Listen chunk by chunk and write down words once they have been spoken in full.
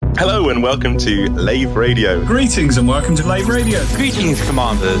Hello and welcome to Lave Radio. Greetings and welcome to Lave Radio. Greetings,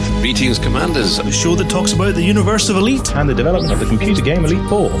 Commanders. Greetings, Commanders. The show that talks about the universe of Elite And the development of the computer game Elite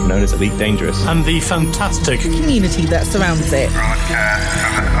 4, known as Elite Dangerous. and the fantastic community that surrounds it.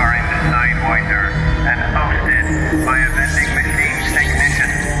 Broadcast from an orange Sidewinder and hosted by a vending machine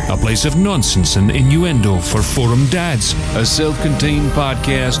technician. A place of nonsense and innuendo for forum dads. A self-contained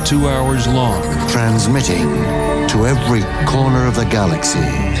podcast 2 hours long. Transmitting to every corner of the galaxy.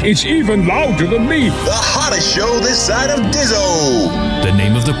 It's even louder than me. The hottest show this side of Dizzo. The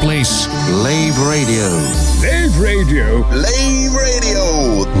name of the place, Lave Radio. Lave Radio. Lave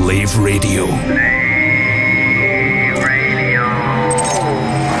Radio. Lave Radio.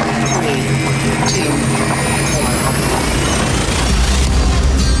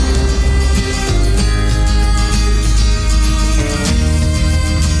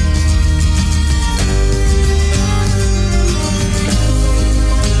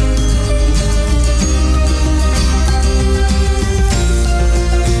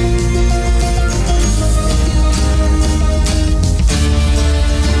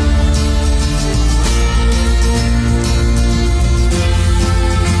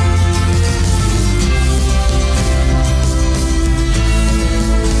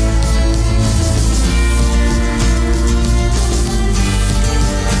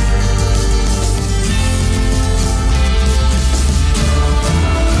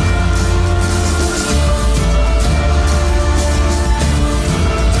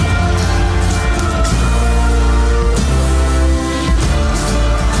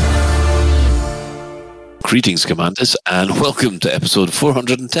 Greetings, Commanders, and welcome to episode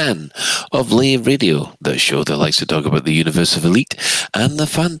 410 of Lave Radio, the show that likes to talk about the universe of Elite and the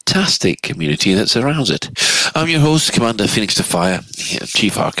fantastic community that surrounds it. I'm your host, Commander Phoenix to Fire,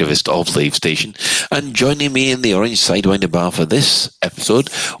 Chief Archivist of Lave Station, and joining me in the Orange Sidewinder bar for this episode,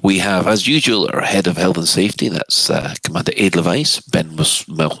 we have, as usual, our Head of Health and Safety, that's Commander Edelweiss, Ben Moss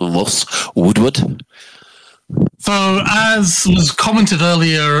Woodward. So, as was commented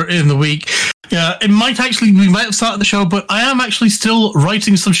earlier in the week, we might have started the show, but I am actually still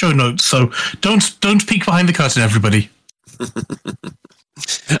writing some show notes, so don't peek behind the curtain, everybody.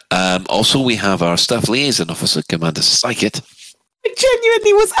 Also, we have our Staff Liaison Officer, Commander Psychit. I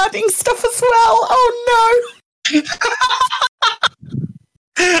genuinely was adding stuff as well. Oh no!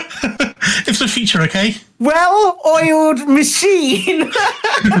 It's a feature, okay? Well-oiled machine.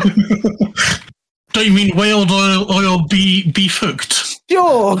 Don't you mean whaled oil beef hooked?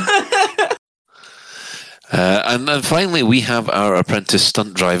 Sure. And then finally, we have our apprentice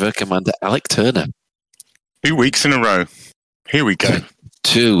stunt driver, Commander Alec Turner. 2 weeks in a row. Here we go.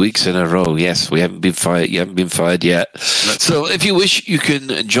 2 weeks in a row, yes. We haven't been fired. You haven't been fired yet. So if you wish, you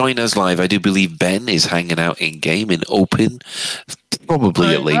can join us live. I do believe Ben is hanging out in-game, in open,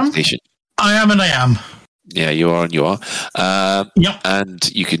 probably at Lave Station. I am and I am. Yeah, you are and you are. Yep. And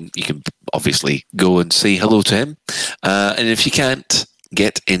you can obviously go and say hello to him. And if you can't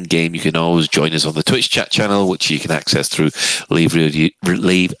get in-game, you can always join us on the Twitch chat channel, which you can access through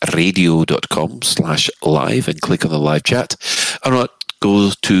laveradio.com/live and click on the live chat. Or not, go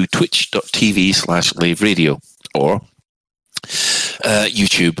to twitch.tv/laveradio or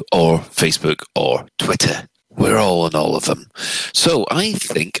YouTube or Facebook or Twitter. We're all on all of them. So I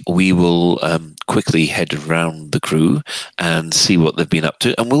think we will quickly head around the crew and see what they've been up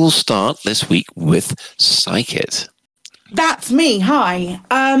to. And we'll start this week with Psychit. That's me. Hi.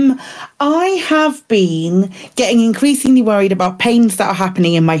 I have been getting increasingly worried about pains that are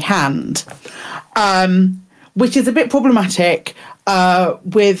happening in my hand, which is a bit problematic.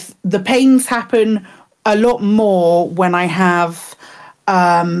 With the pains happen a lot more when I have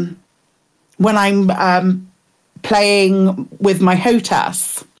when I'm playing with my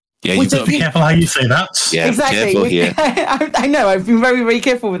HOTAS. Yeah, you've got to be careful how you say that. Yeah, exactly. I know, I've been very, very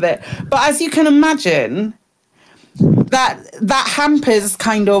careful with it. But as you can imagine, that hampers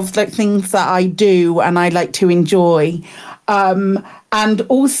kind of like things that I do and I like to enjoy. And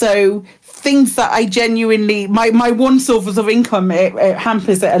also things that I genuinely, my one source of income, it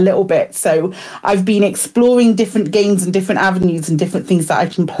hampers it a little bit. So I've been exploring different games and different avenues and different things that I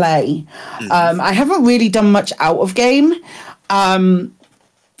can play. I haven't really done much out of game.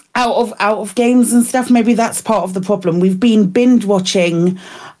 Out of games and stuff. Maybe that's part of the problem. We've been binge watching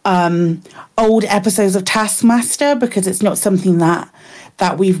old episodes of Taskmaster because it's not something that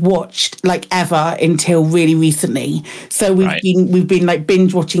we've watched like ever until really recently. So we've been like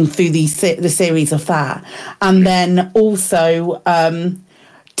binge watching through the series of that, and then also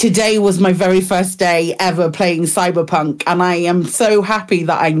today was my very first day ever playing Cyberpunk, and I am so happy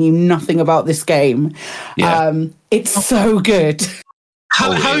that I knew nothing about this game. Yeah. It's so good.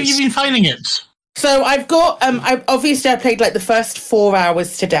 How have you been finding it? So I've got, I played like the first 4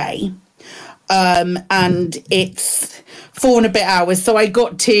 hours today, and it's 4 and a bit hours. So I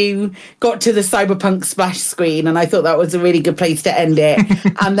got to the Cyberpunk splash screen, and I thought that was a really good place to end it.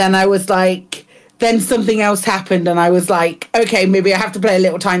 And then I was like, then something else happened, and I was like, okay, maybe I have to play a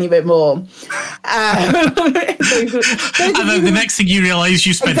little tiny bit more. And then the next thing you realise,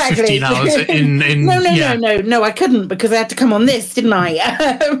 you spent 15 hours in No, I couldn't, because I had to come on this, didn't I?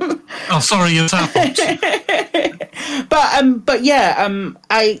 Oh, sorry, it's our fault. But yeah,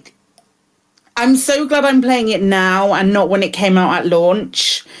 I'm so glad I'm playing it now and not when it came out at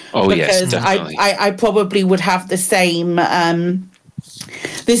launch. Oh, because yes, definitely. I probably would have the same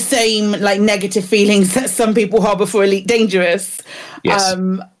like negative feelings that some people harbour for Elite Dangerous. Yes.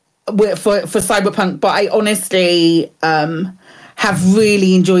 For Cyberpunk, but I honestly have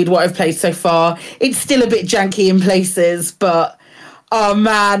really enjoyed what I've played so far. It's still a bit janky in places, but oh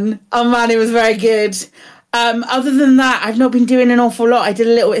man, it was very good. Other than that, I've not been doing an awful lot. I did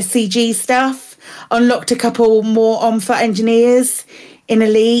a little bit of CG stuff, unlocked a couple more OMFA engineers in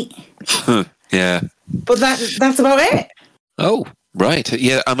Elite. Yeah. But that's about it. Oh, right.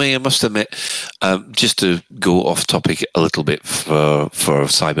 Yeah, I mean, I must admit, just to go off topic a little bit for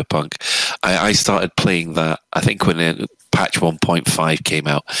Cyberpunk, I started playing that, I think, when patch 1.5 came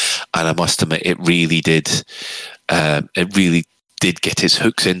out, and I must admit, it really did get its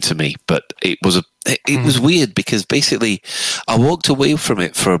hooks into me. But it was weird, because basically I walked away from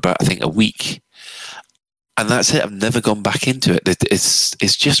it for about, I think, a week, and that's it. I've never gone back into it.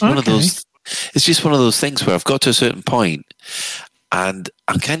 It's just one of those. It's just one of those things where I've got to a certain point, and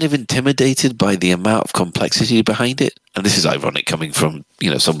I'm kind of intimidated by the amount of complexity behind it. And this is ironic coming from,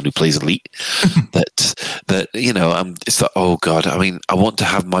 someone who plays Elite. that it's like, oh God, I mean, I want to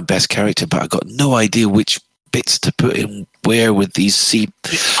have my best character, but I've got no idea which bits to put in where with these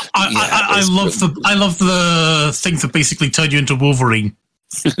I love the things that basically turn you into Wolverine.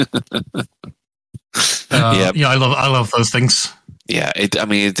 I love those things. Yeah,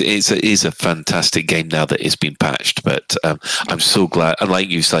 it's a fantastic game now that it's been patched, but I'm so glad. Like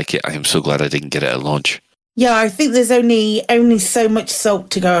you, Psychic, I am so glad I didn't get it at launch. Yeah, I think there's only so much salt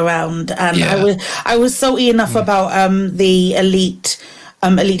to go around, and I was salty enough about the Elite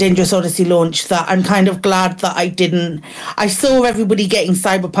Dangerous Odyssey launch that I'm kind of glad that I didn't. I saw everybody getting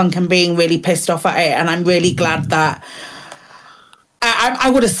Cyberpunk and being really pissed off at it, and I'm really glad that I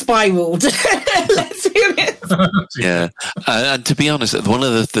would have spiraled. Let's be honest. Yeah, and to be honest, one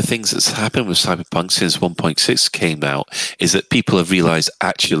of the things that's happened with Cyberpunk since 1.6 came out is that people have realised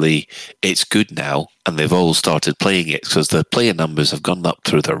actually it's good now, and they've all started playing it because the player numbers have gone up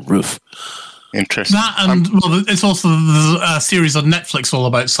through the roof. Interesting. That and it's also the series on Netflix all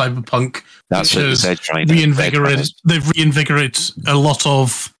about Cyberpunk. That's what they're trying to reinvigorate. They've reinvigorated a lot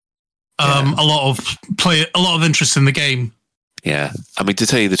of interest in the game. Yeah, I mean, to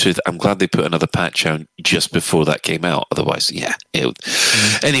tell you the truth, I'm glad they put another patch out just before that came out. Otherwise,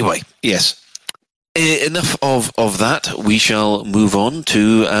 Anyway, yes. Enough of that. We shall move on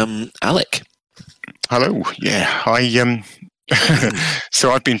to Alec. Hello. Yeah,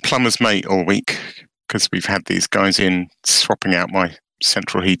 so I've been plumber's mate all week because we've had these guys in swapping out my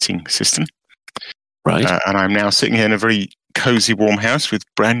central heating system. Right. And I'm now sitting here in a very cozy, warm house with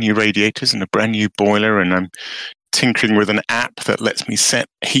brand new radiators and a brand new boiler, and I'm tinkering with an app that lets me set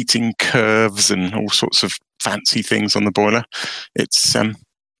heating curves and all sorts of fancy things on the boiler. It's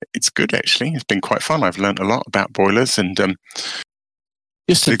good, actually. It's been quite fun. I've learnt a lot about boilers, and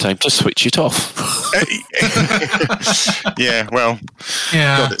just in time to switch it off. Yeah, well,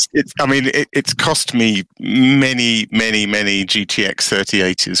 yeah. God, it's cost me many GTX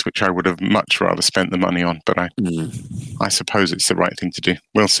 3080s, which I would have much rather spent the money on. But I suppose it's the right thing to do.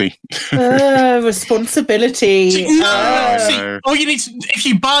 We'll see. Responsibility. All you need if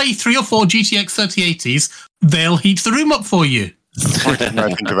you buy 3 or 4 GTX 3080s, they'll heat the room up for you. Why didn't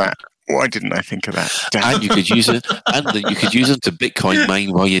I think of that? Why didn't I think of that? Damn. And you could use it, to Bitcoin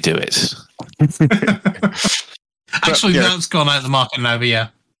mine while you do it. Actually, that's gone out of the market now. But yeah.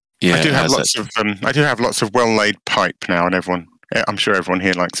 I do have lots of well-laid pipe now, and I'm sure everyone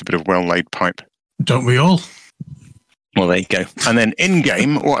here likes a bit of well-laid pipe. Don't we all? Well, there you go. And then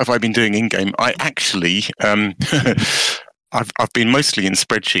in-game, what have I been doing in-game? I actually, I've been mostly in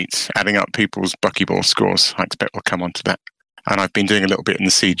spreadsheets, adding up people's buckyball scores. I expect we'll come on to that. And I've been doing a little bit in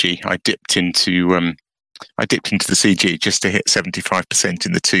the CG. I dipped into the CG just to hit 75%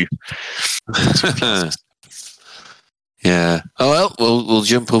 in the 2. Yeah. Oh well, we'll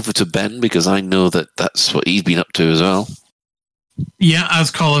jump over to Ben because I know that's what he's been up to as well. Yeah, as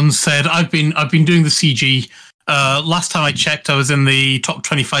Colin said, I've been doing the CG. Last time I checked, I was in the top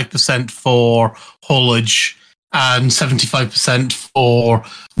 25% for haulage and 75% for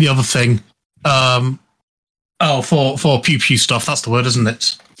the other thing. For pew pew stuff. That's the word, isn't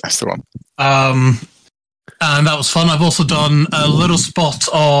it? That's the one. And that was fun. I've also done a little spot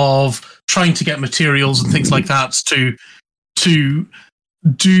of trying to get materials and things like that to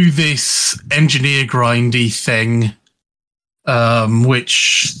do this engineer grindy thing,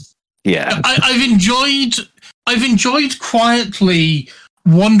 which I've enjoyed quietly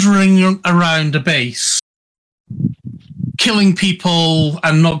wandering around a base, killing people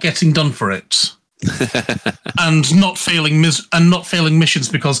and not getting done for it, and not failing missions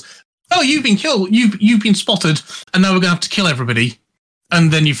because you've been killed, you've been spotted, and now we're gonna have to kill everybody,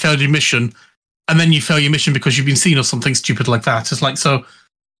 and then you failed your mission. And then you fail your mission because you've been seen or something stupid like that. It's like, so,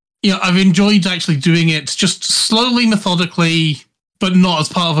 I've enjoyed actually doing it just slowly, methodically, but not as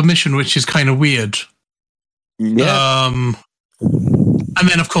part of a mission, which is kind of weird. Yeah. And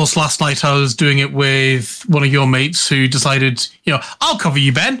then, of course, last night I was doing it with one of your mates who decided, I'll cover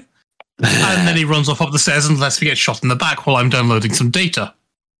you, Ben. And then he runs off up the stairs and lets me get shot in the back while I'm downloading some data.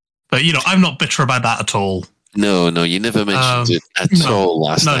 But, I'm not bitter about that at all. No, you never mentioned it at all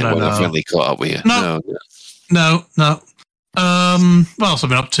last night when I finally caught up with you. No. What else have I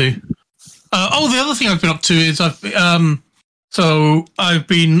been up to? The other thing I've been up to is did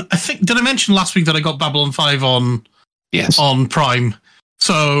I mention last week that I got Babylon 5 on Prime?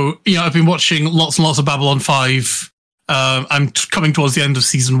 So, I've been watching lots and lots of Babylon 5. I'm coming towards the end of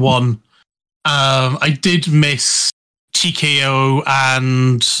season 1. I did miss TKO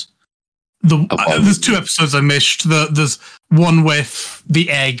and... there's 2 episodes I missed. There's one with the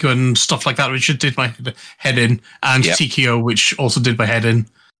egg and stuff like that, which did my head in, and TKO, which also did my head in.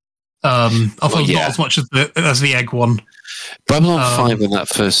 Although not as much as the egg one. Babylon 5 in that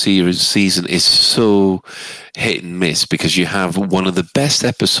first season is so hit and miss because you have one of the best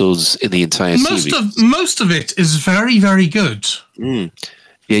episodes in the entire series. Most of it is very, very good. Mm.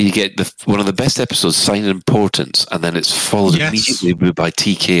 Yeah, you get one of the best episodes, Sign of Importance, and then it's followed immediately by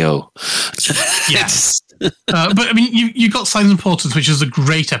TKO. Yes. But I mean, you got Sign of Importance, which is a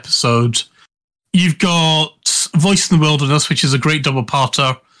great episode. You've got Voice in the Wilderness, which is a great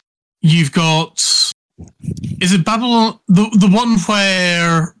double-parter. You've got... Is it Babylon... The one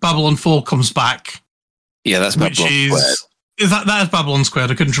where Babylon 4 comes back? Yeah, that's Babylon Squared. That is Babylon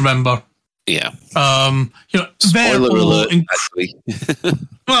Squared? I couldn't remember. Yeah. Spoiler alert, actually.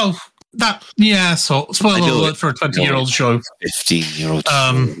 Well, spoiler alert for a 20-year-old show. 15-year-old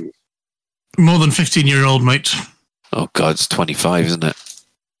more than 15-year-old, mate. Oh, God, it's 25, isn't it?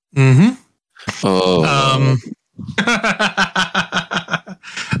 Mm-hmm. Oh.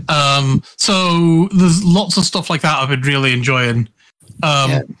 So there's lots of stuff like that I've been really enjoying.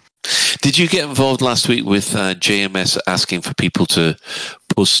 Did you get involved last week with JMS asking for people to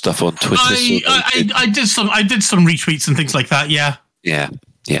post stuff on Twitter? I did some retweets and things like that. Yeah.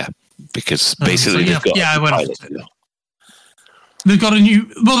 Because basically they've got. Yeah, I went. They've got a new.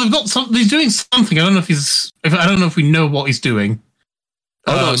 Well, they've got some. He's doing something. I don't know if I don't know if we know what he's doing.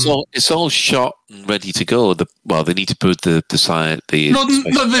 No, it's all shot and ready to go. They need to put the side. They've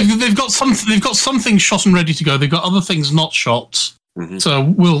got something. They've got something shot and ready to go. They've got other things not shot. Mm-hmm.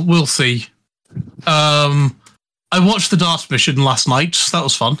 So we'll see. I watched the Darth mission last night. That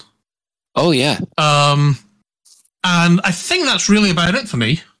was fun. Oh yeah. And I think that's really about it for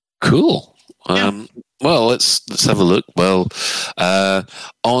me. Cool. Well, let's have a look. Well,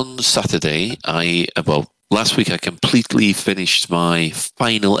 on Saturday, last week I completely finished my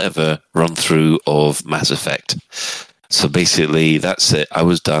final ever run through of Mass Effect. So basically, that's it. I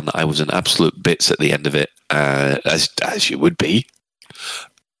was done. I was in absolute bits at the end of it, as you would be.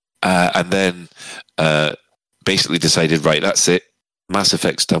 And then basically decided, right, that's it. Mass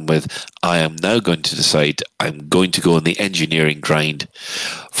Effect's done with. I am now going to decide I'm going to go on the engineering grind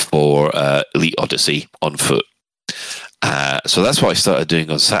for Elite Odyssey on foot. So that's what I started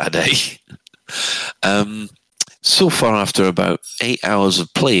doing on Saturday. So far, after about 8 hours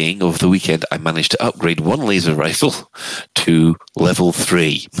of playing over the weekend, I managed to upgrade one laser rifle to level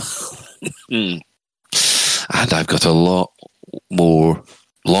 3. And I've got a long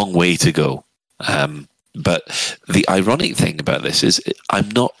way to go. But the ironic thing about this is I'm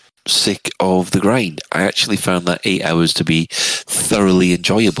not sick of the grind. I actually found that 8 hours to be thoroughly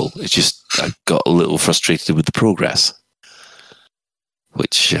enjoyable. It's just I got a little frustrated with the progress.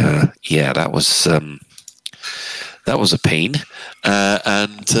 Which, that was a pain.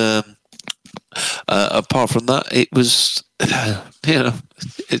 And apart from that, it was,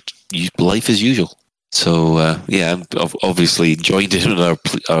 life as usual. So yeah, I've obviously joined in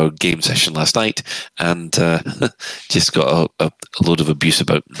our game session last night, and just got a load of abuse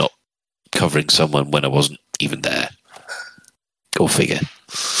about not covering someone when I wasn't even there. Go figure.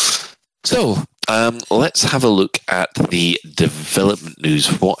 So let's have a look at the development news.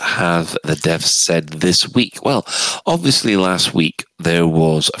 What have the devs said this week? Well, obviously last week there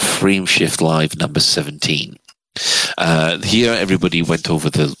was Frameshift Live number 17. Here, everybody went over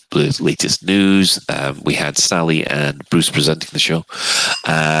the latest news. We had Sally and Bruce presenting the show,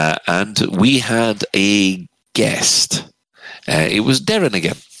 and we had a guest. It was Darren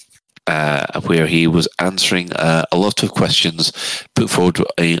again, where he was answering a lot of questions put forward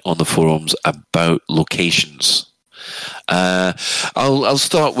on the forums about locations. I'll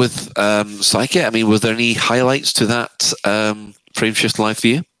start with Psyche. I mean, were there any highlights to that Frameshift Live for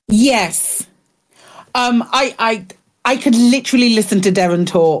you? Yes. I could literally listen to Darren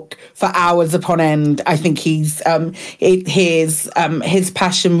talk for hours upon end. I think his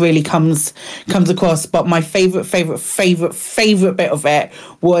passion really comes across. But my favorite bit of it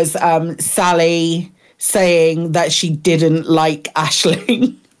was Sally saying that she didn't like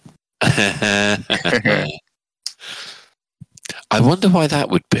Aisling. I wonder why that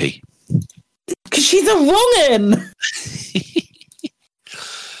would be. Because she's a wrong'un.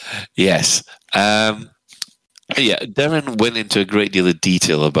 Yes. Yeah, Darren went into a great deal of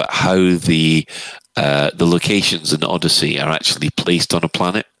detail about how the locations in Odyssey are actually placed on a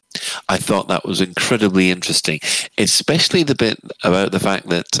planet. I thought that was incredibly interesting, especially the bit about the fact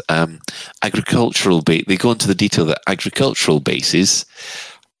that they go into the detail that agricultural bases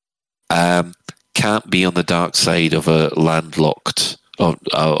can't be on the dark side of a landlocked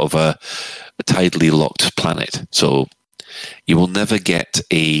of a tidally locked planet. So you will never get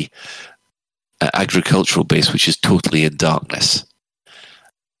a agricultural base which is totally in darkness.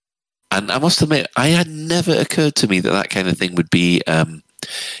 And I must admit, I had never occurred to me that kind of thing would be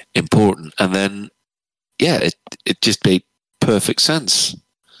important. And then, yeah, it just made perfect sense.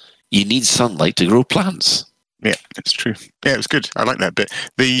 You need sunlight to grow plants. Yeah, it's true. Yeah, it was good. I like that bit.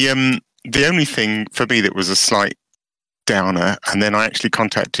 The only thing for me that was a slight downer, and then I actually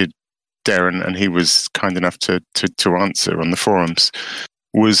contacted Darren, and he was kind enough to answer on the forums,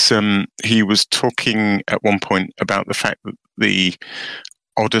 was he was talking at one point about the fact that the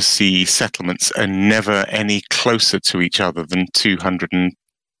Odyssey settlements are never any closer to each other than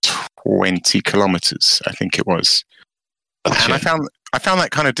 220 kilometers, I think it was. Okay. And I found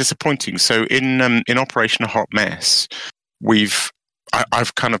that kind of disappointing. So in Operation Hot Mess,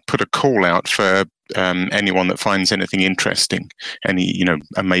 I've kind of put a call out for anyone that finds anything interesting, any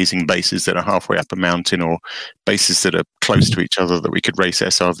amazing bases that are halfway up a mountain or bases that are close to each other that we could race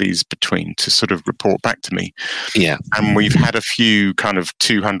SRVs between, to sort of report back to me. Yeah, and we've had a few kind of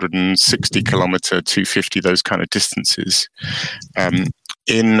 260 kilometer, 250, those kind of distances.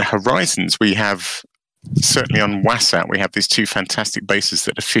 In Horizons, we have. Certainly on Wasat, we have these two fantastic bases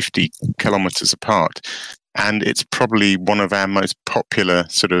that are 50 kilometers apart. And it's probably one of our most popular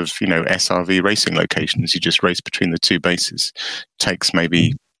sort of, SRV racing locations. You just race between the two bases. Takes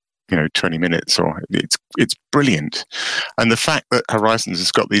maybe, 20 minutes, or it's brilliant. And the fact that Horizons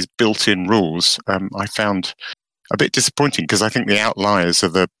has got these built-in rules, I found a bit disappointing, because I think the outliers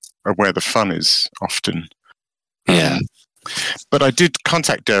are where the fun is often. Yeah. But I did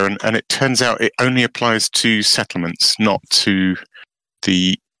contact Darren, and it turns out it only applies to settlements, not to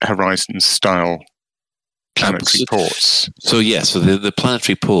the Horizons style planetary ports. So the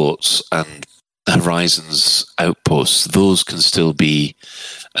planetary ports and Horizons outposts, those can still be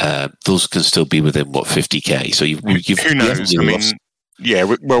within 50k. So you've who knows? I mean, yeah.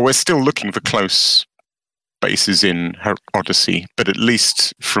 We're still looking for close bases in Odyssey, but at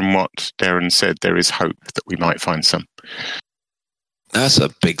least from what Darren said, there is hope that we might find some. That's a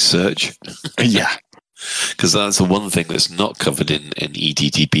big search. Yeah. Because that's the one thing that's not covered in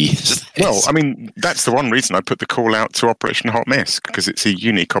EDTP. Well, I mean, that's the one reason I put the call out to Operation Hot Mess, because it's a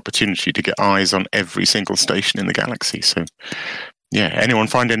unique opportunity to get eyes on every single station in the galaxy. So, yeah, anyone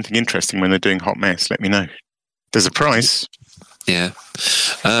find anything interesting when they're doing Hot Mess, let me know. There's a prize. Yeah.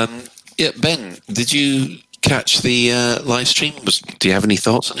 Yeah, Ben, did you catch the live stream? Do you have any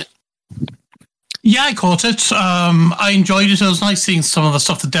thoughts on it? Yeah, I caught it. I enjoyed it. It was nice seeing some of the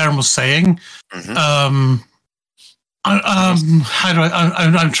stuff that Darren was saying. Mm-hmm.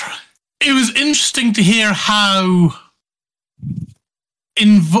 It was interesting to hear how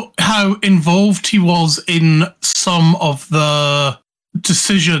involved he was in some of the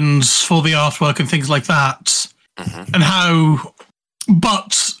decisions for the artwork and things like that, mm-hmm. and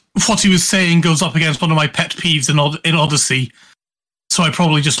but what he was saying goes up against one of my pet peeves in Odyssey, so I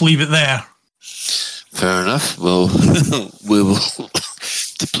probably just leave it there. Fair enough. Well, we will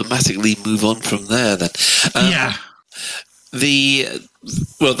diplomatically move on from there then. Yeah.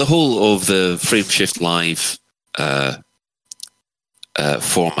 The whole of the Frameshift Live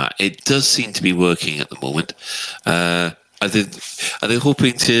format, it does seem to be working at the moment. Are they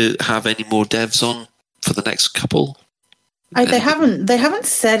hoping to have any more devs on for the next couple? They haven't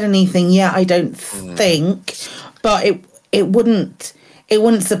said anything yet, I don't think, but it wouldn't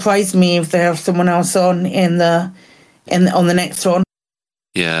surprise me if they have someone else on on the next one.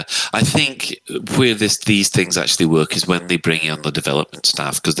 Yeah, I think where these things actually work is when they bring in the development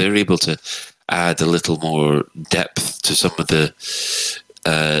staff, because they're able to add a little more depth to some of the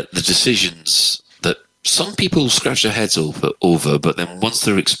decisions that some people scratch their heads over, but then once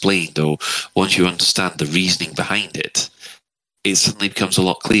they're explained or once you understand the reasoning behind it, it suddenly becomes a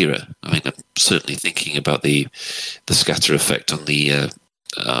lot clearer. I mean, I'm certainly thinking about the scatter effect on the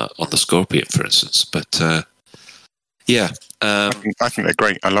Scorpion, for instance. But yeah, I think they're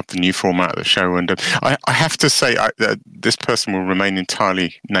great. I love the new format of the show, and I have to say this person will remain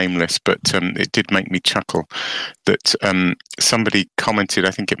entirely nameless, but it did make me chuckle that somebody commented.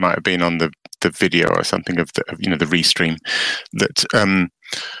 I think it might have been on the video or something of the restream that.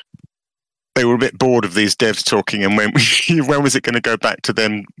 They were a bit bored of these devs talking, and when was it going to go back to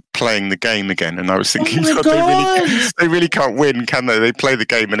them playing the game again? And I was thinking, they really can't win, can they? They play the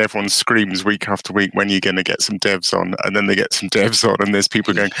game and everyone screams week after week, when are you going to get some devs on? And then they get some devs on, and there's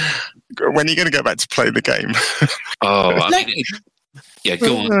people going, when are you going to go back to play the game? Oh, yeah,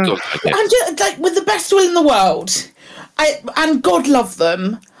 go on. I'm just, like, with the best will in the world, and God love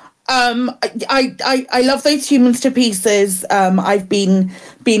them. I love those humans to pieces. I've been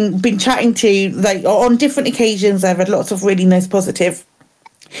chatting to, like, on different occasions. I've had lots of really nice positive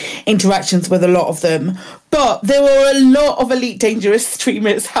interactions with a lot of them, but there were a lot of Elite Dangerous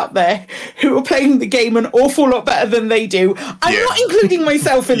streamers out there who are playing the game an awful lot better than they do. I'm not including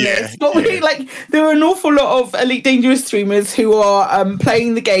myself in this, but really, like, there are an awful lot of Elite Dangerous streamers who are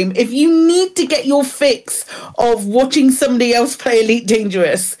playing the game. If you need to get your fix of watching somebody else play Elite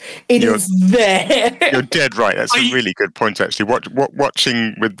Dangerous, you're there. You're dead right. That's a really good point, actually.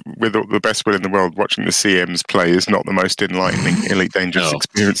 Watching with all the best will in the world, watching the CMs play is not the most enlightening Elite Dangerous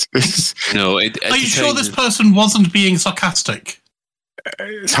experience. No. Are you sure this person wasn't being sarcastic?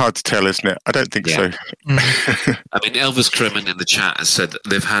 It's hard to tell, isn't it? I don't think so. I mean, Elvis Kremen in the chat has said that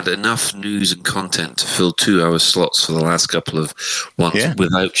they've had enough news and content to fill 2-hour slots for the last couple of ones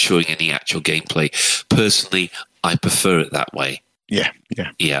without showing any actual gameplay. Personally, I prefer it that way. Yeah,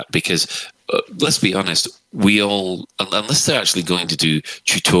 because let's be honest, we all, unless they're actually going to do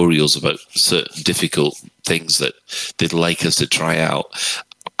tutorials about certain difficult things that they'd like us to try out,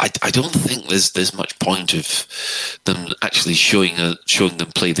 I don't think there's much point of them actually showing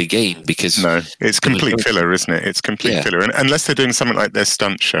them play the game, because no, it's complete filler, isn't it? It's complete filler, and unless they're doing something like their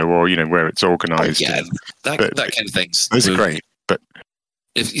stunt show or where it's organised. That kind of things. Those are great, but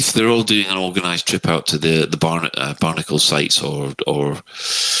if they're all doing an organised trip out to the Barnacle sites or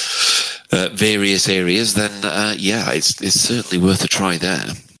various areas, then it's certainly worth a try there.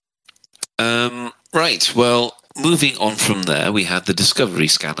 Right, well, moving on from there, we had the Discovery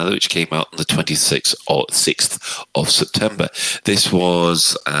Scanner, which came out on the 26th or 6th of September. This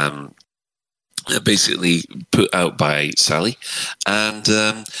was basically put out by Sally. And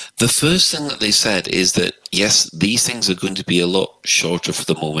the first thing that they said is that, yes, these things are going to be a lot shorter for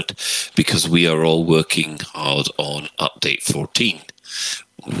the moment because we are all working hard on Update 14.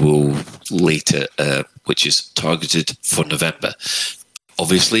 Later, which is targeted for November.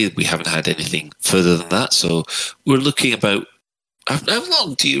 Obviously, we haven't had anything further than that, so we're looking about. How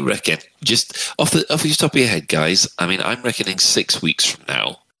long do you reckon? Just off the top of your head, guys. I mean, I'm reckoning 6 weeks from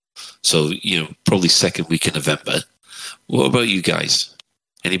now, so probably second week in November. What about you guys?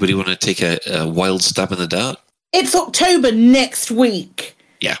 Anybody want to take a wild stab in the dark? It's October next week.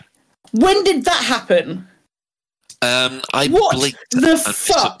 Yeah. When did that happen? What the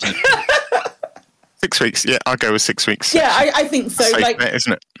fuck? 6 weeks. Yeah, I'll go with 6 weeks. Yeah, I think so. Safe bet,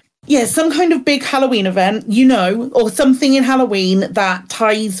 isn't it? Yeah, some kind of big Halloween event, or something in Halloween that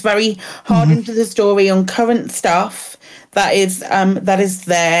ties very hard into the story on current stuff that is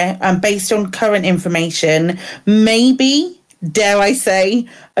there and based on current information. Maybe, dare I say,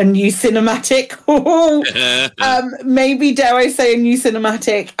 a new cinematic. Maybe, dare I say, a new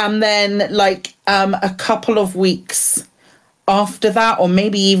cinematic, and then a couple of weeks after that, or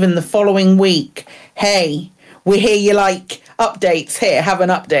maybe even the following week, hey, we hear you like updates. Here, have an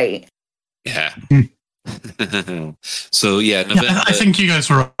update. Yeah. So November. Yeah, I think you guys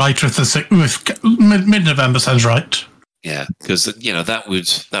were right with mid-November sounds right. Yeah, because that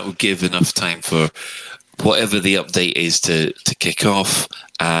would give enough time for whatever the update is to kick off,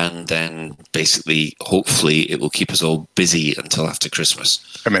 and then basically, hopefully, it will keep us all busy until after Christmas.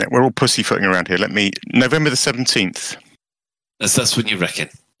 A minute, we're all pussyfooting around here. November the 17th. That's when you reckon.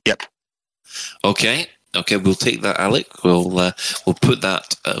 Yep. Okay, we'll take that, Alec. We'll put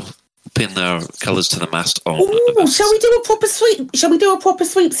that. Pin our colours to the mast on. Ooh, shall we do a proper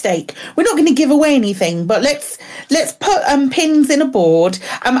sweepstake? We're not going to give away anything, but let's put pins in a board.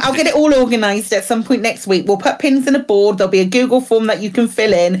 I'll get it all organised at some point next week. We'll put pins in a board. There'll be a Google form that you can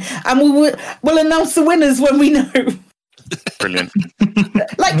fill in, and we'll announce the winners when we know. Brilliant.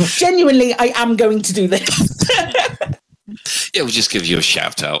 Genuinely, I am going to do this. Yeah, we'll just give you a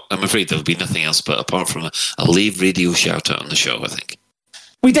shout out. I'm afraid there'll be nothing else but apart from a Leave Radio shout out on the show, I think.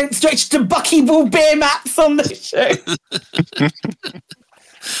 We don't stretch to buckyball beer mats on the show.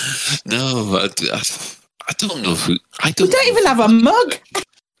 No, I don't know if we don't even have a mug.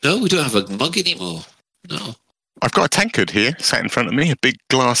 No, we don't have a mug anymore. No. I've got a tankard here, sat in front of me, a big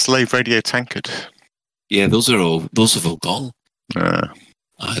glass Lave Radio tankard. Yeah, those have all gone.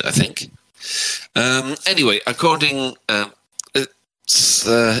 I think. Anyway, according,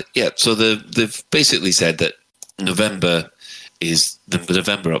 so they've basically said that November is the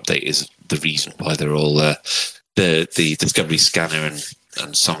November update is the reason why they're all the Discovery Scanner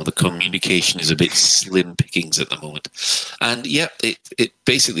and some of the communication is a bit slim pickings at the moment. And yeah, it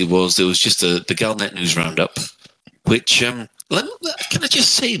basically was just the Galnet News Roundup, which can I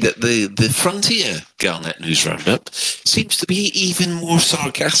just say that the Frontier Galnet News Roundup seems to be even more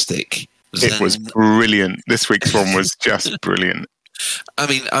sarcastic. It was brilliant. This week's one was just brilliant. I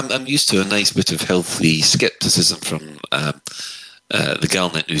mean, I'm used to a nice bit of healthy skepticism from the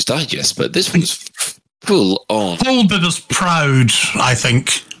Galnet News Digest, but this was full on. Paul did us proud, I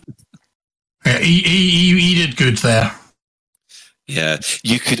think. Yeah, he did good there. Yeah,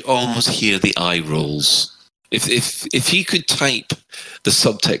 you could almost hear the eye rolls. If you could type the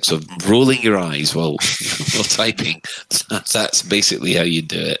subtext of rolling your eyes while typing, that's basically how you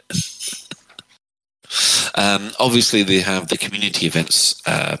do it. Obviously, they have the community events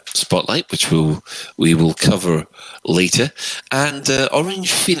spotlight, which we will cover later, and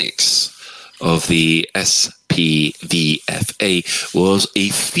Orange Phoenix of the SPVFA was a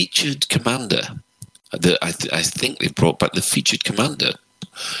featured commander. I think they brought back the featured commander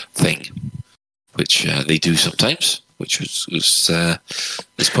thing, which they do sometimes, which was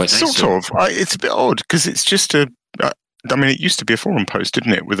quite nice. Sort of. It's a bit odd because it's just it used to be a forum post,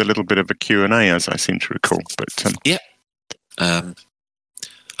 didn't it, with a little bit of a Q&A, as I seem to recall. But yeah, I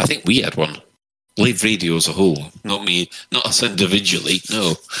think we had one. Live Radio as a whole, not me, not us individually.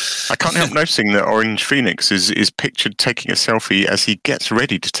 No, I can't help noticing that Orange Phoenix is pictured taking a selfie as he gets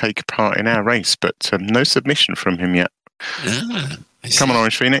ready to take part in our race, but no submission from him yet. Come on,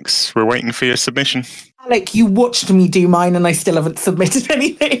 Orange Phoenix, we're waiting for your submission. Alec, you watched me do mine, and I still haven't submitted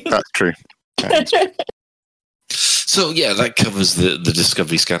anything. That's true. So yeah, that covers the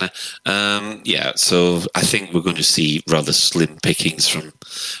Discovery Scanner. So I think we're going to see rather slim pickings from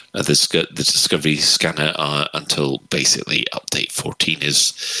the Discovery Scanner until basically update 14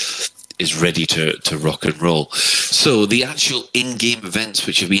 is ready to rock and roll. So the actual in-game events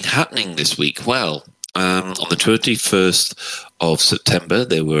which have been happening this week, well, on the 21st of September,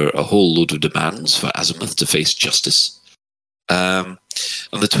 there were a whole load of demands for Azimuth to face justice. On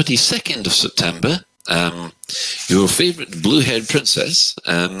the 22nd of September, your favourite blue-haired princess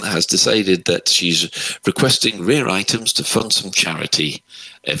has decided that she's requesting rare items to fund some charity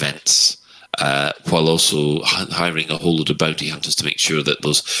events, while also hiring a whole load of bounty hunters to make sure that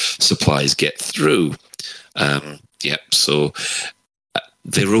those supplies get through. So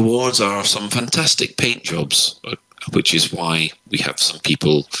the rewards are some fantastic paint jobs, which is why we have some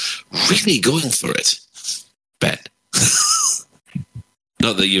people really going for it. Ben.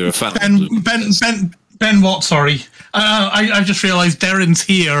 Not that you're a fan. Ben what? Sorry. I just realised Darren's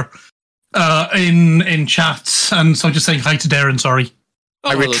here in chat, and so I'm just saying hi to Darren, sorry.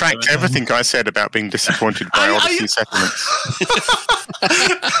 I retract everything I said about being disappointed by Odyssey settlements.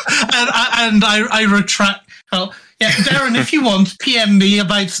 and I retract. Well, yeah, Darren, if you want, PM me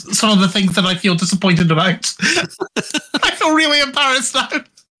about some of the things that I feel disappointed about. I feel really embarrassed now.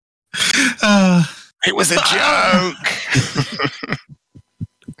 It was a joke.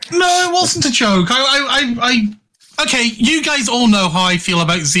 No, it wasn't a joke. Okay, you guys all know how I feel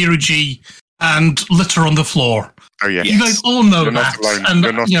about Zero G and litter on the floor. Oh yeah, you guys all know You're that. Not alone. And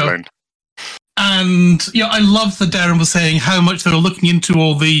You're not alone. And I love that Darren was saying how much they were looking into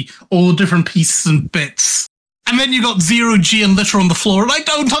all the different pieces and bits. And then you got Zero G and litter on the floor, and I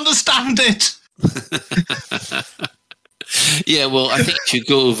don't understand it. Yeah, well, I think you should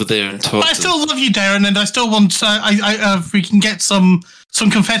go over there and talk. I still love you, Darren, and I still want. If we can get some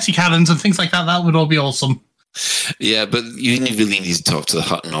confetti cannons and things like that, that would all be awesome. Yeah, but you really need to talk to the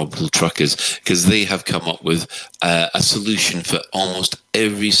Hutton Oval truckers, because they have come up with a solution for almost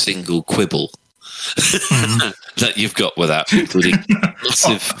every single quibble that you've got with that, including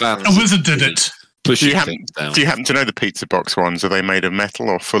massive fans. A wizard did it. Do you happen to know the pizza box ones? Are they made of metal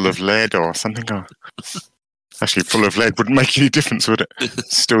or full of lead or something? Oh. Actually, full of lead wouldn't make any difference, would it?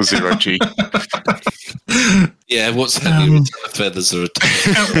 Still 0G. Yeah, what's happening with feathers or a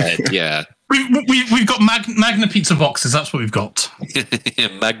lead? Yeah. We've got Magna pizza boxes. That's what we've got.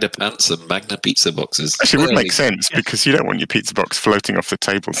 Magna pants and Magna pizza boxes. Actually, it would make sense because you don't want your pizza box floating off the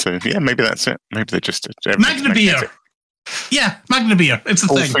table. So yeah, maybe that's it. Maybe they're just Magna beer. Yeah, Magna beer. It's a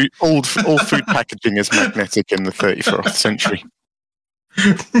thing. All food packaging is magnetic in the 34th century.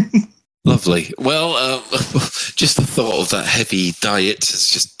 Lovely. Well, just the thought of that heavy diet has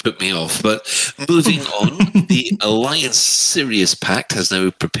just put me off. But moving on, the Alliance Sirius Pact has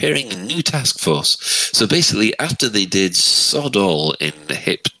now preparing a new task force. So basically, after they did sod all in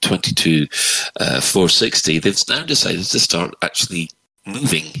HIP 22-460, they've now decided to start actually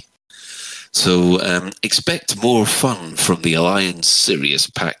moving. So expect more fun from the Alliance Sirius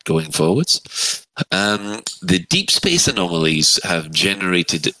Pact going forwards. The deep space anomalies have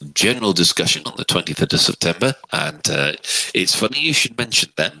generated general discussion on the 20th of September, and it's funny you should mention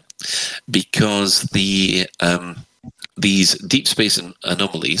them, because these deep space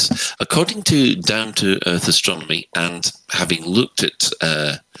anomalies, according to Down to Earth Astronomy, and having looked at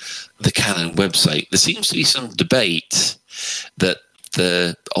the Canon website, there seems to be some debate that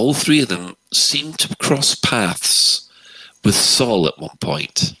all three of them seem to cross paths with Sol at one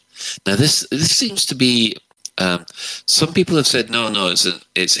point. Now, this seems to be. Some people have said no, it's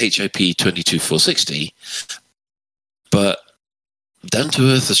HIP 22-460, but Down to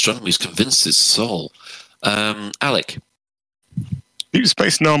Earth Astronomy is convinced it's Sol. Alec. Deep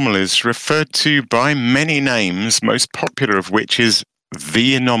space anomalies referred to by many names, most popular of which is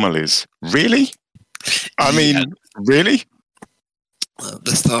the anomalies. Really? I mean, really?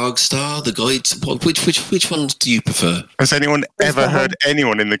 The Tharg Star, the Guides. Which ones do you prefer? Has anyone ever heard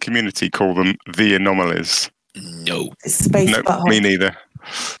anyone in the community call them the anomalies? No. Space butthole. Me neither.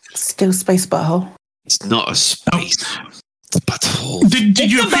 Still space butthole. It's not a space butthole.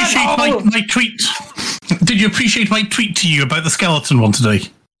 Did you appreciate my tweet? Did you appreciate my tweet to you about the skeleton one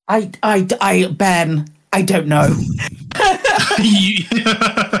today? Ben, I don't know.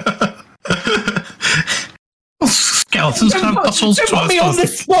 Skeletons can have muscles. Don't put me on the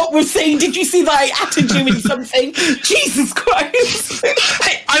spot with saying, did you see that I added you in something? Jesus Christ.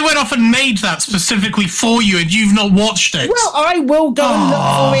 Hey, I went off and made that specifically for you, and you've not watched it. Well, I will go and look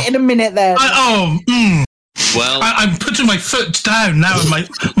for it in a minute then. Well, I'm putting my foot down now, and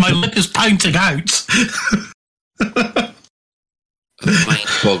my lip is pointing out. Mind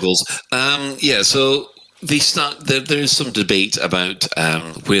boggles. Yeah, so there is some debate about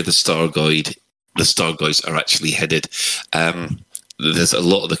where the Stargoids are actually headed. There's a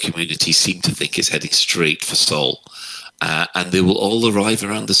lot of the community seem to think it's heading straight for Sol, and they will all arrive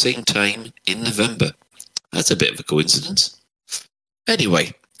around the same time in November. That's a bit of a coincidence.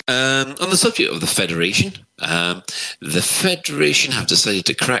 Anyway, on the subject of the Federation have decided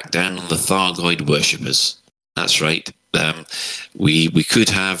to crack down on the Thargoid worshippers. That's right. We could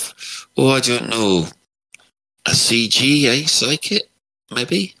have, I don't know, a CG, Psychic,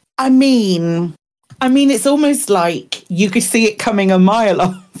 maybe? I mean, it's almost like you could see it coming a mile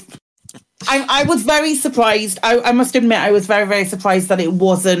off. I was very surprised. I must admit, I was very, very surprised that it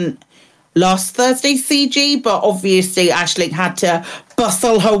wasn't last Thursday's CG, but obviously Aisling had to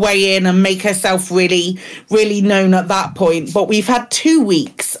bustle her way in and make herself really, really known at that point. But we've had 2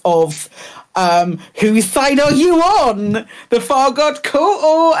 weeks of whose side are you on? The Thargoid Cult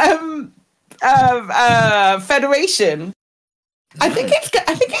or Federation? I think it's going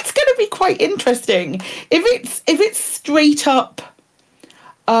to be quite interesting if it's straight up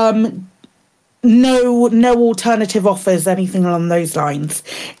no alternative offers, anything along those lines.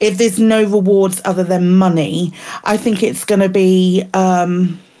 If there's no rewards other than money, I think it's going to be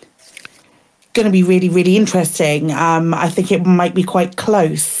really, really interesting. I think it might be quite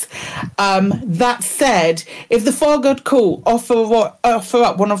close. That said, if the Thargoid Cult offer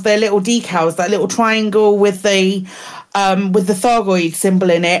up one of their little decals, that little triangle with the Thargoid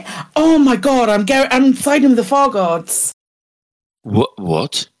symbol in it, oh my god, I'm siding with the Thargoids.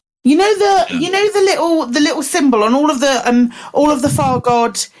 What? You know the little symbol on all of the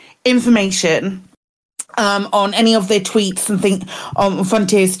Thargoid information. On any of their tweets and on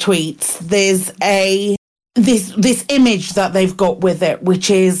Frontier's tweets, there's a this image that they've got with it, which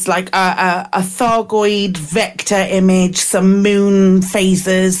is like a Thargoid vector image, some moon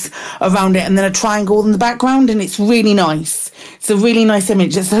phases around it, and then a triangle in the background, and it's really nice. It's a really nice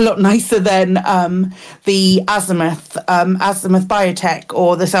image. It's a lot nicer than the Azimuth Biotech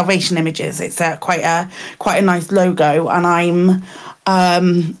or the Salvation images. It's quite a nice logo, and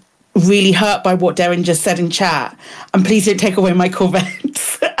I'm really hurt by what Darren just said in chat. And please don't take away my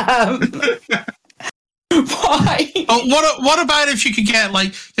Corvettes. Why? Oh, what about if you could get,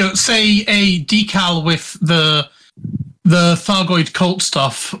 like, say a decal with the Thargoid cult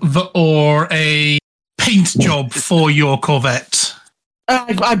stuff, or a paint job for your Corvette?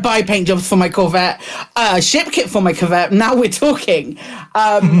 I buy paint jobs for my Corvette, ship kit for my Corvette. Now we're talking.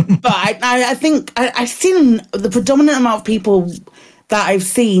 But I think I've seen the predominant amount of people that I've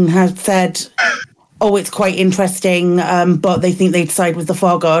seen have said, oh, it's quite interesting, but they think they'd side with the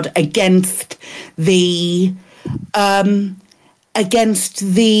Farguard against the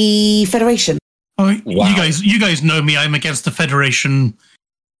Federation. Oh, Wow. You guys know me. I'm against the Federation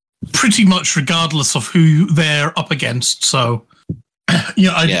pretty much regardless of who they're up against. So,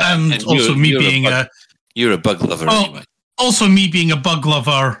 and also me being you're a bug lover anyway. Also, me being a bug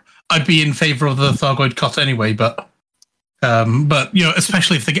lover, I'd be in favor of the Thargoid cut anyway. But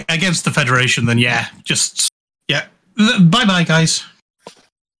especially if they're against the Federation, then bye guys.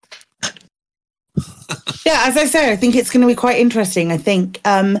 Yeah, as I said, I think it's going to be quite interesting. I think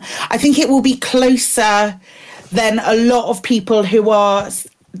it will be closer than a lot of people who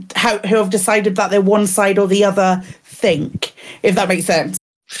have decided that they're one side or the other think, if that makes sense.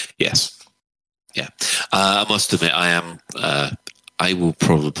 Yes. Yeah. I must admit, I will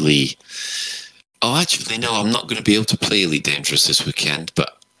probably... Oh, actually, no, I'm not going to be able to play Elite Dangerous this weekend,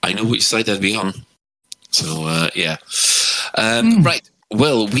 but I know which side I'd be on. So, yeah. Right.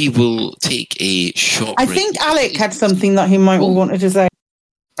 Well, we will take a short break. I think Alec had something that he might have wanted to say.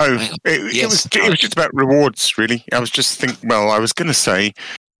 Oh, it was just about rewards, really. I was just thinking, I was going to say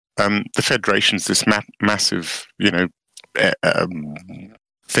the Federation's this massive,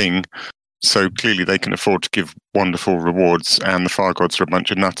 thing. So clearly they can afford to give wonderful rewards, and the Fargods are a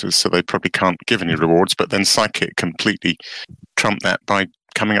bunch of nutters, so they probably can't give any rewards. But then Psychic completely trumped that by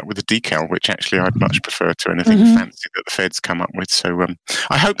coming up with a decal, which actually I'd much prefer to anything fancy that the Feds come up with. So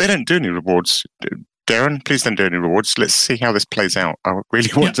I hope they don't do any rewards. Darren, please don't do any rewards. Let's see how this plays out. I really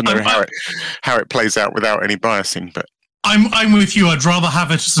want to know how it plays out without any biasing. But I'm with you. I'd rather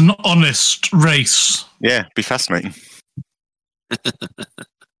have it as an honest race. Yeah, be fascinating.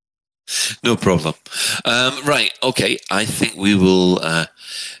 No problem. Right, okay. I think we will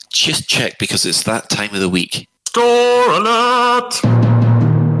just check, because it's that time of the week. Store alert!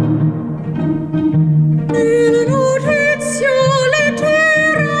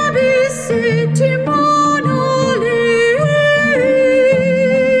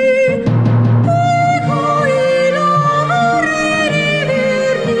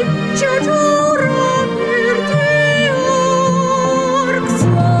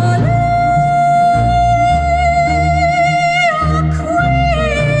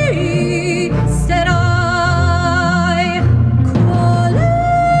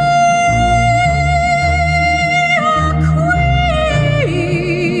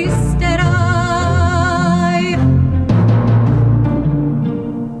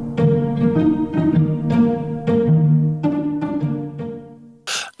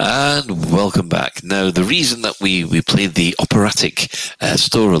 Welcome back. Now, the reason that we played the operatic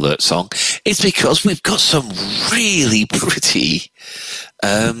Store Alert song is because we've got some really pretty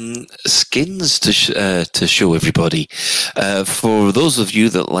skins to show everybody. For those of you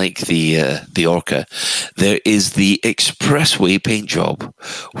that like the Orca, there is the Expressway paint job,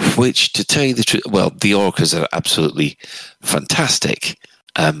 which, to tell you the truth, well, the Orcas are absolutely fantastic.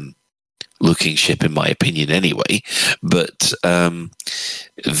 Looking ship, in my opinion, anyway. But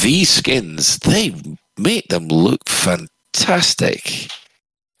these skins, they make them look fantastic.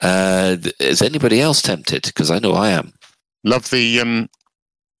 Is anybody else tempted? Because I know I am. Love the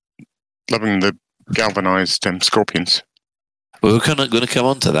loving the galvanized scorpions. Well, we're not going to come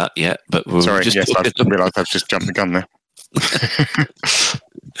on to that yet, but we're Sorry, just yes, I realised I've just jumped the gun there.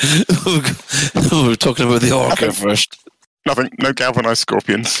 We're talking about the Orca first. Nothing, no galvanized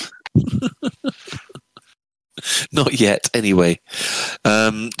scorpions. Not yet, anyway.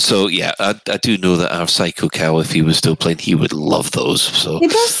 So yeah, I do know that our Psycho Cow, if he was still playing, he would love those. So he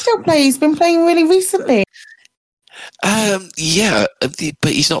does still play. He's been playing really recently. Yeah,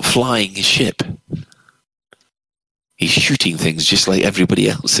 but he's not flying his ship. He's shooting things just like everybody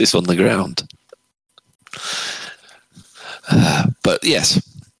else is on the ground. But yes,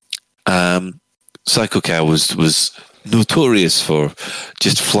 Psycho Cow was notorious for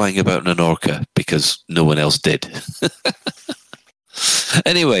just flying about in an orca because no one else did.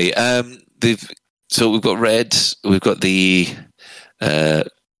 Anyway, so we've got Red, we've got the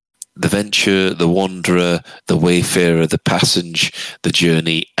Venture, the Wanderer, the Wayfarer, the Passage, the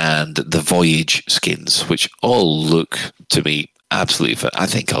Journey, and the Voyage skins, which all look to me absolutely fun. I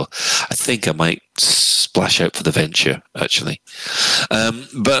think I might splash out for the Venture actually.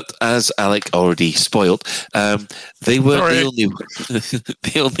 But as Alec already spoiled, they weren't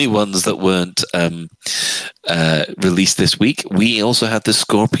the only ones that weren't released this week. We also had the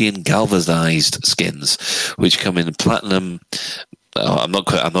Scorpion galvanized skins, which come in platinum. I'm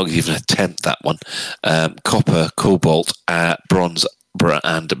not even attempt that one. Copper, cobalt, bronze,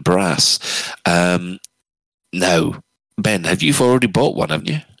 and brass. Now, Ben, you've already bought one, haven't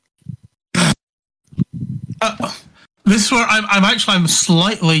you? This is where I'm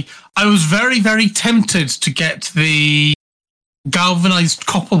slightly. I was very, very tempted to get the galvanized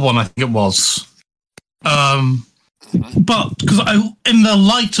copper one. I think it was, but because in the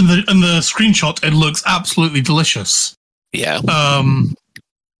light and the screenshot, it looks absolutely delicious. Yeah.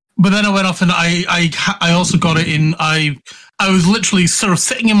 But then I went off and I also got it in. I was literally sort of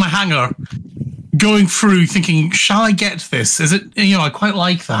sitting in my hangar, going through thinking, shall I get this? Is it, I quite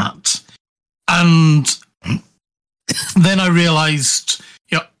like that. And then I realized,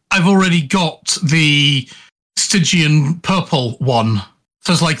 I've already got the Stygian purple one.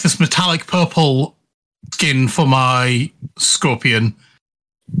 So it's like this metallic purple skin for my Scorpion.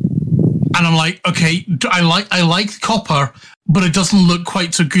 And I'm like, okay, I like copper, but it doesn't look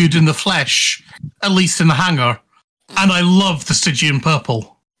quite so good in the flesh, at least in the hangar. And I love the Stygian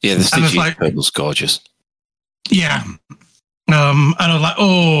purple. Yeah, the Stygian purple's gorgeous. Yeah. And I was like,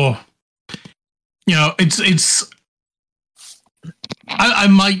 oh, it's. I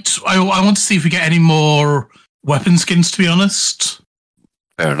want to see if we get any more weapon skins, to be honest.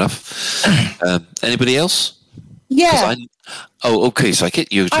 Fair enough. Anybody else? Yeah. Okay,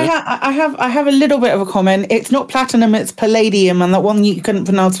 Psychic, you. I have a little bit of a comment. It's not platinum, it's palladium, and that one you couldn't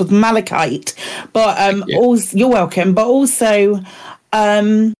pronounce was malachite. But also, you're welcome. But also,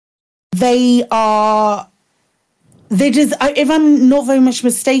 they are. They just, if I'm not very much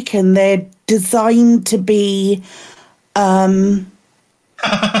mistaken, they're designed to be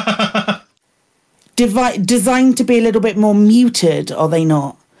designed to be a little bit more muted, are they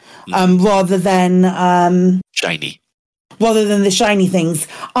not? Rather than shiny. Rather than the shiny things.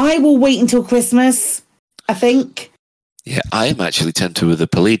 I will wait until Christmas, I think. Yeah, I'm actually tempted with the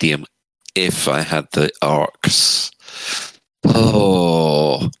palladium if I had the arcs.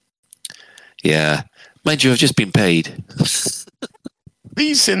 Oh. Yeah. Mind you, I've just been paid.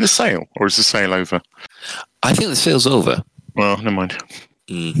 These in the sale, or is the sale over? I think the sale's over. Well, never mind.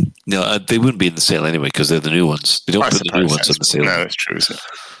 No, they wouldn't be in the sale anyway because they're the new ones. They don't put the new ones on the sale. No, that's true, isn't it?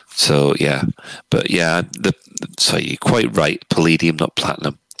 So, yeah. But, yeah, so you're quite right. Palladium, not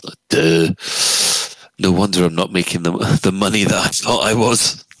platinum. Duh. No wonder I'm not making the money that I thought I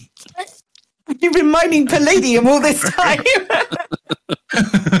was. You've been mining palladium all this time.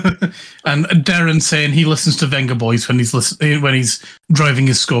 And Darren saying he listens to Venga Boys when he's driving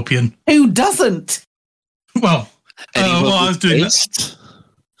his Scorpion. Who doesn't? Well, I was doing that.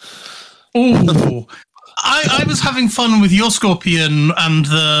 Oh, I was having fun with your Scorpion and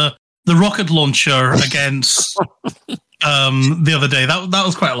the rocket launcher against the other day. That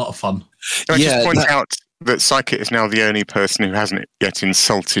was quite a lot of fun. Can I just point out that Psychic is now the only person who hasn't yet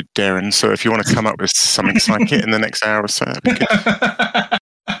insulted Darren. So if you want to come up with something Psychic in the next hour or so, that'd be good.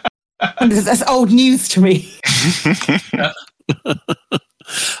 That's old news to me.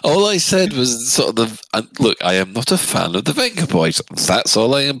 All I said was sort of look, I am not a fan of the Venga Boys. That's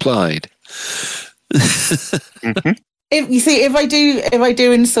all I implied. Mm-hmm. If I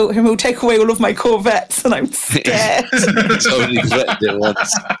do insult him, he'll take away all of my Corvettes, and I'm scared. Totally correct it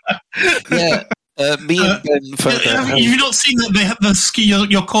once. Yeah. Me and Ben have you not seen that they have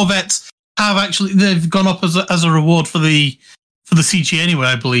your Corvettes have actually they've gone up as a reward for the CG anyway,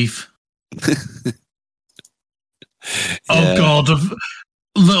 I believe. Oh God,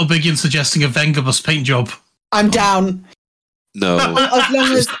 Little Biggin suggesting a Vengabus paint job. I'm down. No.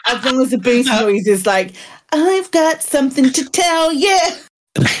 As long as the boost noise is like, I've got something to tell you.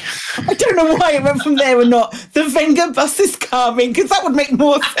 I don't know why it went from there or not. The Vengabus is coming, because that would make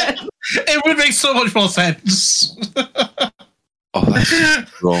more sense. It would make so much more sense. Oh,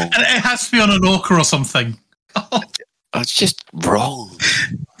 that's wrong. And it has to be on an orca or something. That's just wrong.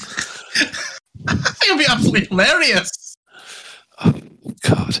 I think it'd be absolutely hilarious. Oh,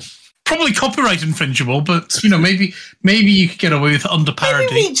 God. Probably copyright infringible, but maybe you could get away with it under parody.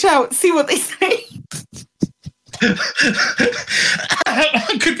 Maybe reach out, see what they say.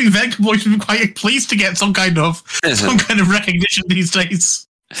 Could be Venga Boys would be quite pleased to get some kind of recognition these days.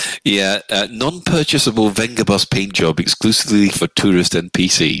 Yeah, non-purchasable Vengabus paint job exclusively for tourist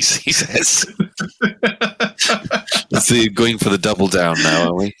NPCs, he says. Let's see, going for the double down now,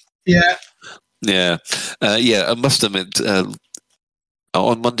 are we? Yeah. Yeah. I must admit,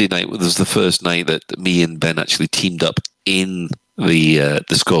 on Monday night was the first night that me and Ben actually teamed up in the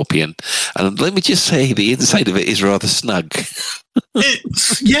Scorpion. And let me just say, the inside of it is rather snug.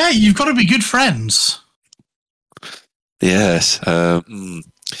 You've got to be good friends. Yes.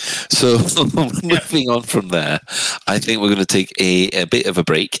 So moving on from there, I think we're going to take a bit of a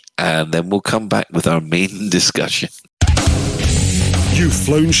break, and then we'll come back with our main discussion. You've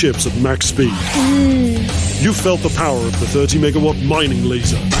flown ships at max speed. You've felt the power of the 30 megawatt mining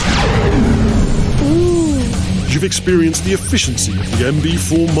laser. You've experienced the efficiency of the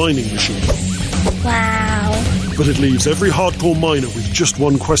MB4 mining machine. Wow. But it leaves every hardcore miner with just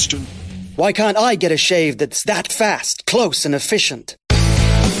one question. Why can't I get a shave that's that fast, close, and efficient?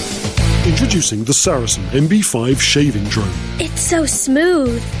 Introducing the Saracen MB5 shaving drone. It's so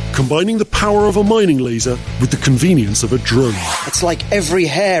smooth. Combining the power of a mining laser with the convenience of a drone. It's like every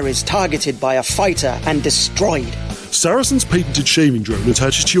hair is targeted by a fighter and destroyed. Saracen's patented shaving drone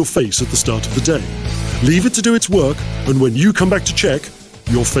attaches to your face at the start of the day. Leave it to do its work, and when you come back to check,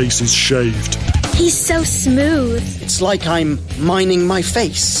 your face is shaved. He's so smooth. It's like I'm mining my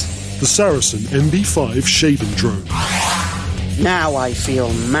face. The Saracen MB5 shaving drone. Now I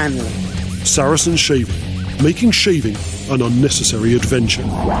feel manly. Saracen Shaving, making shaving an unnecessary adventure.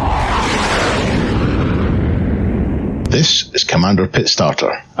 This is Commander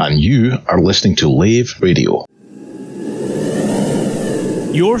Pitstarter, and you are listening to Lave Radio.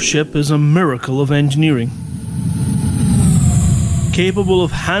 Your ship is a miracle of engineering, capable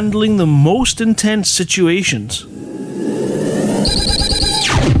of handling the most intense situations.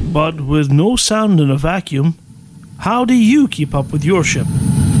 But with no sound in a vacuum, how do you keep up with your ship?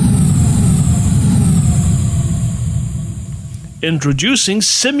 Introducing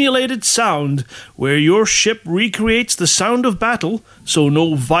Simulated Sound, where your ship recreates the sound of battle so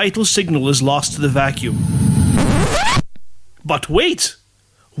no vital signal is lost to the vacuum. But wait!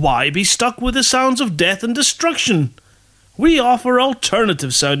 Why be stuck with the sounds of death and destruction? We offer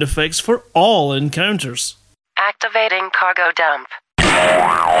alternative sound effects for all encounters. Activating cargo dump.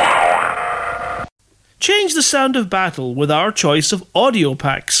 Change the sound of battle with our choice of audio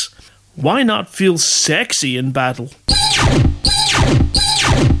packs. Why not feel sexy in battle?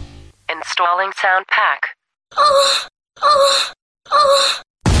 Installing sound pack.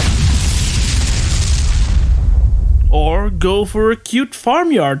 Or go for a cute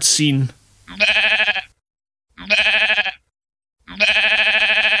farmyard scene.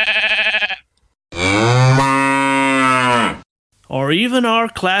 Or even our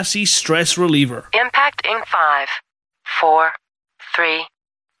classy stress reliever. Impact in 5, 4, 3,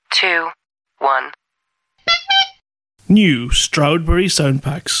 2, 1. New Stroudsbury sound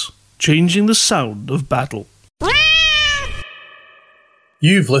packs, changing the sound of battle.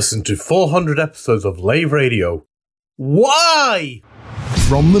 You've listened to 400 episodes of Lave Radio. Why?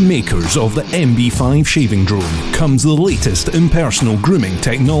 From the makers of the MB5 shaving drone comes the latest in personal grooming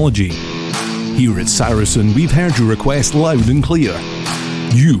technology. Here at Saracen, we've heard your request loud and clear.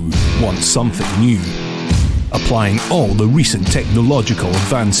 You want something new. Applying all the recent technological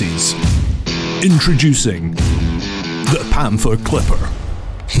advances. Introducing the Panther Clipper.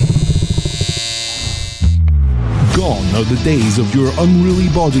 Gone are the days of your unruly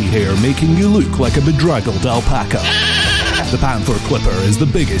body hair making you look like a bedraggled alpaca. The Panther Clipper is the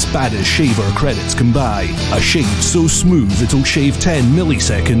biggest, baddest shaver credits can buy. A shave so smooth it'll shave 10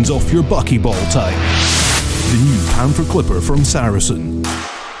 milliseconds off your buckyball time. The new Panther Clipper from Saracen.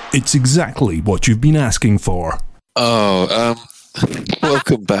 It's exactly what you've been asking for.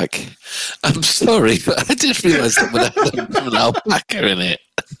 Welcome back. I'm sorry, but I didn't realise that would have an alpaca in it.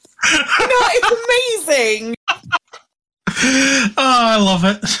 No, it's amazing. Oh, I love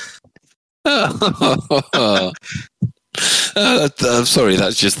it. I'm sorry,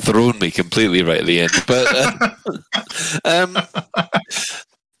 that's just thrown me completely right at the end. But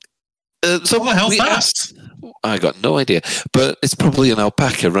so what the hell fast? I got no idea, but it's probably an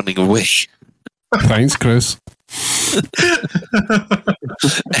alpaca running away. Thanks, Chris.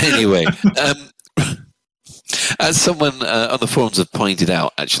 Anyway, as someone on the forums have pointed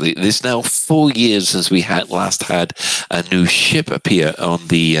out, actually, it's now 4 years since we last had a new ship appear on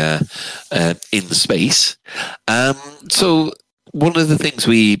the in space. So one of the things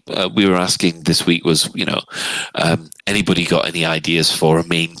we were asking this week was, anybody got any ideas for a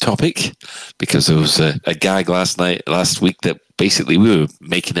main topic? Because there was a gag last week that basically we were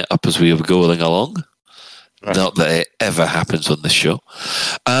making it up as we were going along. Right. Not that it ever happens on this show.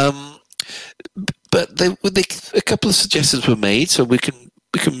 But a couple of suggestions were made, so we can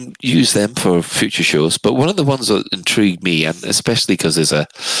use them for future shows. But one of the ones that intrigued me, and especially because there's a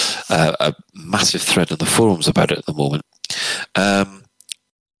massive thread on the forums about it at the moment.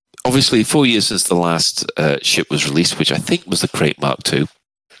 Obviously, 4 years since the last ship was released, which I think was the Crate Mark II.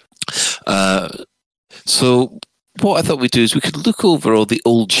 So what I thought we'd do is we could look over all the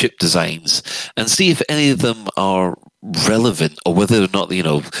old ship designs and see if any of them are relevant, or whether or not,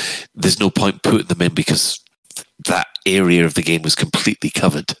 there's no point putting them in because that area of the game was completely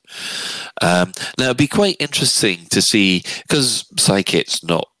covered. Now, it'd be quite interesting to see, because Psykit's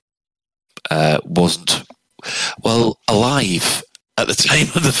wasn't alive at the time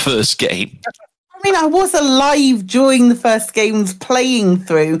of the first game. I mean, I was alive during the first game's playing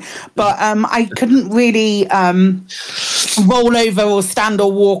through, but I couldn't really roll over or stand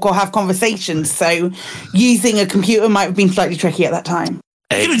or walk or have conversations. So using a computer might have been slightly tricky at that time.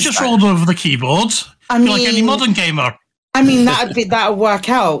 You could have just rolled over the keyboard. Like any modern gamer. I mean, that'll work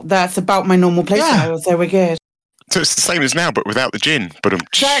out. That's about my normal playstyle, so we're good. So it's the same as now, but without the gin. But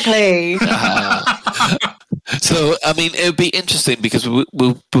exactly. So, I mean, it would be interesting because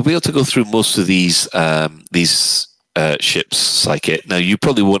we'll be able to go through most of these ships, Psykit. Now, you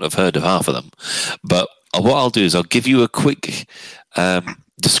probably won't have heard of half of them, but what I'll do is I'll give you a quick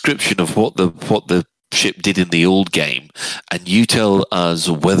description of what the ship did in the old game, and you tell us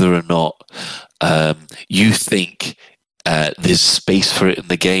whether or not you think there's space for it in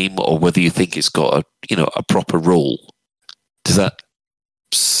the game, or whether you think it's got a proper role. Does that?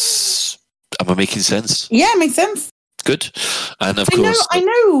 Am I making sense? Yeah, it makes sense. Good. And of course, I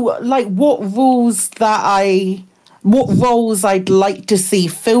know, like what roles I'd like to see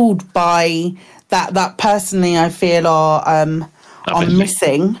filled by that personally I feel are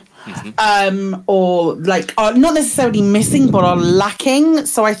missing. Mm-hmm. Or not necessarily missing, but are lacking.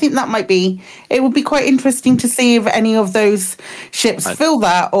 So I think it would be quite interesting to see if any of those ships fill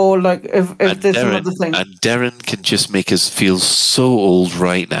that, or if there's another thing. And Darren can just make us feel so old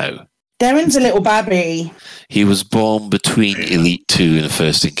right now. Darren's a little babby. He was born between Elite 2 and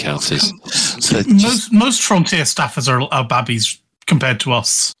First Encounters. So most Frontier staffers are babbies compared to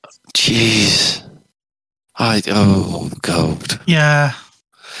us. Jeez. Oh, God. Yeah.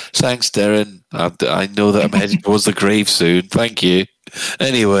 Thanks, Darren. I know that I'm heading towards the grave soon. Thank you.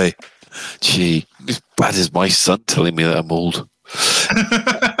 Anyway, gee, as bad as my son telling me that I'm old.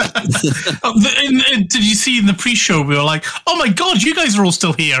 Did you see in the pre-show we were like, oh my God, you guys are all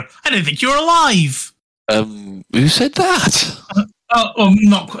still here. I didn't think you were alive. Who said that?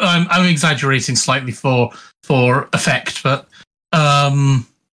 I'm exaggerating slightly for effect, but where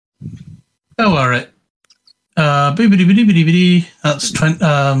were it? That's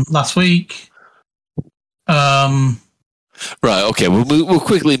last week. Right. Okay. We'll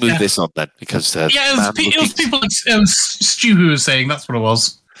quickly move this on then, because it was people like Stu who was saying that's what it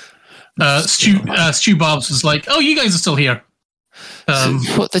was. Stu Barbs was like, "Oh, you guys are still here."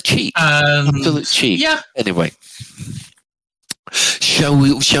 What the cheek? Absolute cheek. Yeah. Anyway, shall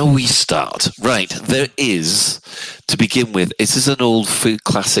we start? Right. There is, to begin with, this is an old food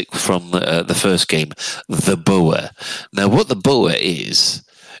classic from the first game, the Boa. Now, what the Boa is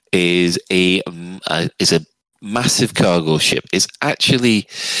a massive cargo ship. It's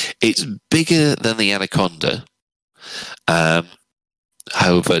bigger than the Anaconda.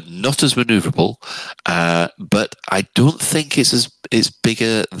 However, not as maneuverable, but I don't think it's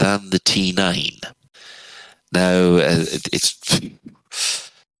bigger than the T9. Now,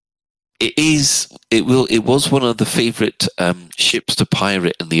 it was one of the favourite ships to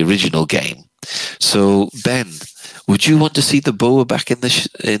pirate in the original game. So, Ben, would you want to see the Boa back in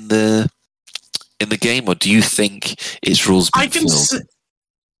the game, or do you think its roles been filled?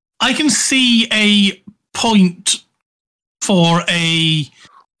 I can see a point for a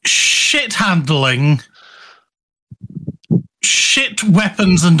shit handling, shit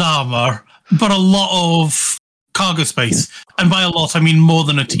weapons and armor, but a lot of cargo space. And by a lot, I mean more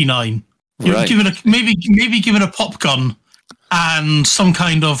than a T9. Right. Maybe give it a pop gun and some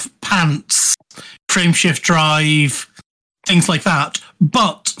kind of pants, frameshift drive, things like that.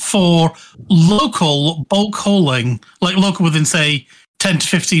 But for local bulk hauling, like local within, say, 10 to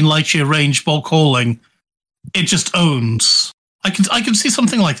 15 light year range bulk hauling, it just owns. I can see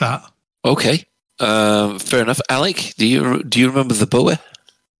something like that. Okay, fair enough. Alec, do you remember the Boa?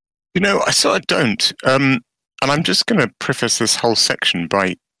 I sort of don't. And I'm just going to preface this whole section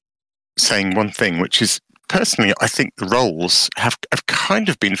by saying one thing, which is, personally, I think the roles have kind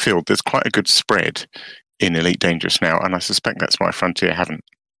of been filled. There's quite a good spread in Elite Dangerous now, and I suspect that's why Frontier haven't,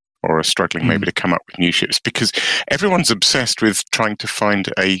 or are struggling maybe to come up with new ships, because everyone's obsessed with trying to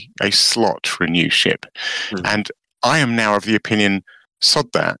find a slot for a new ship. And I am now of the opinion,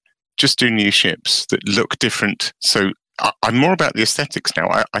 sod that, just do new ships that look different. So I'm more about the aesthetics now.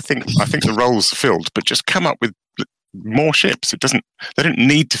 I think the roles are filled, but just come up with more ships. They don't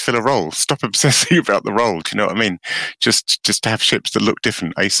need to fill a role. Stop obsessing about the role. Do you know what I mean? Just to have ships that look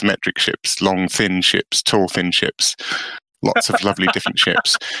different, asymmetric ships, long, thin ships, tall, thin ships. Lots of lovely different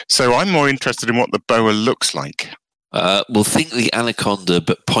ships. So I'm more interested in what the Boa looks like. Well, think the Anaconda,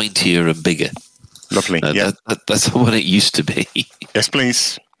 but pointier and bigger. Lovely, yeah. That's what it used to be. Yes,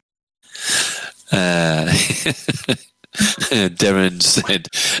 please. Darren said,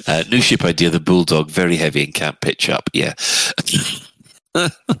 new ship idea, the Bulldog, very heavy and can't pitch up. Yeah.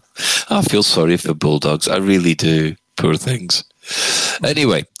 I feel sorry for bulldogs. I really do. Poor things.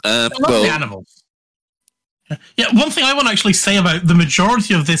 Anyway. I love the animals. Yeah, one thing I want to actually say about the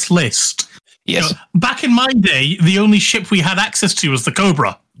majority of this list. Yes. Back in my day, the only ship we had access to was the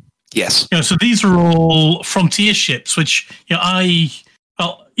Cobra. Yes. So these are all Frontier ships, which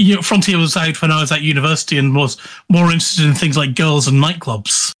Frontier was out when I was at university and was more interested in things like girls and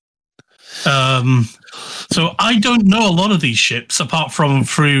nightclubs. So I don't know a lot of these ships apart from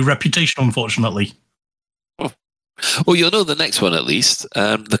through reputation, unfortunately. Well, you'll know the next one at least.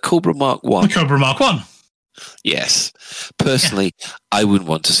 The Cobra Mark 1. The Cobra Mark 1. Yes. Personally, I wouldn't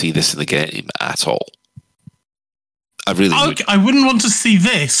want to see this in the game at all. I really would. I wouldn't want to see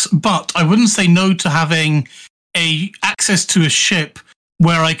this, but I wouldn't say no to having access to a ship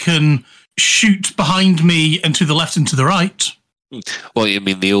where I can shoot behind me and to the left and to the right. Well, you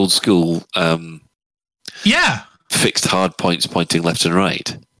mean the old school fixed hard points pointing left and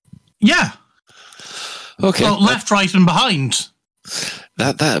right? Yeah. Okay. Well, left, right, and behind.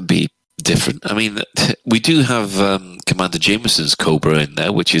 That'd be different. I mean, we do have Commander Jameson's Cobra in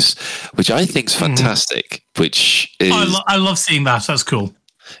there, which I think is fantastic. Which is I love seeing that. That's cool.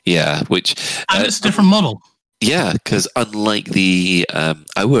 Yeah, and it's a different model. Yeah, because unlike the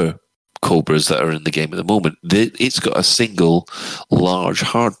our Cobras that are in the game at the moment, it's got a single large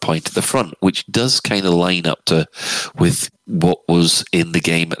hard point at the front, which does kind of line up with what was in the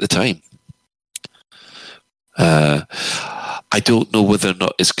game at the time. I don't know whether or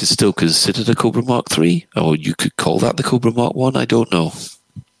not it's still considered a Cobra Mark 3, or you could call that the Cobra Mark 1. I don't know.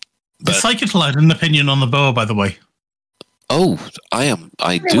 But Psychital had an opinion on the Boa, by the way. Oh, I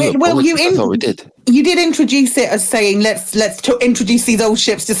do. Well, I thought we did. You did introduce it as saying, let's introduce these old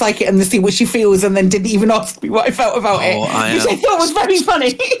ships to Psychic and see what she feels, and then didn't even ask me what I felt about it, which I thought was very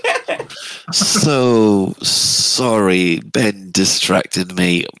funny. So sorry, Ben distracted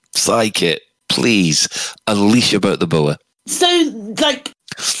me. Psychic, please unleash about the Boa. So,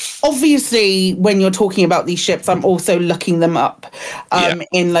 obviously, when you're talking about these ships, I'm also looking them up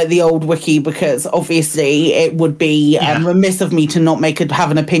in the old wiki, because obviously it would be remiss of me to not have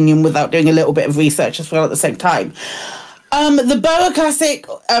an opinion without doing a little bit of research as well at the same time. The Boa Classic,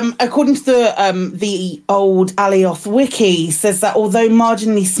 according to the old Alioth wiki, says that although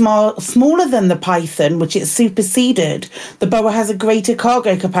marginally smaller than the Python, which it superseded, the Boa has a greater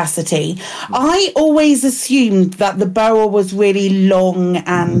cargo capacity. I always assumed that the Boa was really long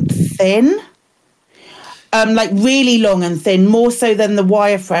and thin. Really long and thin, more so than the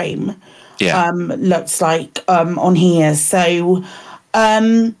wireframe looks like on here. So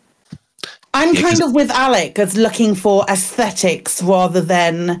I'm kind of with Alec as looking for aesthetics rather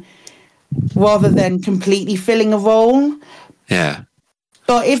than completely filling a role. Yeah.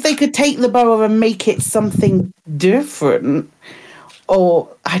 But if they could take the Boa and make it something different, or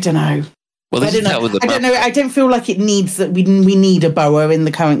I don't know. Well, I don't know. I don't feel like it needs that. We need a Boa in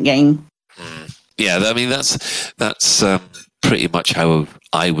the current game. Yeah, I mean that's pretty much how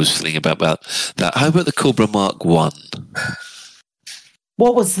I was feeling about that. How about the Cobra Mark 1?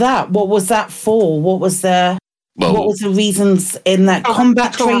 What was that? What was that for? What was the reasons in that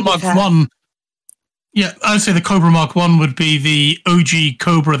combat training? Mark 1. Yeah, I'd say the Cobra Mark 1 would be the OG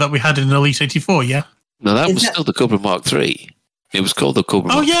Cobra that we had in Elite 84, yeah? No, that was still the Cobra Mark 3. It was called the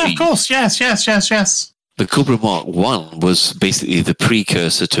Cobra Mark 3. Oh, yeah, of course. Yes. The Cobra Mark 1 was basically the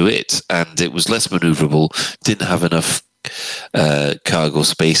precursor to it, and it was less maneuverable, didn't have enough cargo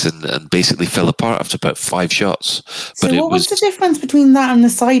space, and basically fell apart after about 5 shots. So what was the difference between that and the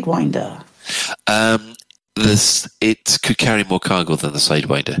Sidewinder? It could carry more cargo than the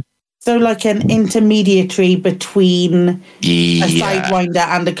Sidewinder. So like an intermediary between a Sidewinder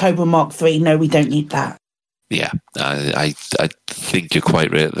and a Cobra Mark 3. No, we don't need that. Yeah, I think you're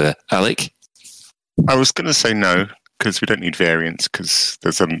quite right there. Alec? I was going to say no, because we don't need variants, because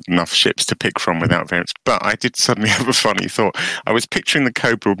there's enough ships to pick from without variants. But I did suddenly have a funny thought. I was picturing the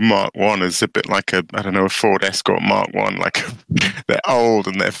Cobra Mark 1 as a bit like a Ford Escort Mark 1. Like, they're old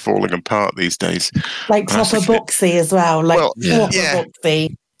and they're falling apart these days. Like proper boxy as well. Like proper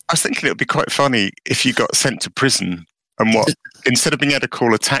boxy. I was thinking it would be quite funny if you got sent to prison and instead of being able to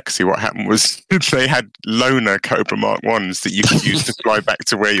call a taxi, what happened was they had loaner Cobra Mark 1s that you could use to fly back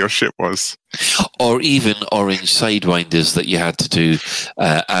to where your ship was. Or even orange Sidewinders that you had to do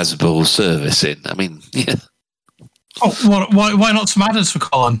ASBO service in. I mean, yeah. Oh, why not some adders for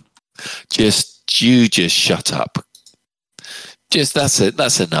Colin? Just shut up. Just that's it.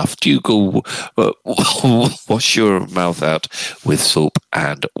 That's enough. Do you go wash your mouth out with soap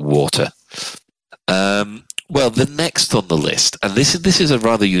and water? Well, the next on the list, and this is a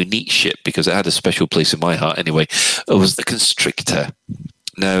rather unique ship because it had a special place in my heart anyway, it was the Constrictor.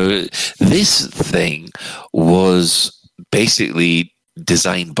 Now, this thing was basically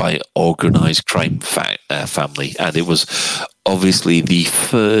designed by Organised Crime Family, and it was obviously the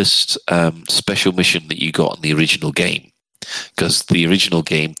first special mission that you got in the original game, because the original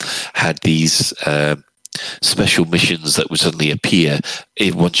game had these special missions that would suddenly appear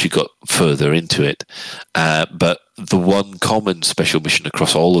once you got further into it. But the one common special mission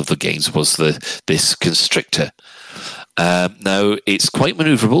across all of the games was this Constrictor. Now, it's quite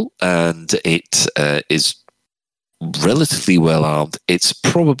maneuverable, and it is relatively well armed. It's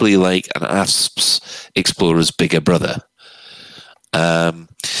probably like an ASP's Explorer's bigger brother.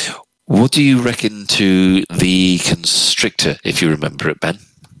 What do you reckon to the Constrictor, if you remember it, Ben?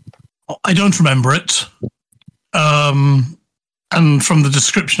 I don't remember it. And from the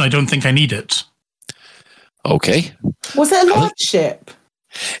description, I don't think I need it. Okay. Was it a large ship?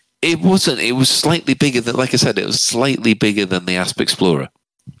 It wasn't. It was slightly bigger than, like I said, it was slightly bigger than the Asp Explorer.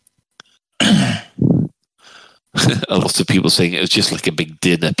 A lot of people saying it was just like a big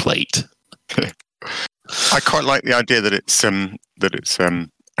dinner plate. I quite like the idea that it's a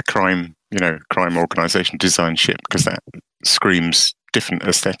crime organisation design ship, because that screams different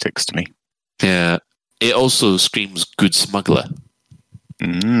aesthetics to me. Yeah, it also screams good smuggler.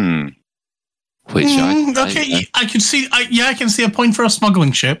 Which I can see. I can see a point for a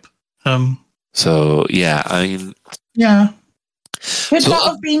smuggling ship. So yeah, I mean, yeah. Could that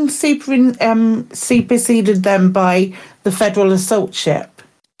have been superseded then by the Federal Assault Ship?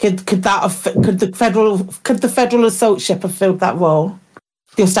 Could the Federal Assault Ship have filled that role?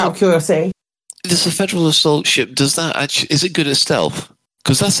 Just out of curiosity. Does the Federal Assault Ship, does that actually, is it good at stealth?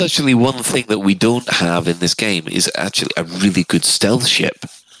 Because that's actually one thing that we don't have in this game, is actually a really good stealth ship.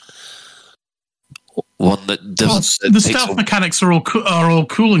 One that doesn't. The stealth mechanics are all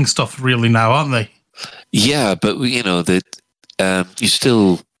cooling stuff really now, aren't they? Yeah, but you know that you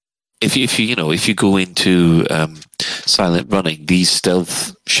still, if you go into silent running, these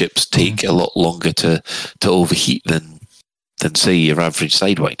stealth ships take a lot longer to overheat than say your average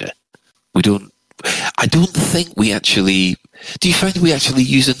Sidewinder. I don't think we actually. Do you find we actually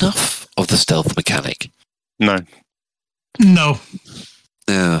use enough of the stealth mechanic? No.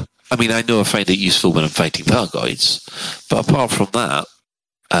 Yeah. I mean, I know I find it useful when I'm fighting Thargoids, but apart from that,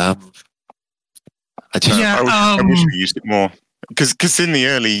 I wish we used it more. Because in the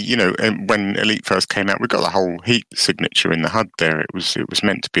early, when Elite first came out, we got the whole heat signature in the HUD there. It was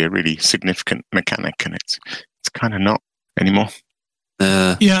meant to be a really significant mechanic, and it's kind of not anymore.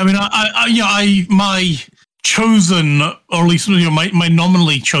 Yeah, I mean, my chosen, or at least my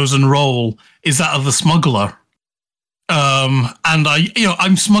nominally chosen role is that of the smuggler. And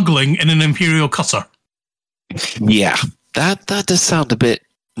I'm smuggling in an Imperial cutter. Yeah, that does sound a bit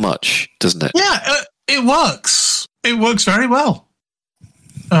much, doesn't it? Yeah, it works. It works very well.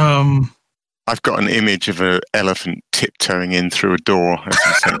 I've got an image of an elephant tiptoeing in through a door.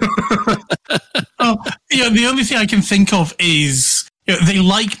 The only thing I can think of is they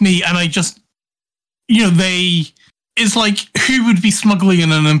like me, and I just, it's like, who would be smuggling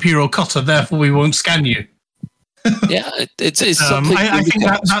in an Imperial cutter? Therefore, we won't scan you. Yeah, it's something. I think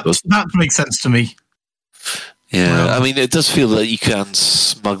that makes sense to me. Yeah, I mean, it does feel that you can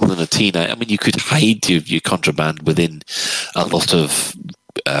smuggle in a T-9. I mean, you could hide your contraband within a lot of,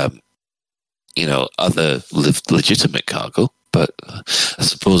 other legitimate cargo, but I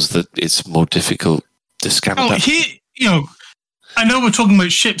suppose that it's more difficult to scan. I know we're talking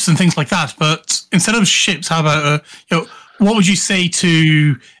about ships and things like that, but instead of ships, how about what would you say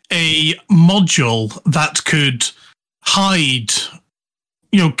to a module that could hide,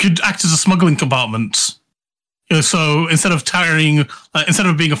 could act as a smuggling compartment? So instead of being a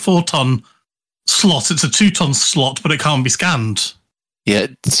 4-ton slot. It's a 2-ton slot, but it can't be scanned. Yeah.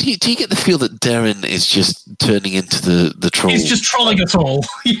 Do you get the feel that Darren is just turning into the troll? He's just trolling us all.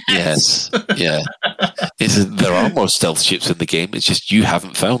 Yes. Yeah. There are more stealth ships in the game. It's just you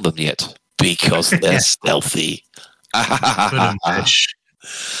haven't found them yet because they're stealthy. Yes.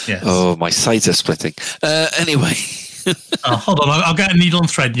 Oh, my sides are splitting. Anyway. Hold on. I'll get a needle and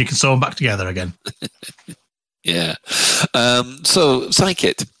thread and you can sew them back together again. Yeah. So,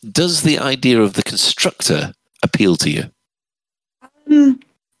 Psykit, does the idea of the constructor appeal to you?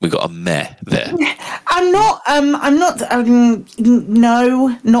 We got a meh there. No,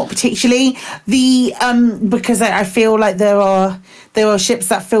 not particularly. Because I feel like there are ships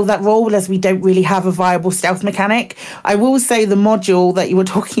that fill that role, as we don't really have a viable stealth mechanic. I will say the module that you were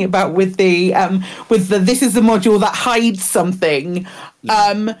talking about with the this is the module that hides something.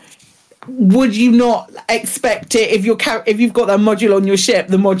 Would you not expect it if you've got that module on your ship,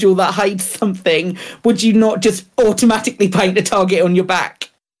 the module that hides something? Would you not just automatically paint a target on your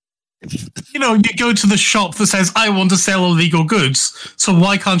back? You know, you go to the shop that says, I want to sell illegal goods. So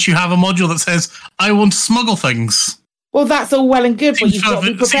why can't you have a module that says, I want to smuggle things? Well, that's all well and good, but you've got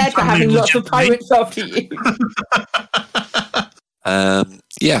to be prepared for having lots of pirates after you.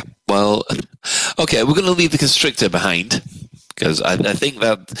 Yeah, well, okay, we're going to leave the constrictor behind. Because I think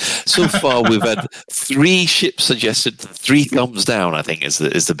that so far we've had 3 ships suggested, 3 thumbs down, I think is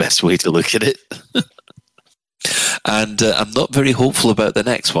the best way to look at it. And I'm not very hopeful about the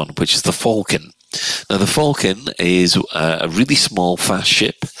next one, which is the Falcon. Now, the Falcon is a really small, fast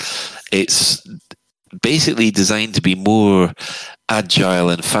ship. It's basically designed to be more agile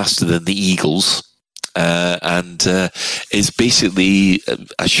and faster than the Eagles. And is basically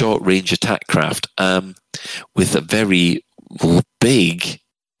a short-range attack craft with a very big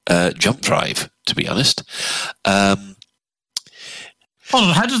jump drive, to be honest. Hold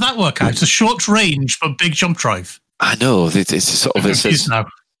on, how does that work out? It's a short range but big jump drive. I know, it's sort of... It's now.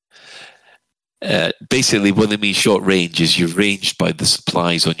 Basically, what they mean short range is you're ranged by the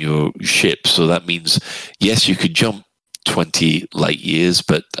supplies on your ship. So that means, yes, you could jump 20 light years,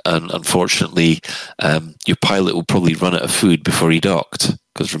 but unfortunately, your pilot will probably run out of food before he docked.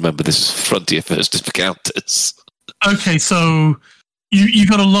 Because remember, this is Frontier First for Counters. Okay, so you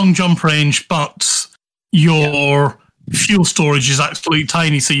got a long jump range, but your fuel storage is absolutely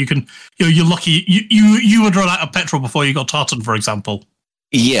tiny. So you can, you're lucky. You would run out of petrol before you got Tartan, for example.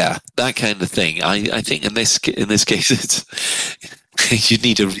 Yeah, that kind of thing. I think in this case, it's you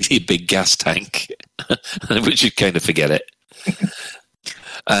need a really big gas tank, which you kind of forget it.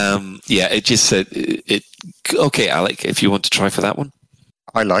 Yeah, it just said it. Okay, Alec, if you want to try for that one.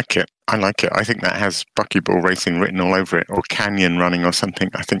 I like it. I think that has Buckyball Racing written all over it, or Canyon running or something.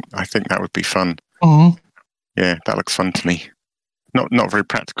 I think that would be fun. Mm-hmm. Yeah, that looks fun to me. Not very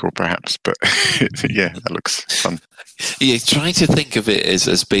practical, perhaps, but yeah, that looks fun. Yeah, trying to think of it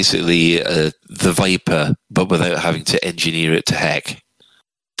as basically the Viper, but without having to engineer it to heck.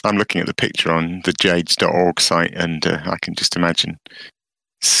 I'm looking at the picture on the jades.org site, and I can just imagine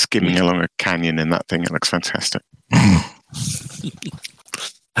skimming along a canyon in that thing. It looks fantastic.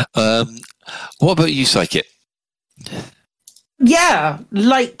 What about you, Psykit? Yeah,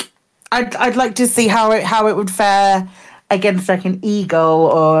 like I'd like to see how it would fare against like an Eagle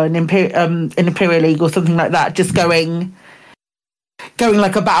or an Imperial Eagle, something like that. Just going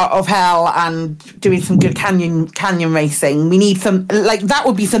like a Battle of Hell and doing some good canyon racing. We need some that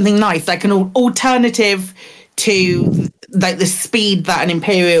would be something nice, like an alternative to like the speed that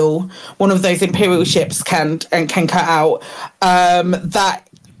one of those Imperial ships can cut out. That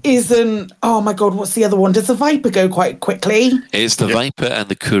isn't. Oh my God, what's the other one? Does the Viper go quite quickly? It's the Viper and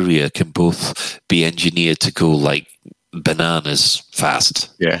the Courier can both be engineered to go like bananas fast.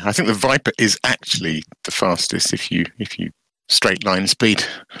 Yeah, I think the Viper is actually the fastest if you straight line speed.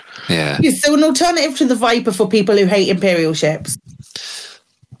 Yeah. So an alternative to the Viper for people who hate Imperial ships.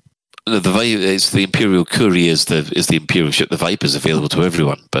 The Viper is the Imperial Courier is the Imperial ship. The Viper is available to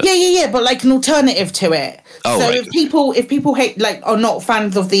everyone. But yeah, but like an alternative to it. Oh, so right. if people hate are not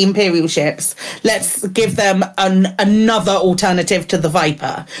fans of the Imperial ships, let's give them another alternative to the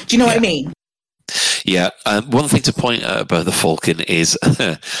Viper. Do you know what I mean? Yeah. One thing to point out about the Falcon is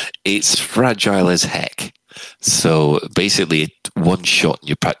it's fragile as heck. So basically, one shot and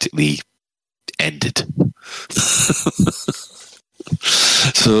you're practically ended.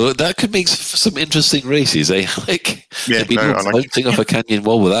 So that could make some interesting races, eh? Bouncing off a canyon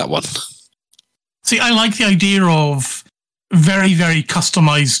wall with that one. See, I like the idea of very, very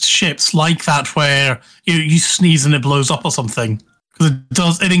customized ships like that, where you sneeze and it blows up or something.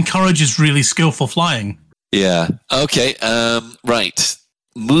 Because it encourages really skillful flying. Yeah. Okay. Right.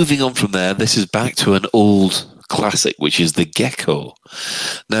 moving on from there, this is back to an old classic, which is the Gecko.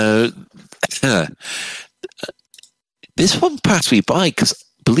 Now, this one passed me by because,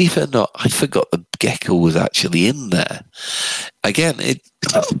 believe it or not, I forgot the Gecko was actually in there. Again, it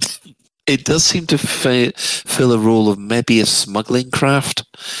does seem to fill a role of maybe a smuggling craft,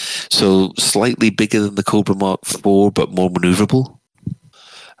 so slightly bigger than the Cobra Mark IV, but more maneuverable.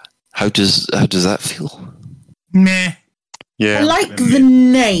 How does that feel? Meh. Yeah, I like the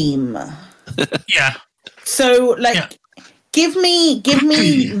name. Yeah. So, give me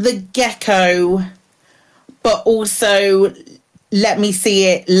the Gecko, but also let me see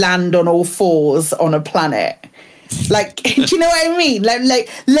it land on all fours on a planet. Like, do you know what I mean? Like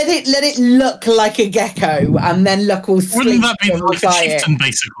let it look like a gecko, and then look all sleek. Wouldn't that be like a chieftain,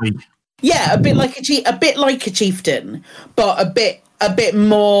 basically? Yeah, a bit like a chieftain, but a bit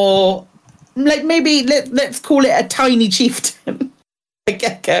more. Like, maybe let's call it a tiny chieftain, a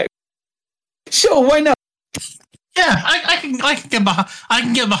gecko. Sure, why not? Yeah, I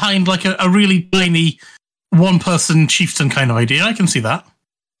can get behind like a really tiny one-person chieftain kind of idea. I can see that.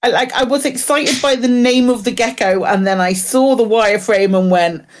 I was excited by the name of the gecko, and then I saw the wireframe and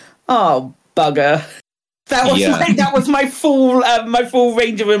went, "Oh, bugger!" That was my full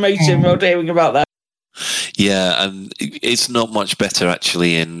range of emotion while hearing about that. Yeah, and it's not much better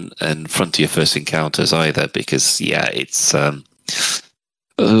actually in Frontier First Encounters either, because it's I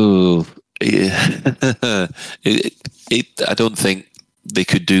don't think they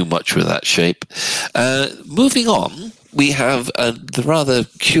could do much with that shape. Moving on, we have the rather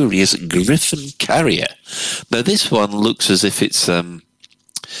curious Griffin Carrier. Now, this one looks as if it's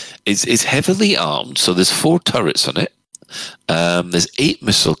heavily armed, so there's 4 turrets on it. There's 8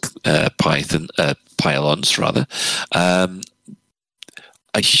 missile pylons, rather. A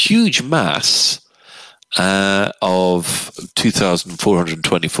huge mass of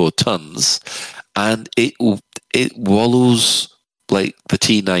 2,424 tons, and it wallows like the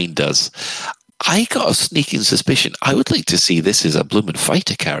T9 does. I got a sneaking suspicion. I would like to see this as a bloomin'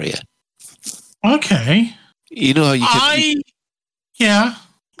 fighter carrier. Okay. You know how you can... Yeah.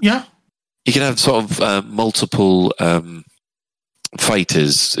 You can have sort of multiple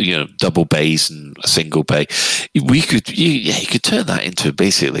fighters, double bays and a single bay. You could turn that into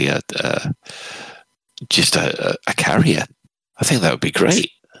basically just a carrier. I think that would be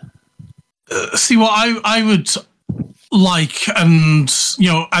great. See, what I would like, and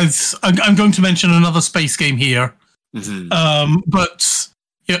as I'm going to mention another space game here, but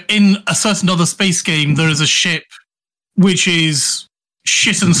in a certain other space game, there is a ship which is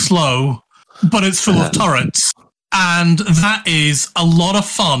shit and slow, but it's full of turrets, and that is a lot of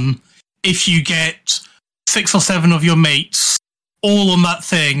fun if you get 6 or 7 of your mates all on that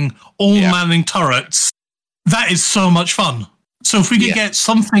thing, all manning turrets. That is so much fun. So if we could get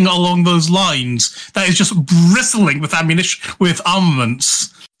something along those lines that is just bristling with ammunition, with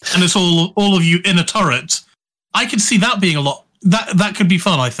armaments, and it's all of you in a turret, I could see that being a lot. That could be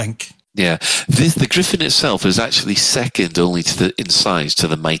fun, I think. Yeah, the Griffin itself is actually second only in size to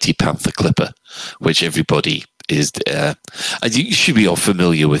the mighty Panther Clipper, which everybody is. You should be all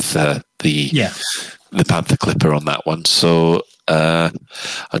familiar with the Panther Clipper on that one. So I'll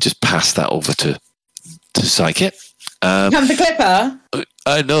just pass that over to Psychic. Panther Clipper?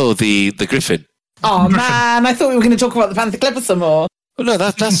 I know the Griffin. Oh man, I thought we were going to talk about the Panther Clipper some more. Oh, no,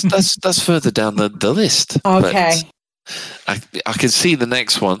 that's further down the list. Okay. But I can see the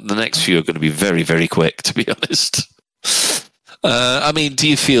next one. The next few are going to be very, very quick, to be honest. I mean, do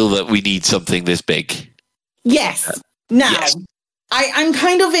you feel that we need something this big? Yes. Now, yes. I'm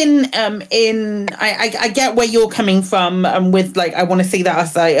kind of I get where you're coming from with, like, I want to see that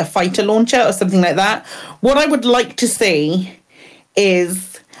as a fighter launcher or something like that. What I would like to see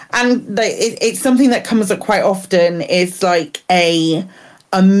is, and it's something that comes up quite often, is like a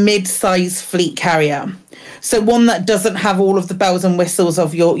mid-size fleet carrier. So one that doesn't have all of the bells and whistles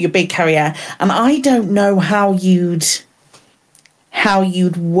of your big carrier. And I don't know how you'd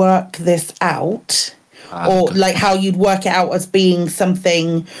work this out. Or like how you'd work it out as being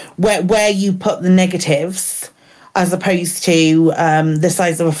something where you put the negatives as opposed to the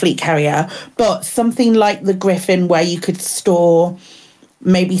size of a fleet carrier, but something like the Griffin where you could store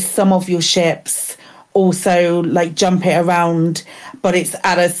maybe some of your ships, also like jump it around, but it's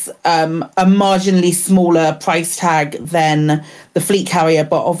at a marginally smaller price tag than the fleet carrier.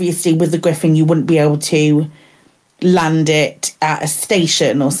 But obviously with the Griffin, you wouldn't be able to land it at a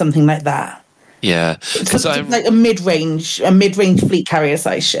station or something like that. Yeah, because I'm like a mid-range fleet carrier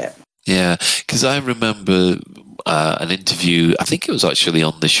size ship. Yeah, because I remember an interview. I think it was actually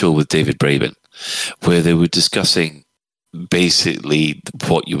on the show with David Braben, where they were discussing basically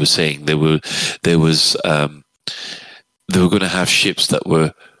what you were saying. They were going to have ships that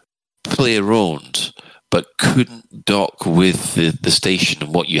were player-owned, but couldn't dock with the station,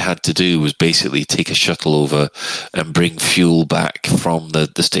 and what you had to do was basically take a shuttle over and bring fuel back from the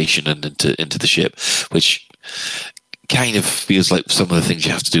station and into the ship, which kind of feels like some of the things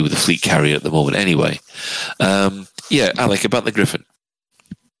you have to do with the fleet carrier at the moment anyway. Alec, about the Griffin.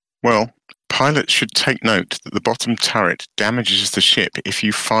 Well, pilots should take note that the bottom turret damages the ship if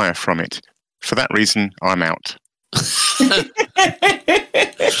you fire from it. For that reason, I'm out.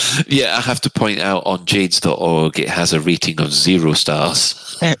 Yeah, I have to point out on Jades.org it has a rating of 0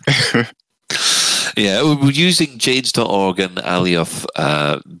 stars. Yeah, we're using Jades.org and Alioth.net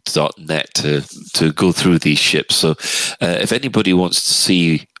to go through these ships. So if anybody wants to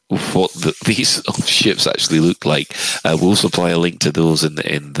see what these ships actually look like, we'll supply a link to those in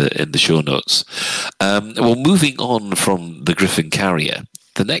the show notes. Well, moving on from the Griffin carrier,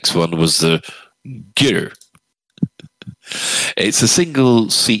 the next one was the Gyr. It's a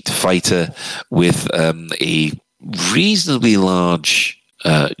single-seat fighter with a reasonably large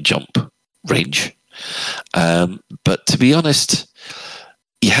jump range. But to be honest,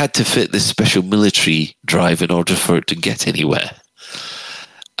 you had to fit this special military drive in order for it to get anywhere.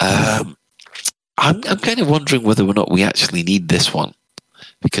 I'm kind of wondering whether or not we actually need this one,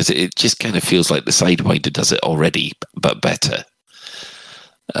 because it just kind of feels like the Sidewinder does it already, but better.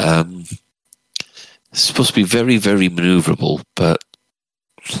 It's supposed to be very, very maneuverable, but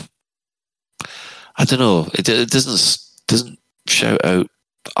I don't know. It doesn't shout out,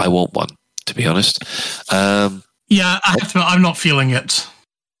 "I want one," to be honest. Yeah, I have to admit, I'm not feeling it.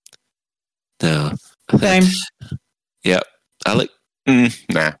 No. Same. Yeah. Alec?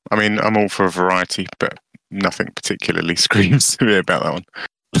 Nah. I mean, I'm all for a variety, but nothing particularly screams to me about that one.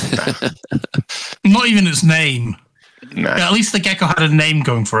 Not even its name. Nah. Yeah, at least the Gecko had a name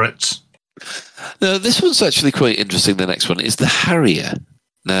going for it. No, this one's actually quite interesting. The next one is the Harrier.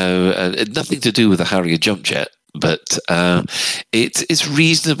 Now, nothing to do with the Harrier jump jet, but it's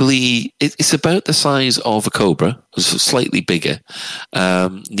reasonably. It's about the size of a Cobra, slightly bigger.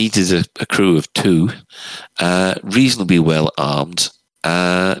 Needed a crew of 2, reasonably well armed,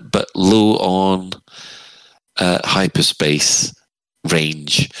 but low on hyperspace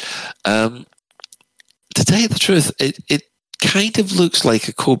range. To tell you the truth, it kind of looks like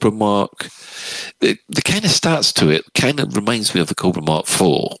a Cobra Mark. The kind of stats to it kind of reminds me of the Cobra Mark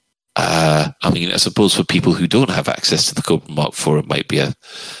 4. I mean, I suppose for people who don't have access to the Cobra Mark 4, it might be an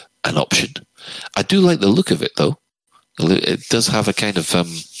option. I do like the look of it, though. It does have a kind of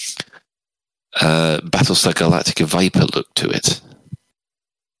Battlestar Galactica Viper look to it.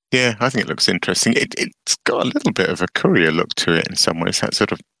 Yeah, I think it looks interesting. It's got a little bit of a courier look to it in some ways. That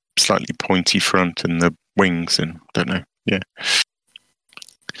sort of slightly pointy front and the wings, and don't know. Yeah.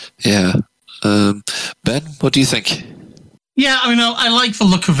 Yeah. Ben, what do you think? Yeah, I mean, I like the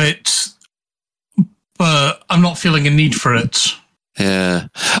look of it, but I'm not feeling a need for it. Yeah.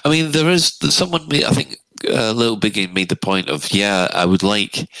 I mean, there is someone, I think, Little Biggie made the point of, I would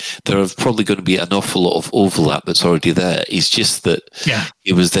like, there are probably going to be an awful lot of overlap that's already there. It's just that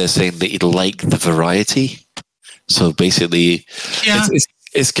he was there saying that he'd like the variety. So basically,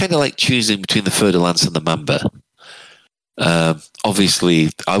 it's kind of like choosing between the Fer-de-Lance and the Mamba.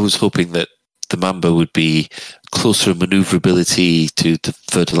 Obviously, I was hoping that the Mamba would be closer maneuverability to the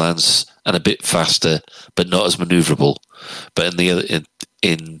Fer-de-Lance and a bit faster, but not as maneuverable. But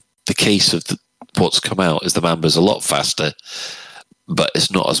in the case of what's come out, is the Mamba's a lot faster, but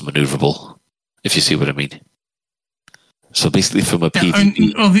it's not as maneuverable. If you see what I mean. So basically, from a PvP,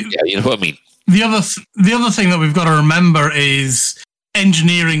 you know what I mean. The other thing that we've got to remember is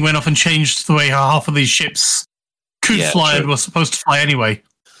engineering went off and changed the way how half of these ships could fly and were supposed to fly anyway.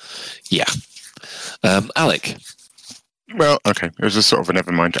 Yeah. Alec? Well, okay. It was a sort of a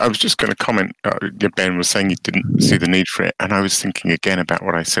never mind. I was just going to comment. Ben was saying you didn't see the need for it. And I was thinking again about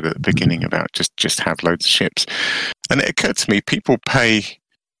what I said at the beginning about just have loads of ships. And it occurred to me, people pay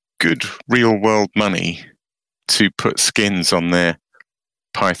good real world money to put skins on their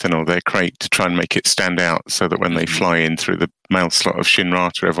Python or their crate to try and make it stand out so that when they fly in through the mail slot of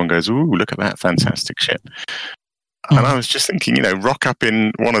Shinrata, everyone goes, "Ooh, look at that fantastic ship." And I was just thinking, rock up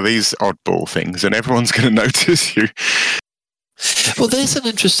in one of these oddball things and everyone's going to notice you. Well, there's an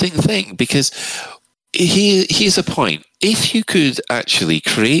interesting thing, because here's a point. If you could actually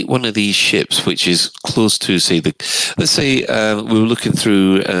create one of these ships which is close to, say, let's say we were looking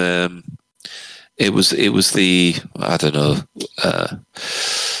through, it was the, I don't know,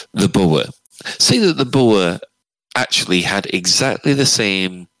 the Boa. Say that the Boa actually had exactly the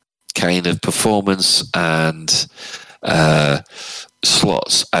same kind of performance and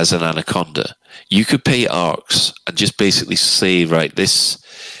slots as an Anaconda, you could pay ARX and just basically say, right, this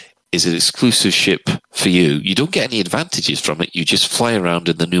is an exclusive ship for you. You don't get any advantages from it. You just fly around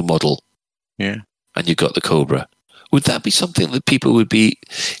in the new model. Yeah. And you got the Cobra. Would that be something that people would be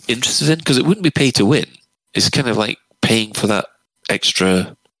interested in? Because it wouldn't be pay to win. It's kind of like paying for that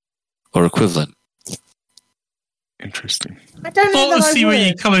extra or equivalent. Interesting. I don't know. I see where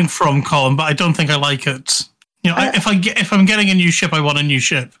you're coming from, Colin, but I don't think I like it. You know, if I'm getting a new ship, I want a new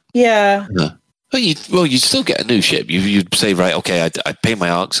ship. Yeah. Well, you still get a new ship. You'd say, right, okay, I pay my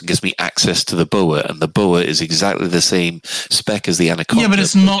ARX and gives me access to the Boa, and the Boa is exactly the same spec as the Anaconda. Yeah, but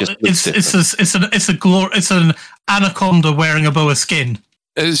it's not. It's an Anaconda wearing a Boa skin.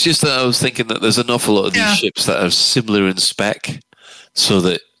 It's just that I was thinking that there's an awful lot of these ships that are similar in spec, so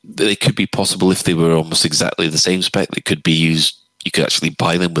that they could be possible if they were almost exactly the same spec. They could be used. You could actually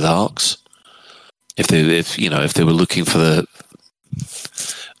buy them with ARX if they were looking for the.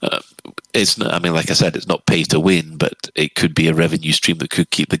 It's not, I mean, like I said, it's not pay to win, but it could be a revenue stream that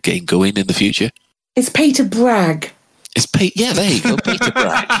could keep the game going in the future. It's pay to brag. It's pay. Yeah, there you go. Pay to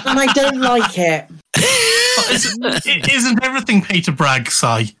brag. And I don't like it. Isn't everything pay to brag,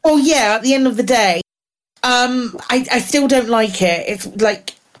 Si? Oh yeah. At the end of the day, I still don't like it. It's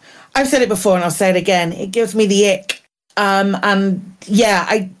like I've said it before, and I'll say it again. It gives me the ick. And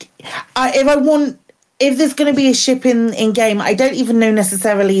yeah, if there's going to be a ship in game, I don't even know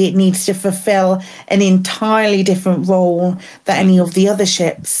necessarily it needs to fulfill an entirely different role that any of the other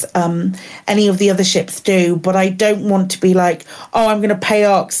ships do. But I don't want to be like, oh, I'm going to pay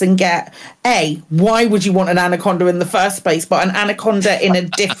ARX and get why would you want an Anaconda in the first place? But an Anaconda in a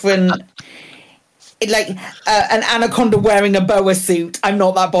different, like an Anaconda wearing a Boa suit, I'm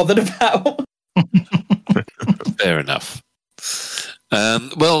not that bothered about. Fair enough.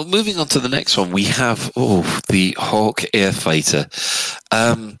 Well, moving on to the next one, we have the Hawk Air Fighter.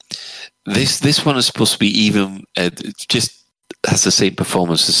 This one is supposed to be even just has the same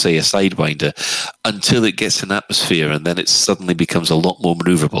performance as, say, a Sidewinder until it gets an atmosphere, and then it suddenly becomes a lot more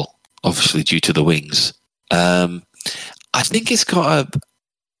maneuverable. Obviously, due to the wings. I think it's got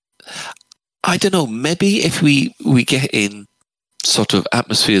I don't know. Maybe if we get in sort of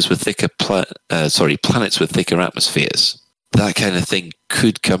atmospheres with thicker planets with thicker atmospheres. That kind of thing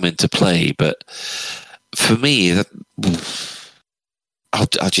could come into play, but for me,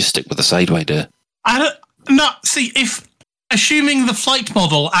 I'll just stick with the Sidewinder. If assuming the flight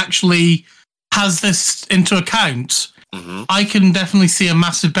model actually has this into account, I can definitely see a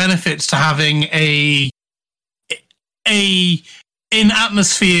massive benefit to having a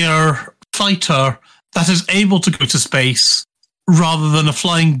in-atmosphere fighter that is able to go to space rather than a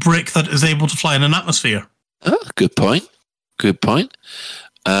flying brick that is able to fly in an atmosphere. Oh, good point. Good point.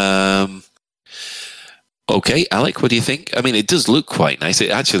 Okay, Alec, what do you think? I mean, it does look quite nice. It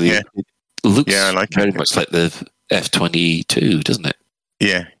actually looks very much like the F-22, doesn't it?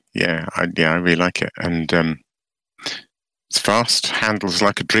 Yeah, I really like it. And it's fast, handles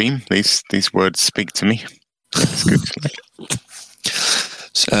like a dream. These words speak to me. It's good.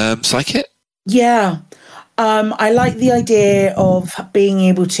 Psychic? Yeah. I like the idea of being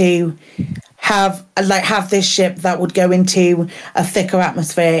able to have this ship that would go into a thicker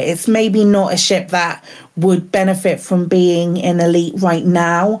atmosphere. It's maybe not a ship that would benefit from being in Elite right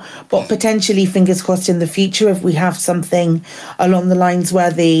now, but potentially, fingers crossed, in the future, if we have something along the lines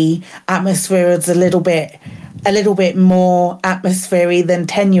where the atmosphere is a little bit more atmospheric than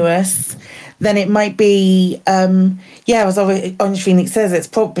tenuous, then it might be as Orange Phoenix says, it's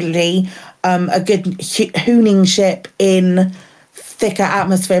probably a good hooning ship in thicker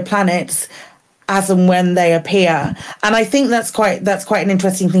atmosphere planets as and when they appear. And I think that's quite an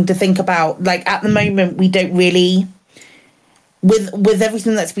interesting thing to think about. Like, at the moment, we don't really, with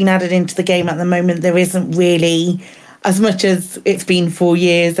everything that's been added into the game at the moment, there isn't really, as much as it's been 4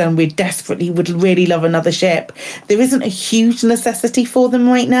 years and we desperately would really love another ship, there isn't a huge necessity for them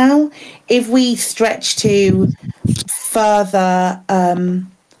right now. If we stretch to further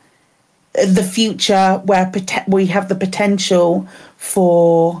the future, where we have the potential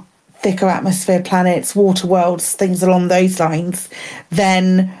for thicker atmosphere planets, water worlds, things along those lines,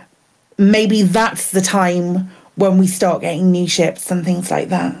 then maybe that's the time when we start getting new ships and things like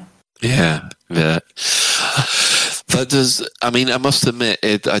that. Yeah. That does. I mean, I must admit,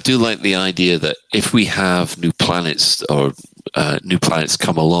 I do like the idea that if we have new planets or new planets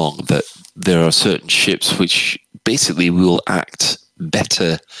come along, that there are certain ships which basically will act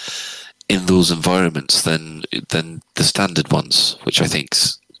better in those environments than the standard ones, which I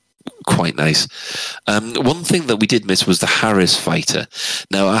think's quite nice. One thing that we did miss was the Harris fighter.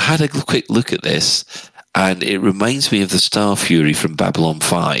 Now, I had a quick look at this, and it reminds me of the Star Fury from Babylon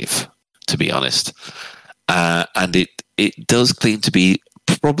 5, to be honest. And it does claim to be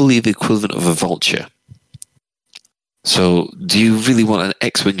probably the equivalent of a vulture. So, do you really want an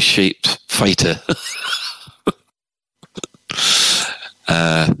X-Wing shaped fighter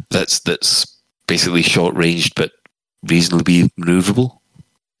that's basically short-ranged but reasonably maneuverable?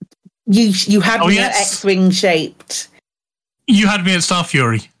 You had me at X-Wing shaped. You had me at Star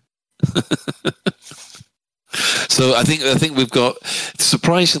Fury. So I think we've got,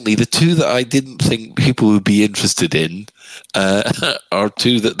 surprisingly, the two that I didn't think people would be interested in are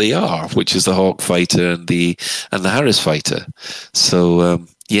two that they are, which is the Hawk fighter and the Harris fighter. So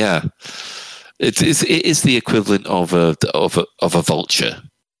yeah, it is the equivalent of a vulture,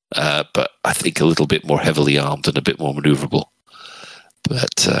 but I think a little bit more heavily armed and a bit more maneuverable.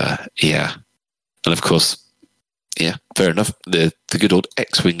 But yeah, and of course, yeah, fair enough. The good old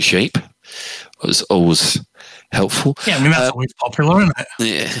X-Wing shape was always helpful. Yeah, I mean, that's always popular, isn't it?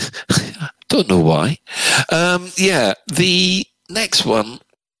 Yeah. Don't know why. Yeah, the next one.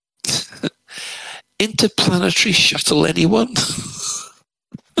 Interplanetary shuttle, anyone?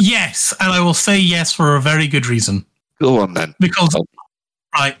 Yes, and I will say yes for a very good reason. Go on then. Because,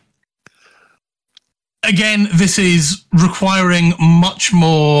 right, again, this is requiring much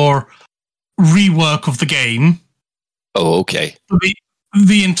more rework of the game. Oh, okay.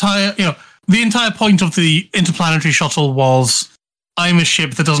 The entire point of the interplanetary shuttle was, I'm a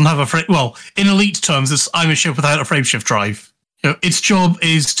ship that doesn't have a frame. Well, in elite terms, it's I'm a ship without a frameshift drive. Its job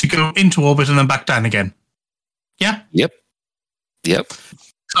is to go into orbit and then back down again. Yeah? Yep.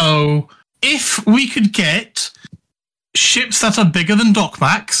 So, if we could get ships that are bigger than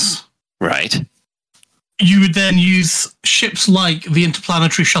Docmax, right, you would then use ships like the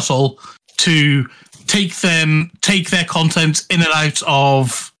interplanetary shuttle to take their contents in and out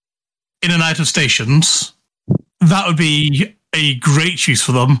of stations. That would be a great use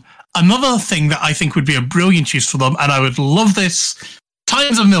for them. Another thing that I think would be a brilliant use for them, and I would love this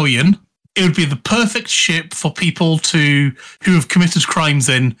times a million, it would be the perfect ship for people who have committed crimes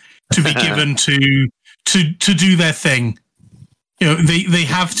to be given to do their thing. They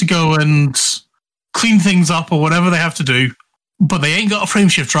have to go and clean things up or whatever they have to do, but they ain't got a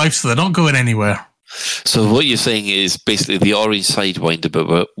frameshift drive, so they're not going anywhere. So what you're saying is basically the orange Sidewinder,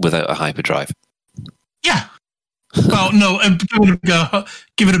 but without a hyperdrive. Yeah. Well, no,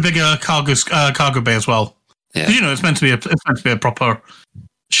 give it a bigger cargo bay as well. Yeah. Because it's meant to be a proper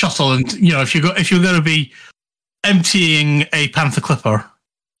shuttle, and if you're going to be emptying a Panther Clipper,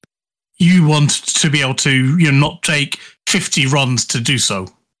 you want to be able to not take 50 runs to do so.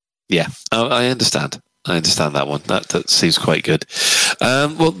 Yeah, I understand. I understand that one. That seems quite good.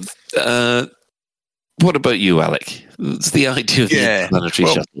 What about you, Alec? What's the idea of the interplanetary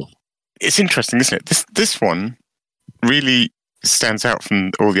shuttle? It's interesting, isn't it? This one really stands out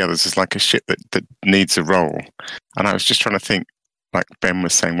from all the others as like a ship that needs a role. And I was just trying to think, like Ben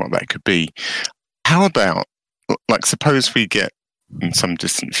was saying, what that could be. How about, like, suppose we get in some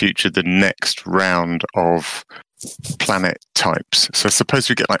distant future the next round of planet types. So suppose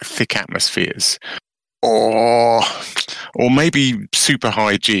we get like thick atmospheres, or maybe super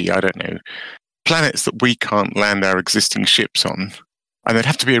high G. I don't know. Planets that we can't land our existing ships on. And there'd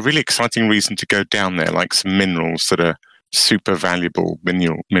have to be a really exciting reason to go down there, like some minerals that are super valuable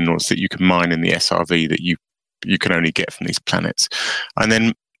minerals that you can mine in the SRV that you can only get from these planets. And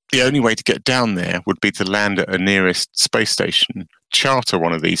then the only way to get down there would be to land at a nearest space station, charter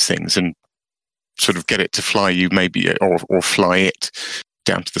one of these things and sort of get it to fly you maybe, or fly it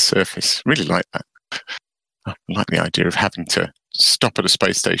down to the surface. Really like that. I like the idea of having to stop at a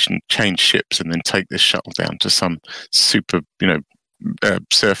space station, change ships, and then take this shuttle down to some super,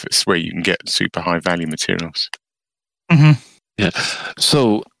 surface where you can get super high value materials. Mm-hmm. Yeah.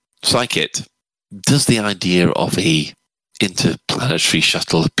 So, Psychit, does the idea of a interplanetary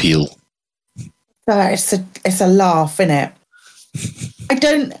shuttle appeal? It's a laugh, innit? I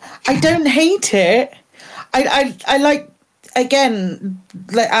don't hate it. I like, again,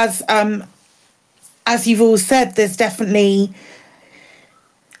 as you've all said, there's definitely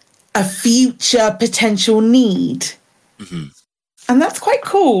a future potential need. Mm-hmm. And that's quite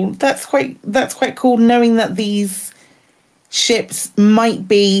cool. That's quite cool, knowing that these ships might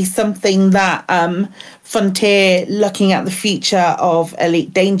be something that Frontier, looking at the future of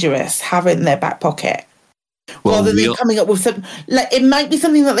Elite Dangerous, have in their back pocket. Rather than coming up with something, like, it might be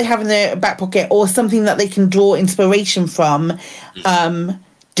something that they have in their back pocket, or something that they can draw inspiration from,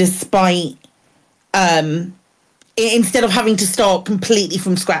 despite instead of having to start completely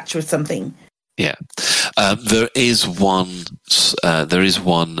from scratch with something. Yeah, there is one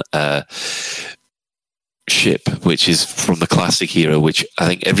ship, which is from the classic era, which I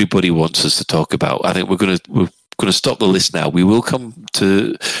think everybody wants us to talk about. I think we're going to stop the list now. We will come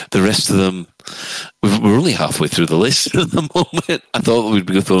to the rest of them. We're only halfway through the list at the moment. I thought we'd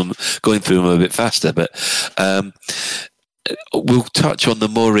be going through them a bit faster, but we'll touch on the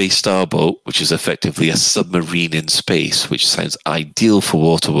Moray Starboat, which is effectively a submarine in space, which sounds ideal for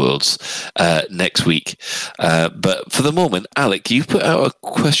Waterworlds next week. But for the moment, Alec, you put out a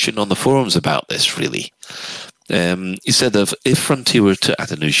question on the forums about this, really. You said, if Frontier were to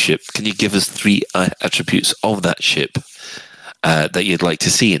add a new ship, can you give us 3 attributes of that ship that you'd like to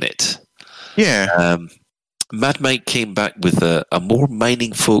see in it? Yeah. Mad Mike came back with a more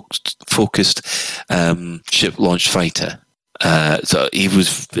mining-focused ship-launched fighter. So he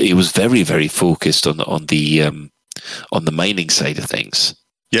was very, very focused on the mining side of things.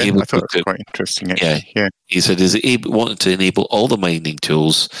 Yeah, I thought it was quite interesting, actually. Yeah. He said he wanted to enable all the mining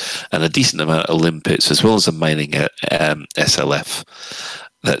tools and a decent amount of limpets, as well as a mining SLF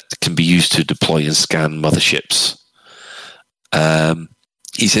that can be used to deploy and scan motherships.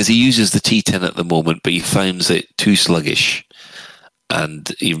 He says he uses the T10 at the moment, but he finds it too sluggish. And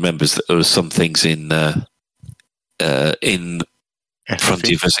he remembers that there were some things in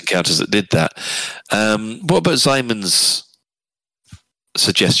Frontier vs. Encounters that did that. What about Simon's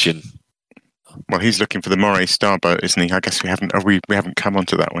suggestion? Well, he's looking for the Moray Starboat, isn't he? I guess we haven't come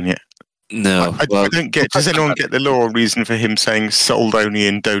onto that one yet. No. I don't get. Does anyone get the lore reason for him saying sold only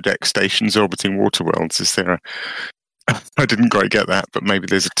in Dodeck stations orbiting Waterworlds? Is there I didn't quite get that, but maybe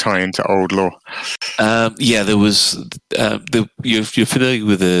there's a tie into old lore. Yeah, there was. You're familiar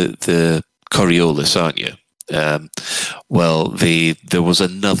with the Coriolis, aren't you? Well, there was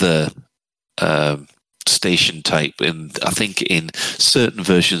another station type I think in certain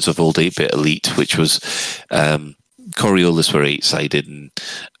versions of old 8-bit Elite, which was Coriolis were 8-sided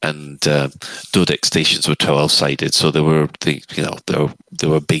and Dodeck stations were 12-sided, so they were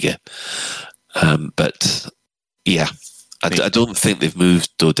bigger. But yeah, I don't think they've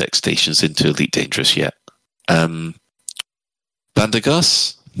moved Dodeck stations into Elite Dangerous yet.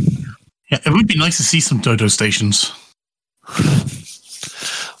 Vandergas? Yeah, it would be nice to see some Dodo stations.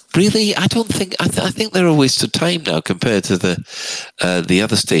 Really? I don't think. I think they're a waste of time now compared to the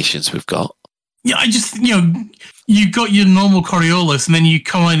other stations we've got. Yeah, I just you've got your normal Coriolis, and then you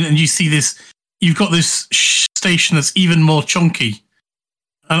come in and you see this. You've got this station that's even more chunky,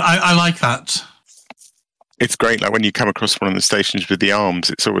 and I like that. It's great. Like when you come across one of the stations with the arms,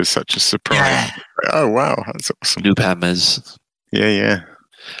 it's always such a surprise. Yeah. Oh wow, that's awesome. Noob hammers. Yeah.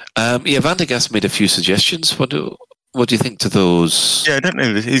 Vandergas made a few suggestions. What do you think to those? Yeah, I don't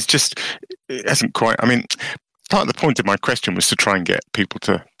know. It hasn't quite. I mean, part of the point of my question was to try and get people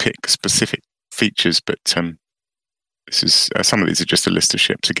to pick specific features, but this is some of these are just a list of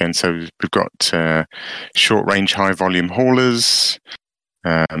ships again. So we've got short-range, high-volume haulers,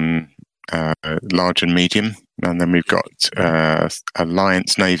 large and medium, and then we've got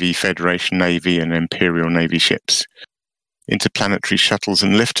Alliance Navy, Federation Navy, and Imperial Navy ships, interplanetary shuttles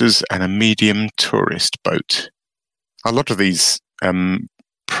and lifters, and a medium tourist boat. A lot of these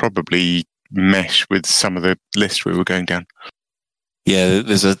probably mesh with some of the list we were going down. Yeah,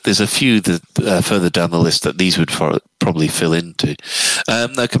 there's a few that further down the list that these would probably fill into.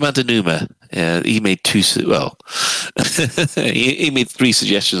 Now, Commander Numa, he made he made 3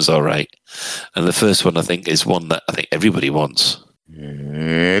 suggestions. All right, and the first one I think is one that I think everybody wants.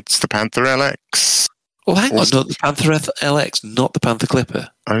 It's the Panther LX. Oh, hang on, not the Panther LX, not the Panther Clipper.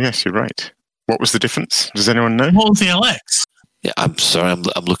 Oh yes, you're right. What was the difference? Does anyone know? What was the LX? Yeah, I'm sorry,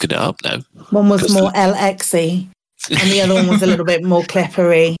 I'm looking it up now. One was more LX-y, and the other one was a little bit more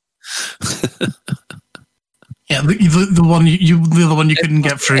clippery. Yeah, the one the other one you couldn't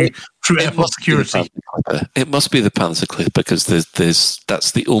get through airport security. It must be the Panther Clipper because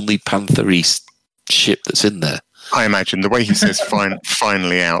that's the only Panther-y ship that's in there. I imagine the way he says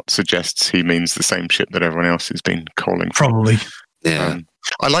finally out suggests he means the same ship that everyone else has been calling for. Probably. Yeah.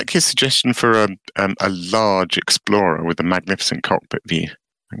 I like his suggestion for a large Explorer with a magnificent cockpit view.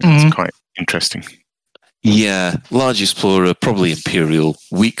 I think that's quite interesting. Yeah, large Explorer, probably Imperial,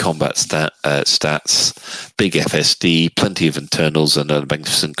 weak combat stats, big FSD, plenty of internals, and a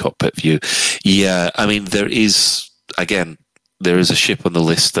magnificent cockpit view. Yeah, I mean, there is a ship on the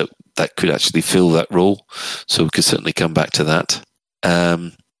list that could actually fill that role, so we could certainly come back to that.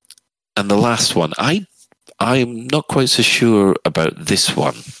 And the last one, I'm not quite so sure about this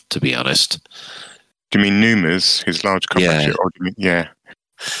one, to be honest. Do you mean Numa's, his large combat ship? Or do you mean, yeah.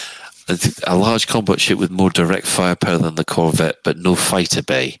 A large combat ship with more direct firepower than the Corvette, but no fighter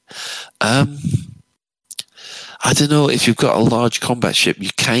bay. I don't know. If you've got a large combat ship, you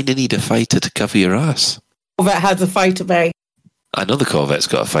kind of need a fighter to cover your ass. Corvette has a fighter bay. I know the Corvette's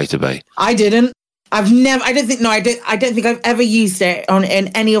got a fighter bay. I didn't. I don't think I've ever used it in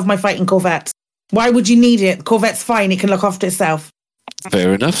any of my fighting Corvettes. Why would you need it? The Corvette's fine. It can look after itself.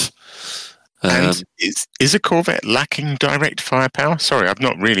 Fair enough. And is a Corvette lacking direct firepower? Sorry, I've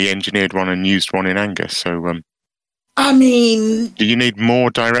not really engineered one and used one in Angus, so... I mean... Do you need more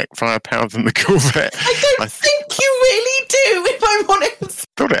direct firepower than the Corvette? I don't think you really do, if I'm honest.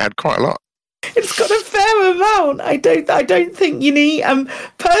 I thought it had quite a lot. It's got a fair amount. I don't think you need...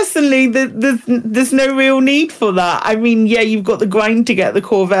 personally, there's no real need for that. I mean, yeah, you've got the grind to get the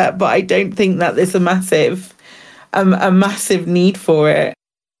Corvette, but I don't think that there's a massive need for it.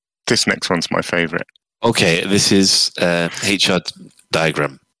 This next one's my favourite. Okay, this is HR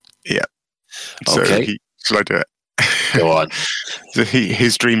diagram. Yeah. So okay. Shall I do it? Go on. So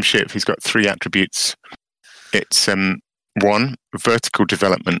his dream ship, he's got 3 attributes. It's 1, vertical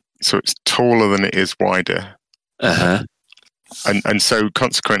development, so it's taller than it is wider. Uh-huh. And so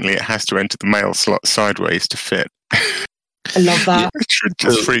consequently it has to enter the mail slot sideways to fit. I love that. It should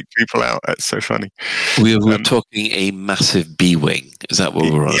just freak people out. That's so funny. We're talking a massive B-wing. Is that what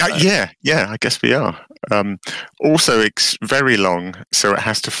we're on? Yeah, I guess we are. Also, it's very long, so it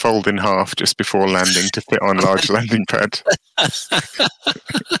has to fold in half just before landing to fit on large landing pad.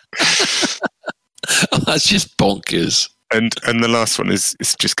 That's just bonkers. And the last one is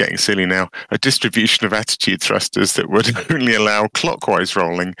just getting silly now. A distribution of attitude thrusters that would only allow clockwise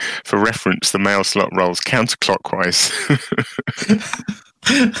rolling. For reference, the mail slot rolls counterclockwise.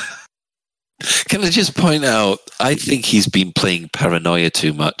 Can I just point out, I think he's been playing Paranoia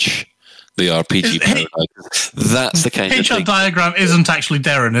too much. The RPG Paranoia. That's the kind of thing. HR diagram isn't actually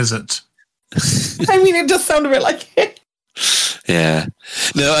Darren, is it? I mean, it does sound a bit like it. Yeah.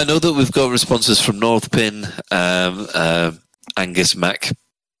 No, I know that we've got responses from Northpin, Angus Mad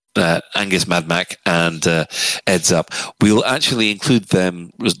Mac, and Eds Up. We'll actually include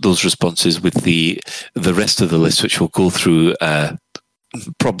those responses with the rest of the list, which we'll go through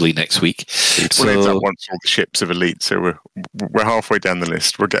probably next week. Well, Eds Up wants all the ships of Elite, so we're halfway down the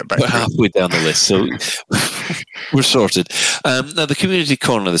list. We'll get back. We're halfway down the list, so we're sorted. Now, the community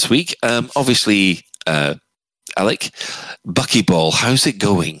corner this week, obviously. Alec, Buckyball, how's it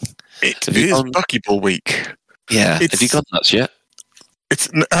going? It is Buckyball week. Yeah, have you got nuts yet?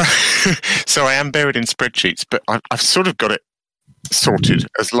 So I am buried in spreadsheets, but I've sort of got it sorted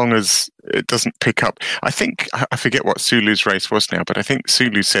as long as it doesn't pick up. I think, I forget what Sulu's race was now, but I think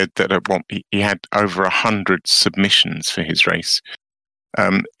Sulu said that he had over 100 submissions for his race.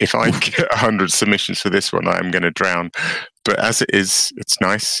 If I get 100 submissions for this one, I'm going to drown. But as it is, it's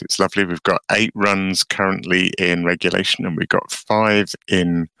nice. It's lovely. We've got 8 runs currently in regulation, and we've got 5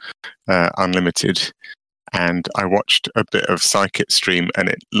 in unlimited. And I watched a bit of Psychic stream, and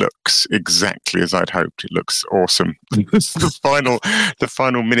it looks exactly as I'd hoped. It looks awesome. the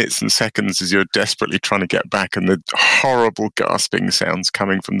final minutes and seconds as you're desperately trying to get back, and the horrible gasping sounds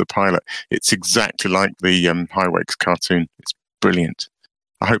coming from the pilot. It's exactly like the Highwakes cartoon. It's brilliant.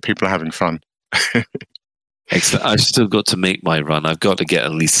 I hope people are having fun. Excellent. I've still got to make my run. I've got to get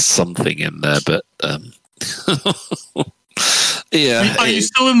at least something in there, but yeah. Are you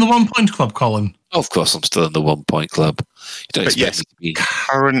still in the 1 point club, Colin? Of course, I'm still in the 1 point club. You don't expect me to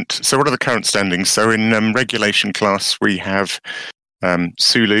be. So what are the current standings? So in regulation class, we have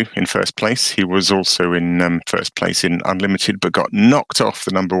Sulu in first place. He was also in first place in unlimited, but got knocked off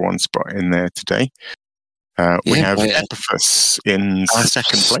the number 1 spot in there today. We have Epiphas in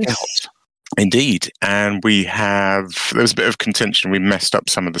second place. Indeed. And there was a bit of contention. We messed up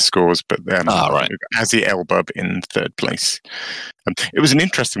some of the scores, but Azzy Elbub in third place. It was an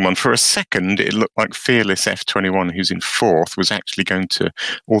interesting one. For a second, it looked like Fearless F21, who's in fourth, was actually going to,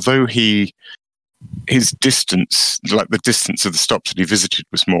 although his distance, like the distance of the stops that he visited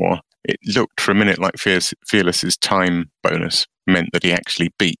was more, it looked for a minute like Fearless's time bonus meant that he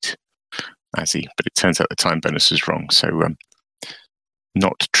actually beat Azzy, but it turns out the time bonus is wrong. So,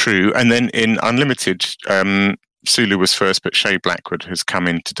 not true. And then in unlimited, Sulu was first, but Shay Blackwood has come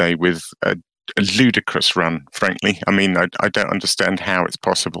in today with a ludicrous run, frankly. I mean, I don't understand how it's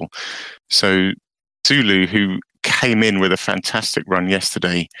possible. So Sulu, who came in with a fantastic run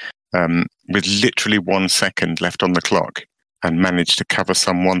yesterday, with literally 1 second left on the clock, and managed to cover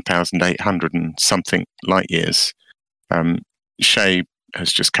some 1,800 and something light years. Shay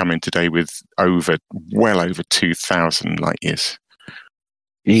has just come in today with well over 2,000 light years.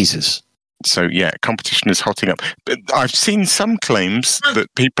 Jesus. So yeah, competition is hotting up. But I've seen some claims that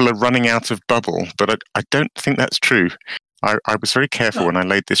people are running out of bubble, but I don't think that's true. I was very careful when I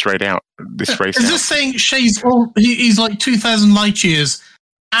laid this race out. Is this saying Shay's he's like 2,000 light years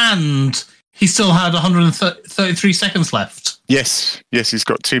and he still had 133 seconds left. Yes, he's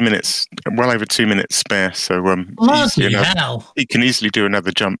got 2 minutes, well over 2 minutes spare. So bloody hell. He can easily do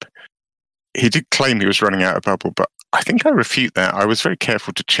another jump. He did claim he was running out of bubble, but I think I refute that. I was very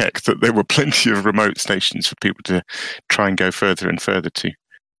careful to check that there were plenty of remote stations for people to try and go further and further to.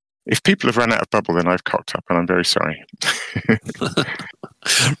 If people have run out of bubble, then I've cocked up, and I'm very sorry.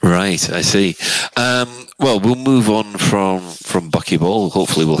 Right, I see. Well, we'll move on from Buckyball.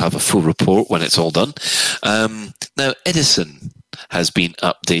 Hopefully we'll have a full report when it's all done. Now, Edison has been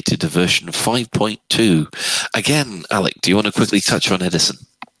updated to version 5.2. Again, Alec, do you want to quickly touch on Edison?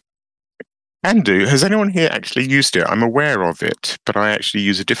 Can do. Has anyone here actually used it? I'm aware of it, but I actually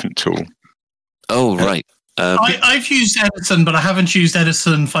use a different tool. Oh, right. I've used Edison, but I haven't used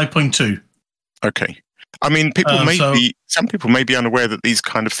Edison 5.2. Okay. I mean, some people may be unaware that these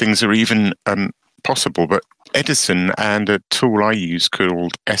kind of things are even possible, but Edison and a tool I use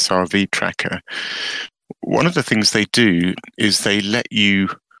called SRV Tracker, one of the things they do is they let you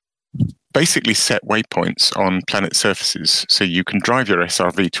basically set waypoints on planet surfaces. So you can drive your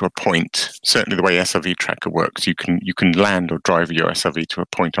SRV to a point. Certainly the way SRV Tracker works, you can land or drive your SRV to a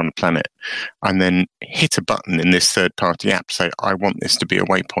point on a planet and then hit a button in this third-party app, say, I want this to be a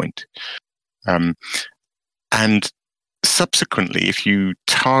waypoint. And subsequently, if you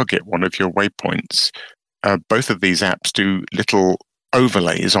target one of your waypoints, both of these apps do little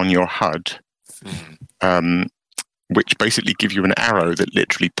overlays on your HUD, which basically give you an arrow that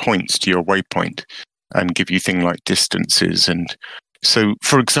literally points to your waypoint and give you things like distances. And so,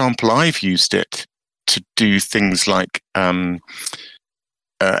 for example, I've used it to do things like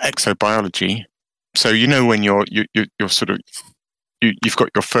exobiology. So, you know, when you're sort of, you've got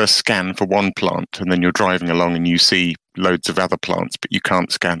your first scan for one plant, and then you're driving along and you see loads of other plants, but you can't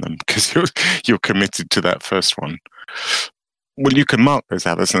scan them because you're committed to that first one. Well, you can mark those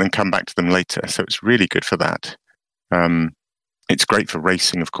others and then come back to them later. So it's really good for that. It's great for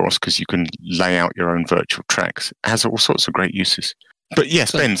racing, of course, because you can lay out your own virtual tracks. It has all sorts of great uses. But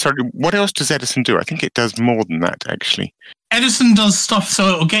yes, Ben, sorry, what else does Edison do? I think it does more than that, actually. Edison does stuff so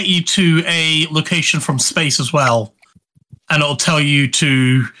it'll get you to a location from space as well. And it'll tell you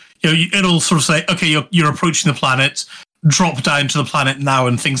to, it'll sort of say, okay, you're approaching the planet, drop down to the planet now,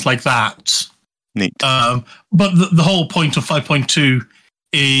 and things like that. Neat. But the whole point of 5.2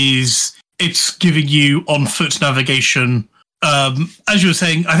 is it's giving you on-foot navigation. As you were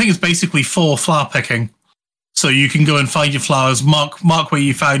saying, I think it's basically for flower picking. So you can go and find your flowers, mark where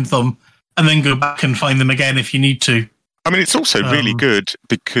you found them, and then go back and find them again if you need to. I mean, it's also really good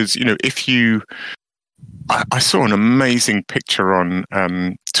because, if you... I saw an amazing picture on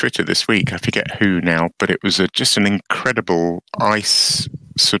Twitter this week. I forget who now, but it was just an incredible ice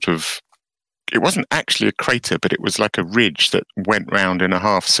sort of... It wasn't actually a crater, but it was like a ridge that went round in a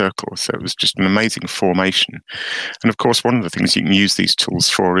half circle. So it was just an amazing formation. And of course, one of the things you can use these tools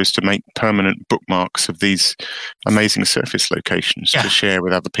for is to make permanent bookmarks of these amazing surface locations to share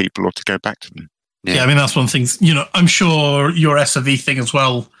with other people or to go back to them. Yeah, I mean, that's one of the things, I'm sure your SRV thing as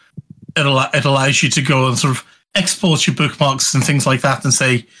well, it allows you to go and sort of export your bookmarks and things like that and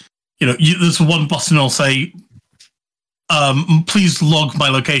say, there's one button that'll say, please log my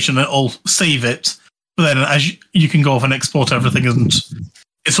location, and it'll save it. But then as you can go off and export everything, and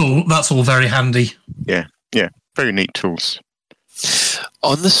that's all very handy. Yeah, very neat tools.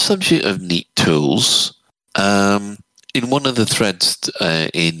 On the subject of neat tools, in one of the threads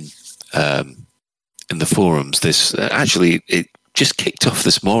in the forums, this actually it just kicked off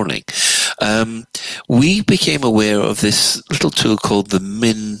this morning. We became aware of this little tool called the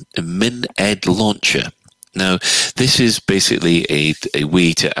MinEd Launcher. Now, this is basically a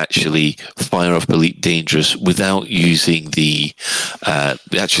way to actually fire up Elite Dangerous without using the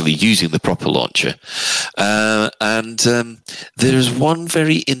proper launcher. And there's one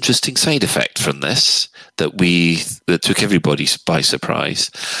very interesting side effect from this that took everybody by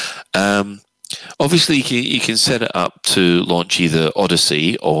surprise. Obviously, you can set it up to launch either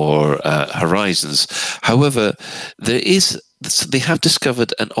Odyssey or Horizons. However, they have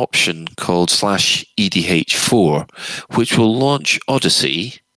discovered an option called /EDH4, which will launch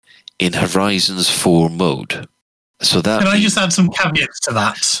Odyssey in Horizons 4 mode. So that can I just add some caveats to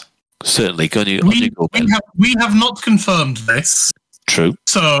that? Certainly. We have not confirmed this. True.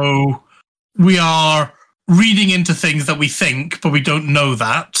 So we are reading into things that we think, but we don't know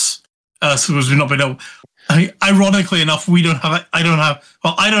that. So as we've not been able. Ironically enough, I don't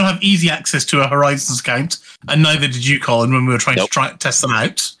have easy access to a Horizons account, and neither did you, Colin, when we were trying to test them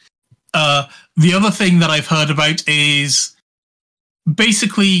out. The other thing that I've heard about is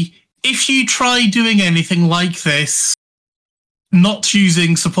basically if you try doing anything like this not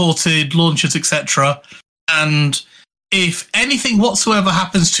using supported launchers, etc. And if anything whatsoever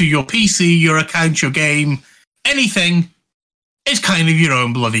happens to your PC, your account, your game, anything, it's kind of your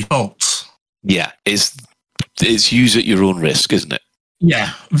own bloody fault. Yeah, it's use at your own risk, isn't it?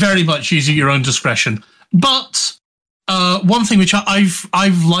 Yeah, very much using your own discretion. But one thing which I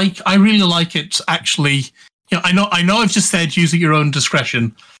really like it actually. I know I've just said use at your own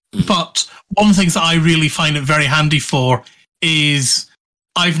discretion, but one of the things that I really find it very handy for is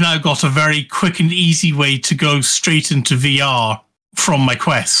I've now got a very quick and easy way to go straight into VR from my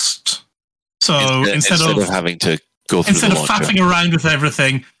Quest. So instead of having to go through instead of faffing around with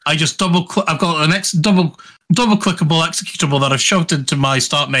everything, I just I've got an double clickable executable that I've shoved into my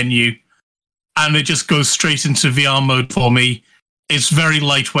start menu, and it just goes straight into VR mode for me. It's very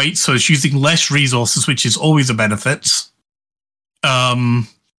lightweight, so it's using less resources, which is always a benefit. And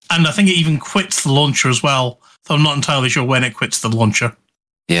I think it even quits the launcher as well. So I'm not entirely sure when it quits the launcher.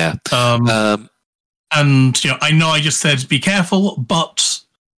 Yeah. And I know I just said be careful, but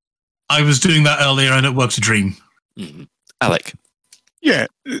I was doing that earlier and it worked a dream. Alec. Yeah,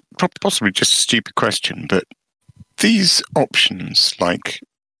 possibly just a stupid question, but these options like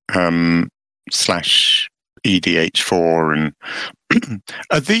 /EDH4 and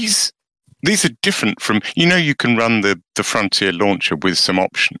are these are different from, you can run the Frontier launcher with some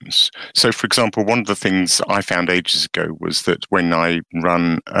options. So for example, one of the things I found ages ago was that when I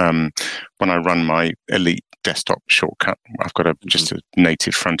run my Elite desktop shortcut, I've got just a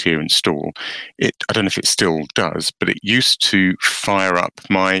native Frontier install. I don't know if it still does, but it used to fire up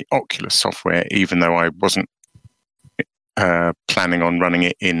my Oculus software even though I wasn't planning on running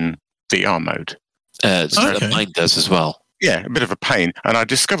it in VR mode. Mine does as well. Yeah, a bit of a pain. And I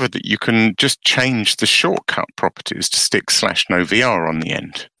discovered that you can just change the shortcut properties to stick /no VR on the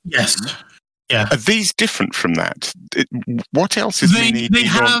end. Yes. Yeah. Are these different from that? What else is Mini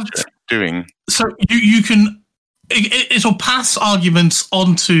Launcher doing? So you can... It'll pass arguments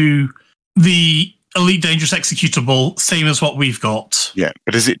onto the Elite Dangerous executable, same as what we've got. Yeah,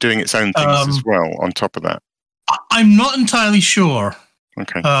 but is it doing its own things as well on top of that? I'm not entirely sure.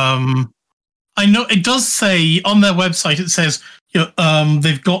 Okay. I know it does say on their website, it says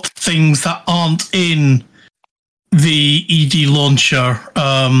they've got things that aren't in the ED launcher.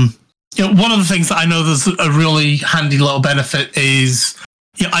 One of the things that I know there's a really handy little benefit is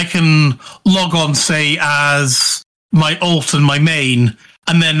I can log on, say, as my alt and my main,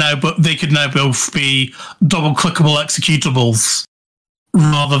 and then they could now both be double clickable executables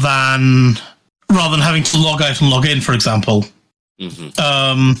rather than having to log out and log in, for example.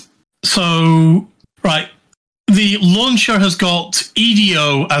 So, right, the launcher has got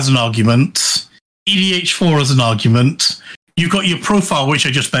EDO as an argument, EDH4 as an argument. You've got your profile, which I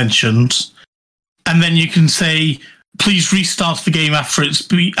just mentioned, and then you can say, please restart the game after it's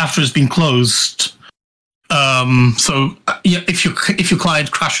been closed. If your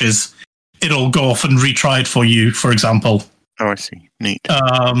client crashes, it'll go off and retry it for you, for example. Oh, I see. Neat.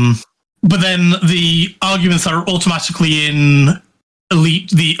 But then the arguments that are automatically in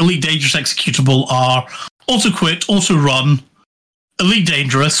the Elite Dangerous executable are auto quit, auto run, Elite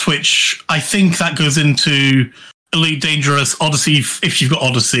Dangerous, which I think that goes into Elite Dangerous Odyssey if you've got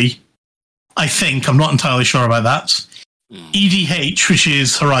Odyssey. I think. I'm not entirely sure about that. EDH, which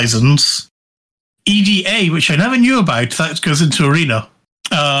is Horizons. EDA, which I never knew about, that goes into Arena.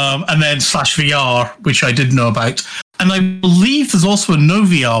 And then /VR, which I did know about. And I believe there's also a no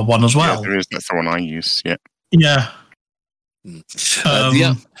VR one as well. Yeah, there is. That's the one I use, yeah. Yeah.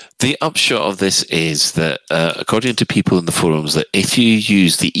 The upshot of this is that, according to people in the forums, that if you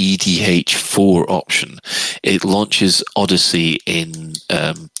use the EDH4 option, it launches Odyssey in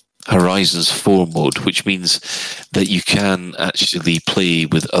Horizons 4 mode, which means that you can actually play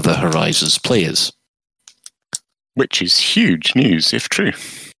with other Horizons players. Which is huge news, if true.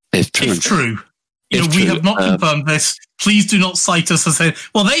 If true. We have not confirmed this. Please do not cite us and say,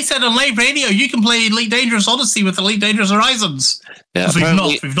 well, they said on Live Radio you can play Elite Dangerous Odyssey with Elite Dangerous Horizons. Yeah,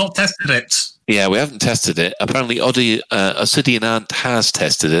 we've not tested it. Yeah, we haven't tested it. Apparently, Obsidian Ant has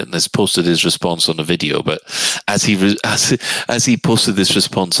tested it and has posted his response on a video. But as he posted this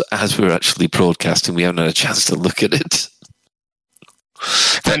response as we were actually broadcasting, we haven't had a chance to look at it.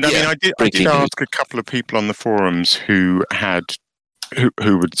 And I did ask a couple of people on the forums who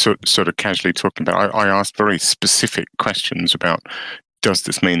would sort of casually talking about. I asked very specific questions about, does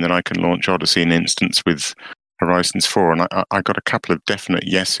this mean that I can launch Odyssey in instance with Horizons 4? And I got a couple of definite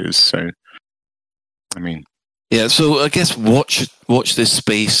yeses. So, I mean, yeah. So I guess watch this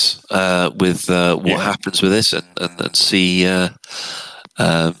space with what happens with this, and see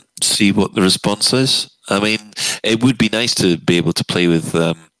what the response is. I mean, it would be nice to be able to play with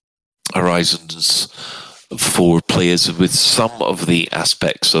Horizons for players with some of the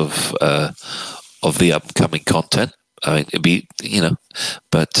aspects of the upcoming content. I mean, it'd be,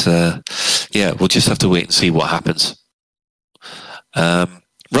 but yeah, we'll just have to wait and see what happens.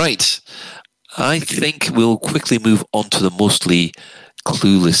 Right. I think we'll quickly move on to the mostly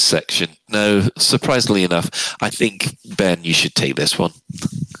clueless section. Now, surprisingly enough, I think, Ben, you should take this one.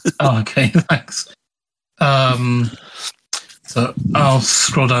 Oh, okay, thanks. So I'll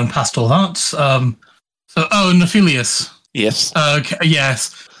scroll down past all that. Nephilius. Yes. Okay,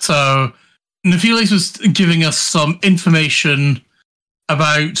 yes. So Nephilius was giving us some information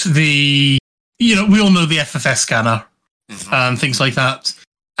about the, we all know the FFS scanner and things like that.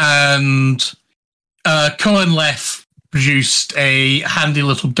 And Cohen Leff produced a handy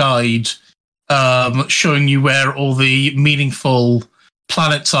little guide showing you where all the meaningful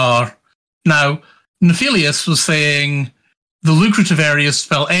planets are. Now, Nephilius was saying the lucrative areas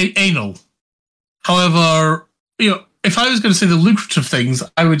spell anal. However, if I was going to say the lucrative things,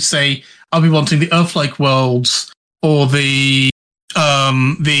 I would say I'll be wanting the Earth-like worlds or the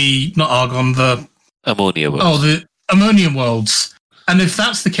not Argon, the Ammonia worlds. Oh, the Ammonium worlds. And if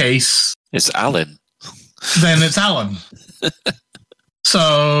that's the case, it's Alan. Then it's Alan.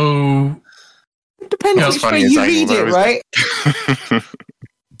 So it depends which way you read it, right?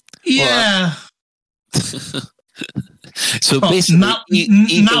 Yeah. So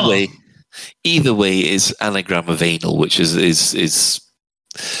basically, either way is anagram of anal, which is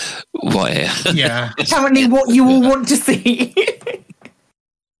why. Yeah. Apparently, what you all want to see.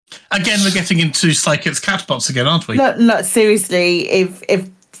 Again, we're getting into Psychic's catbots again, aren't we? No, seriously. If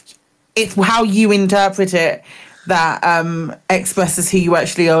it's how you interpret it that expresses who you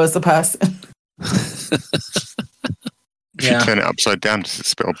actually are as a person. If you turn it upside down, does it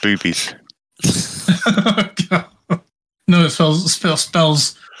spell boobies? No, it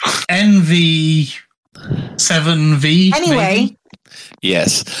spells NV7V. Anyway. Maybe?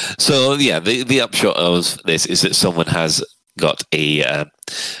 Yes. So yeah, the upshot of this is that someone has got a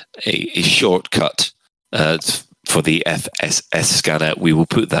shortcut for the FSS scanner. We will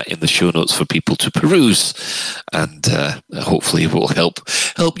put that in the show notes for people to peruse, and hopefully it will help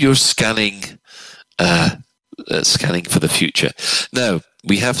your scanning for the future. Now,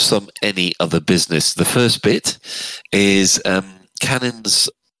 we have some any other business. The first bit is Canon's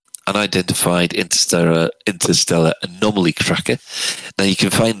unidentified interstellar anomaly tracker. Now, you can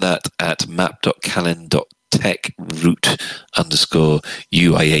find that at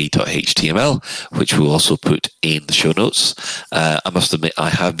map.canon.tech_root_uia.html, which we'll also put in the show notes. I must admit, I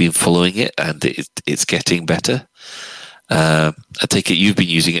have been following it, and it's getting better. I take it you've been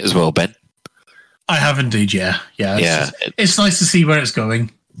using it as well, Ben? I have indeed, yeah. It's nice to see where it's going.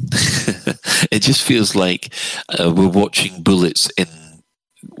 It just feels like we're watching bullets in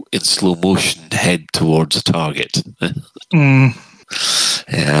slow motion head towards a target. Yeah.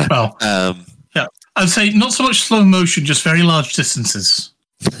 Well, yeah. I'd say not so much slow motion, just very large distances.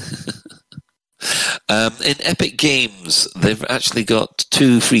 In Epic Games, they've actually got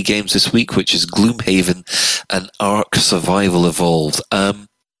 2 free games this week, which is Gloomhaven and Ark Survival Evolved.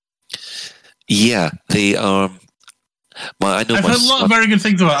 Yeah, they are. I've heard a lot of very good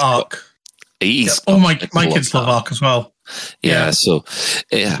things about Ark. My kids love Ark as well. Yeah, so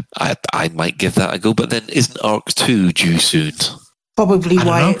I might give that a go. But then, isn't Ark 2 due soon? Probably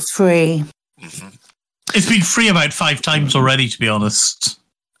why it's free. Mm-hmm. It's been free about 5 times already, to be honest.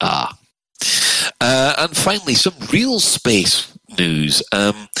 And finally, some real space news.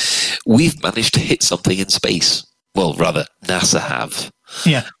 We've managed to hit something in space. Well, rather, NASA have.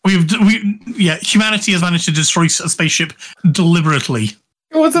 Yeah, humanity has managed to destroy a spaceship deliberately.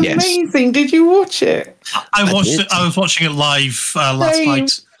 It was amazing. Did you watch it? I watched it. I was watching it live last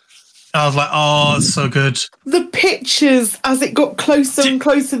night. I was like, oh, it's so good. The pictures, as it got closer and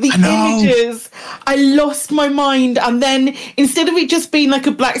closer, the images, I lost my mind. And then instead of it just being like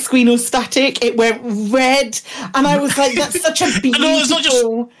a black screen or static, it went red. And I was like, that's such a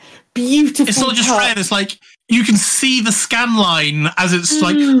beautiful, beautiful It's not just red, it's like, you can see the scan line as it's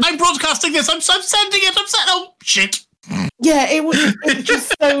like, I'm broadcasting this, I'm sending it, oh, shit. Yeah, it was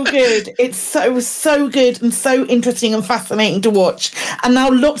just so good. It was so good and so interesting and fascinating to watch. And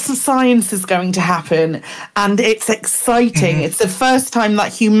now lots of science is going to happen, and it's exciting. Mm-hmm. It's the first time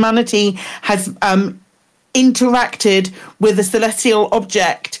that humanity has interacted with a celestial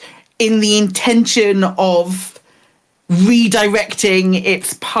object in the intention of redirecting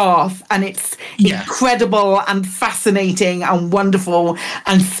its path, and it's incredible and fascinating and wonderful,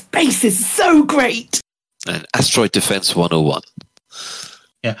 and space is so great. And Asteroid Defense 101.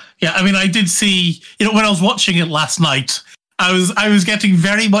 Yeah. I mean, I did see, when I was watching it last night, I was getting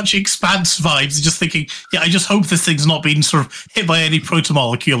very much Expanse vibes, just thinking, I just hope this thing's not being sort of hit by any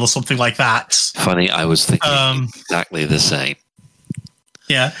protomolecule or something like that. Funny, I was thinking exactly the same.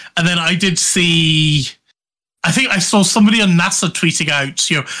 Yeah, and then I did see, I think I saw somebody on NASA tweeting out,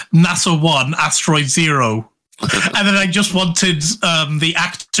 NASA 1, Asteroid 0. And then I just wanted the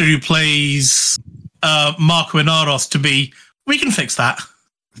actor who plays Marco Inaros to be, we can fix that.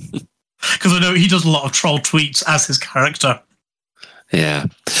 Because I know he does a lot of troll tweets as his character. Yeah.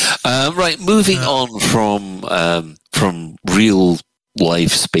 Right, moving on from real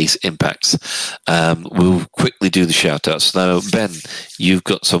life space impacts, we'll quickly do the shout outs. Now, Ben, you've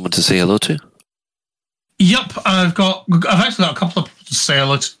got someone to say hello to? Yep, I've actually got a couple of people to say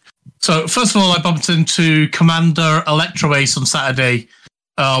hello to. So, first of all, I bumped into Commander Electro Ace on Saturday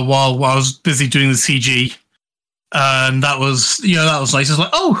while I was busy doing the CG. And that was nice. It's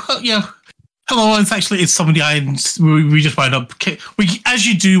like, hello, it's somebody we just wind up, as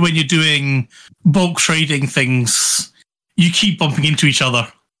you do when you're doing bulk trading things, you keep bumping into each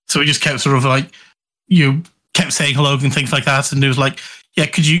other. So we just kept sort of like, kept saying hello and things like that. And it was like,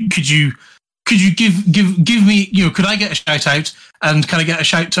 could you give me, could I get a shout out? And can I get a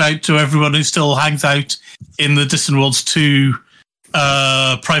shout out to everyone who still hangs out in the Distant Worlds 2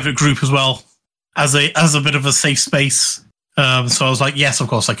 private group as well, as a bit of a safe space? So I was like, yes, of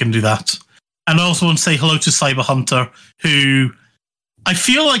course I can do that. And I also want to say hello to Cyber Hunter, who I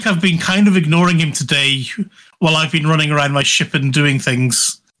feel like I've been kind of ignoring him today while I've been running around my ship and doing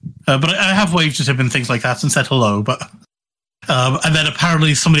things. But I have waved at him and things like that and said hello. But and then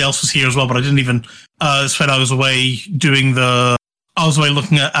apparently somebody else was here as well, but I didn't even. It's when I was away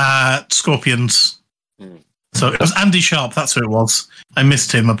looking at Scorpions. So it was Andy Sharp. That's who it was. I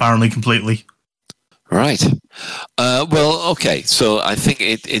missed him apparently completely. Right. Well, okay. So I think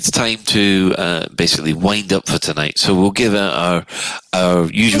it's time to basically wind up for tonight. So we'll give our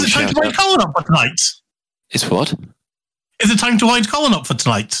usual shout out. Is it time to wind Colin up for tonight? It's what? Is it time to wind Colin up for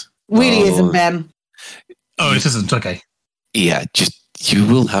tonight? Really isn't, Ben. Oh, it isn't. Okay. Yeah, just you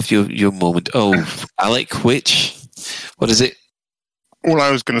will have your moment. Oh, Alec, what is it? All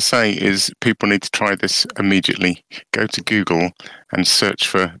I was going to say is people need to try this immediately. Go to Google and search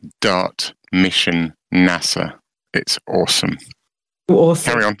for DART mission NASA. It's awesome.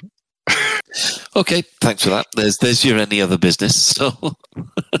 Awesome. Carry on. Okay, thanks for that. There's your any other business. So,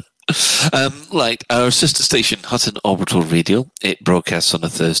 like our sister station, Hutton Orbital Radio, it broadcasts on a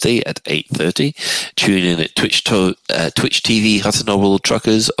Thursday at 8:30. Tune in at Twitch TV Hutton Orbital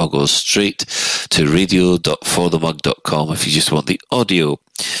Truckers, or go straight to radio.forthemug.com if you just want the audio.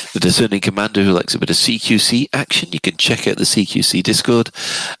 The discerning commander who likes a bit of CQC action, you can check out the CQC Discord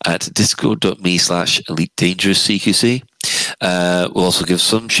at discord.me/Elite Dangerous CQC. We'll also give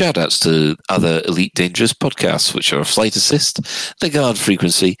some shout outs to other Elite Dangerous podcasts, which are Flight Assist, The Guard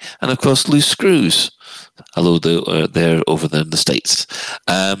Frequency, and of course Loose Screws. Hello there over there in the States.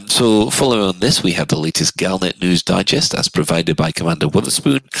 So following on this, we have the latest Galnet News Digest as provided by Commander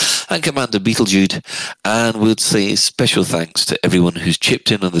Witherspoon and Commander Beetlejude. And we'll say special thanks to everyone who's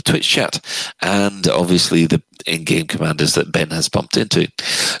chipped in on the Twitch chat and obviously the in-game commanders that Ben has bumped into.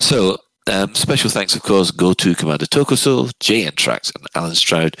 So special thanks, of course, go to Commander Tokuso, Jay Antrax, and Alan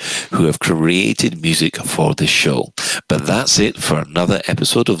Stroud, who have created music for this show. But that's it for another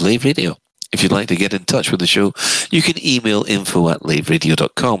episode of Lave Radio. If you'd like to get in touch with the show, you can email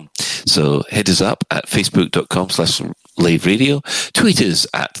info@laveradio.com. So hit us up at facebook.com/laveradio, tweet us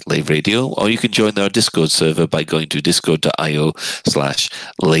at laveradio, or you can join our Discord server by going to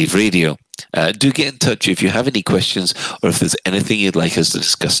discord.io/laveradio. Do get in touch if you have any questions or if there's anything you'd like us to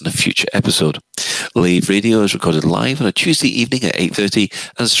discuss in a future episode. Lave Radio is recorded live on a Tuesday evening at 8:30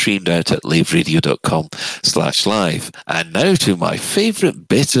 and streamed out at laveradio.com/live. And now to my favourite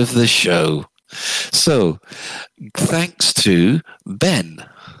bit of the show. So, thanks to Ben.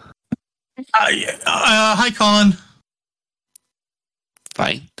 Hi, Colin.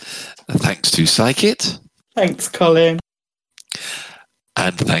 Fine. Thanks to Psykit. Thanks, Colin.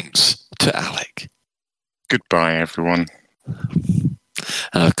 And thanks to Alec. Goodbye, everyone.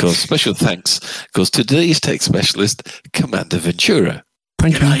 And of course, special thanks goes to today's tech specialist, Commander Ventura.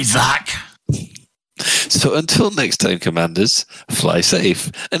 Thank you, Zach. So until next time, Commanders, fly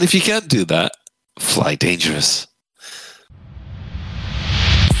safe. And if you can't do that, fly dangerous.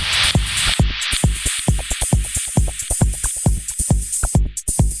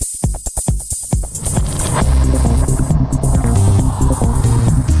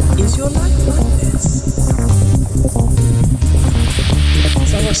 Is your life like this?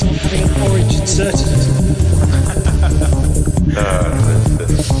 Sounds like someone having an orange inserted.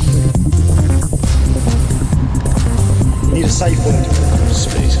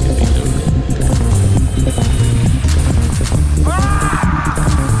 Space Cathedral.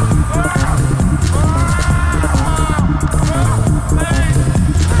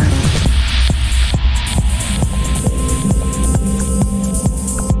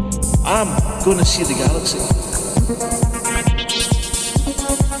 I'm gonna see the galaxy.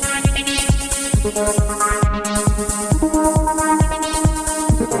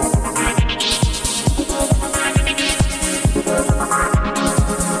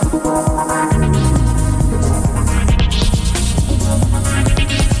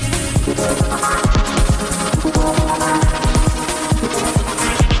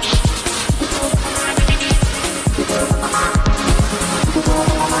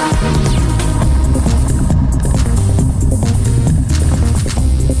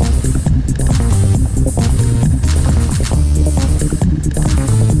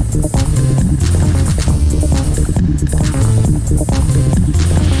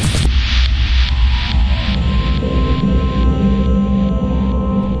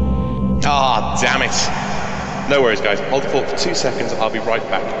 Damn it. No worries, guys. Hold the fort for 2 seconds. I'll be right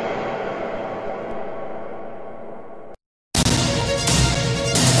back.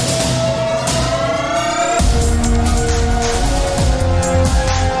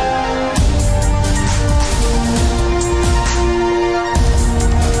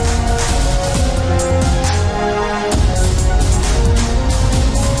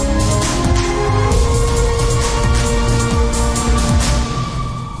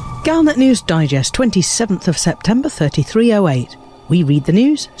 Galnet News Digest, 27th of September 3308. We read the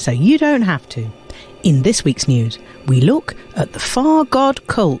news so you don't have to. In this week's news, we look at the Far God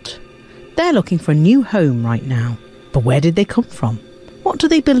cult. They're looking for a new home right now. But where did they come from? What do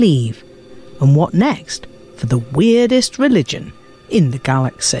they believe? And what next for the weirdest religion in the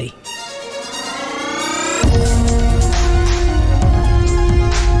galaxy?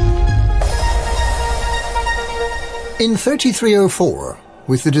 In 3304,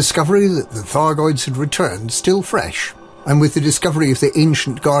 with the discovery that the Thargoids had returned still fresh, and with the discovery of the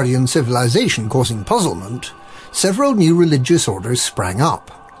ancient Guardian civilization causing puzzlement, several new religious orders sprang up.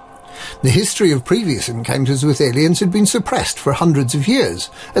 The history of previous encounters with aliens had been suppressed for hundreds of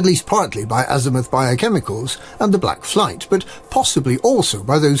years, at least partly by Azimuth Biochemicals and the Black Flight, but possibly also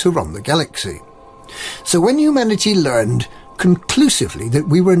by those who run the galaxy. So when humanity learned conclusively that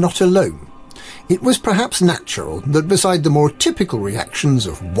we were not alone, it was perhaps natural that beside the more typical reactions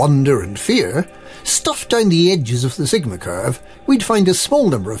of wonder and fear, stuffed down the edges of the Sigma curve, we'd find a small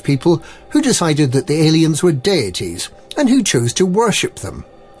number of people who decided that the aliens were deities and who chose to worship them.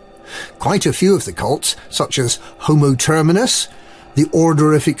 Quite a few of the cults, such as Homo Terminus, the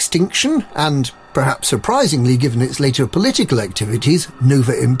Order of Extinction, and, perhaps surprisingly given its later political activities,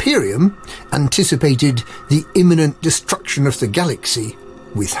 Nova Imperium, anticipated the imminent destruction of the galaxy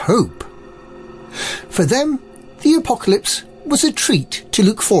with hope. For them, the apocalypse was a treat to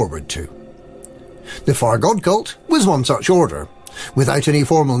look forward to. The Far God cult was one such order. Without any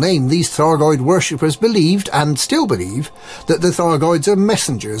formal name, these Thargoid worshippers believed, and still believe, that the Thargoids are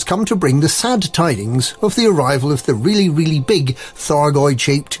messengers come to bring the sad tidings of the arrival of the really, really big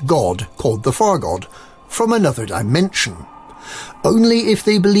Thargoid-shaped god called the Far God from another dimension. Only if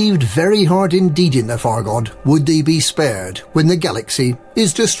they believed very hard indeed in the Far God would they be spared when the galaxy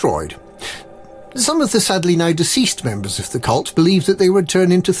is destroyed. Some of the sadly now deceased members of the cult believed that they would turn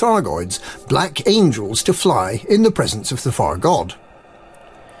into Thargoids, black angels to fly in the presence of the Far God.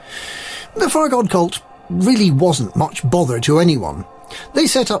 The Far God cult really wasn't much bother to anyone. They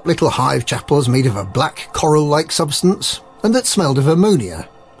set up little hive chapels made of a black coral-like substance, and that smelled of ammonia,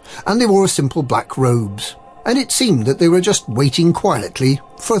 and they wore simple black robes, and it seemed that they were just waiting quietly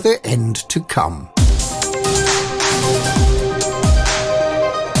for their end to come.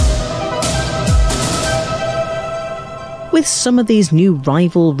 With some of these new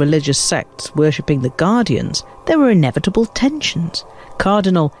rival religious sects worshipping the Guardians, there were inevitable tensions.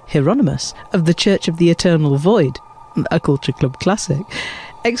 Cardinal Hieronymus of the Church of the Eternal Void, a Culture Club classic,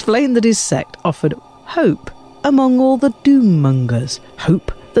 explained that his sect offered hope among all the doommongers,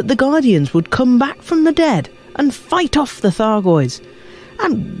 hope that the Guardians would come back from the dead and fight off the Thargoids.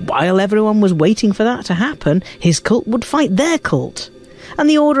 And while everyone was waiting for that to happen, his cult would fight their cult. And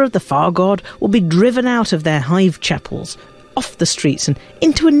the Order of the Far God will be driven out of their hive chapels, off the streets and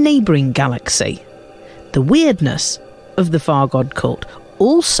into a neighbouring galaxy. The weirdness of the Far God cult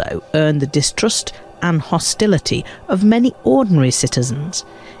also earned the distrust and hostility of many ordinary citizens.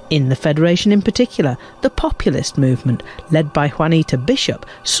 In the Federation in particular, the populist movement, led by Juanita Bishop,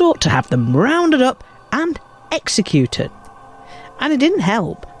 sought to have them rounded up and executed. And it didn't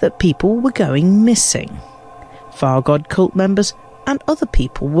help that people were going missing. Far God cult members and other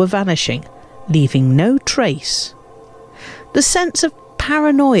people were vanishing, leaving no trace. The sense of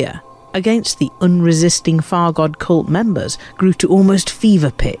paranoia against the unresisting Thargod cult members grew to almost fever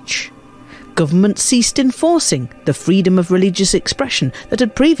pitch. Government ceased enforcing the freedom of religious expression that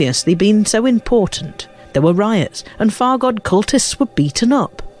had previously been so important. There were riots, and Thargod cultists were beaten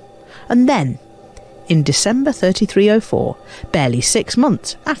up. And then, in December 3304, barely 6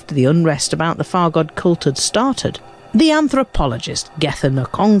 months after the unrest about the Thargod cult had started, the anthropologist Gethin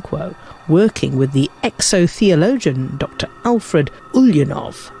Okonkwo, working with the exotheologian Dr. Alfred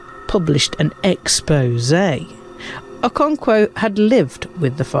Ulyanov, published an exposé. Okonkwo had lived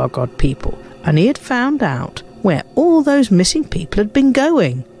with the Thargod people, and he had found out where all those missing people had been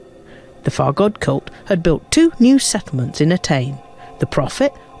going. The Thargod cult had built 2 new settlements in Atane, the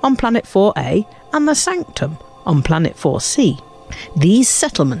Prophet on Planet 4A and the Sanctum on Planet 4C. These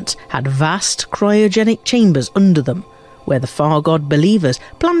settlements had vast cryogenic chambers under them, where the Thargod believers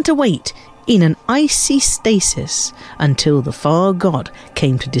planned to wait in an icy stasis until the Thargod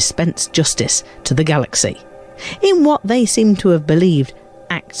came to dispense justice to the galaxy. In what they seemed to have believed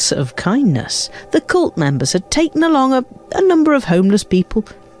acts of kindness, the cult members had taken along a number of homeless people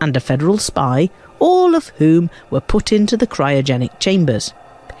and a federal spy, all of whom were put into the cryogenic chambers.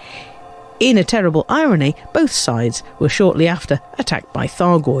 In a terrible irony, both sides were shortly after attacked by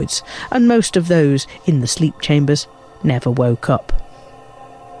Thargoids, and most of those in the sleep chambers never woke up.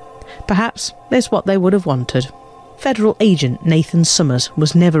 Perhaps that's what they would have wanted. Federal agent Nathan Summers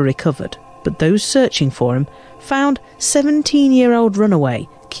was never recovered, but those searching for him found 17-year-old runaway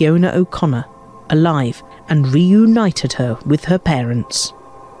Kiona O'Connor alive and reunited her with her parents.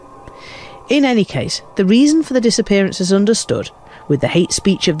 In any case, the reason for the disappearance is understood. With the hate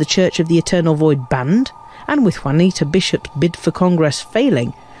speech of the Church of the Eternal Void banned, and with Juanita Bishop's bid for Congress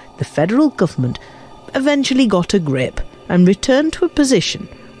failing, the federal government eventually got a grip and returned to a position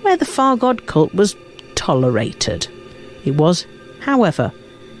where the Thargod cult was tolerated. It was, however,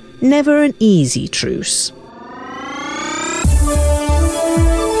 never an easy truce.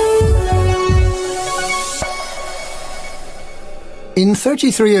 In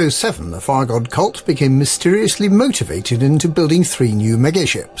 3307, the Thargod cult became mysteriously motivated into building 3 new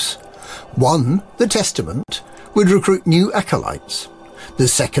megaships. One, the Testament, would recruit new acolytes. The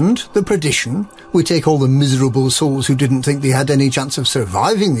second, the Perdition, would take all the miserable souls who didn't think they had any chance of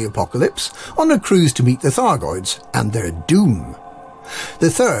surviving the apocalypse on a cruise to meet the Thargoids and their doom. The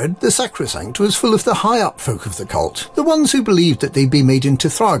third, the Sacrosanct, was full of the high-up folk of the cult, the ones who believed that they'd be made into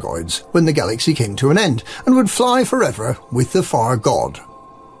Thargoids when the galaxy came to an end, and would fly forever with the Far God.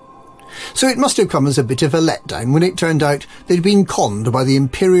 So it must have come as a bit of a letdown when it turned out they'd been conned by the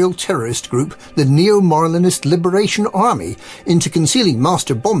imperial terrorist group, the Neo-Marlinist Liberation Army, into concealing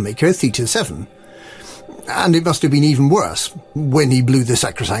Master Bombmaker Theta 7. And it must have been even worse when he blew the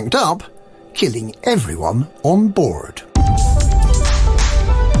Sacrosanct up, killing everyone on board.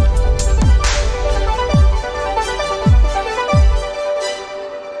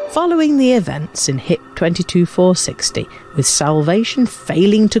 Following the events in HIP 22460, with Salvation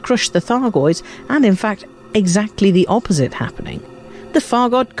failing to crush the Thargoids, and in fact exactly the opposite happening, the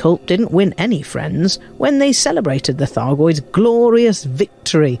Thargod cult didn't win any friends when they celebrated the Thargoids' glorious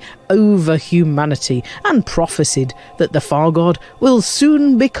victory over humanity and prophesied that the Thargod will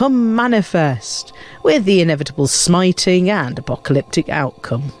soon become manifest, with the inevitable smiting and apocalyptic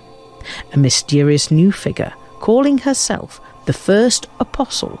outcome. A mysterious new figure, calling herself the first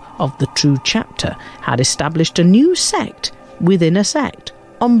apostle of the true chapter, had established a new sect within a sect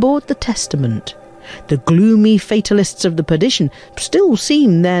on board the Testament. The gloomy fatalists of the Perdition still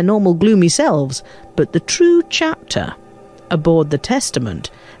seem their normal gloomy selves, but the true chapter aboard the Testament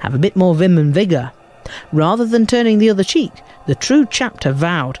have a bit more vim and vigour. Rather than turning the other cheek, the true chapter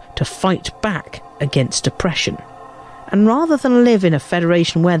vowed to fight back against oppression. And rather than live in a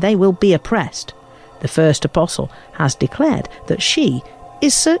federation where they will be oppressed, the first apostle has declared that she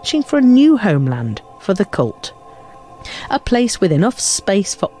is searching for a new homeland for the cult. A place with enough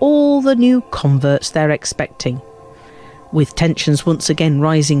space for all the new converts they're expecting. With tensions once again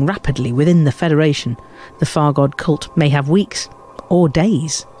rising rapidly within the Federation, the Thargod cult may have weeks or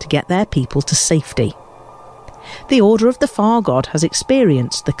days to get their people to safety. The Order of the Thargod has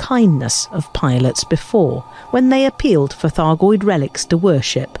experienced the kindness of pilots before, when they appealed for Thargoid relics to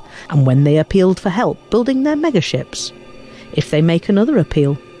worship, and when they appealed for help building their megaships. If they make another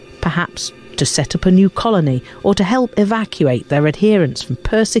appeal, perhaps to set up a new colony or to help evacuate their adherents from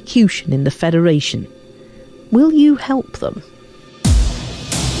persecution in the Federation, will you help them?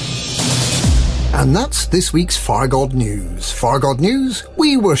 And that's this week's Thargod News. Thargod News,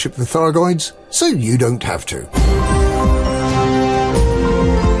 we worship the Thargoids, so you don't have to.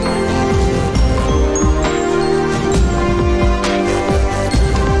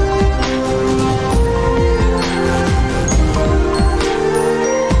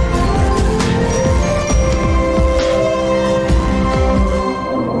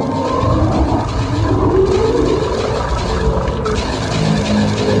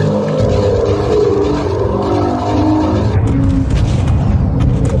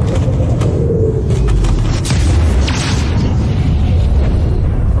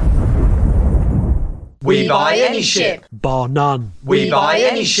 We buy any ship. Bar none. We buy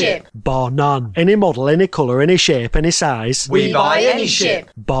any ship. Bar none. Any model, any colour, any shape, any size. We buy any ship.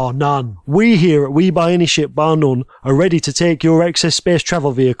 Bar none. We here at We Buy Any Ship Bar None are ready to take your excess space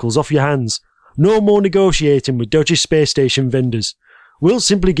travel vehicles off your hands. No more negotiating with dodgy space station vendors. We'll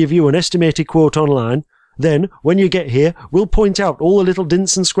simply give you an estimated quote online. Then, when you get here, we'll point out all the little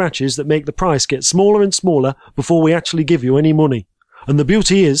dents and scratches that make the price get smaller and smaller before we actually give you any money. And the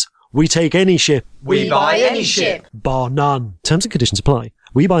beauty is, we take any ship. We buy any ship. Bar none. Terms and conditions apply.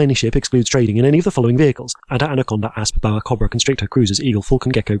 We Buy Any Ship excludes trading in any of the following vehicles: Adder, Anaconda, Asp, Boa, Cobra, Constrictor, Cruisers, Eagle,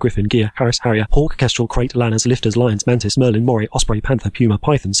 Falcon, Gecko, Griffin, Gear, Harris, Harrier, Hawk, Kestrel, Crate, Lanners, Lifters, Lions, Mantis, Merlin, Moray, Osprey, Panther, Puma,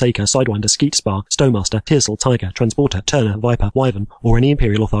 Python, Saker, Sidewinder, Skeet, Spar, Stowmaster, Tearsel, Tiger, Transporter, Turner, Viper, Wyvern, or any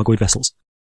Imperial or Thargoid vessels.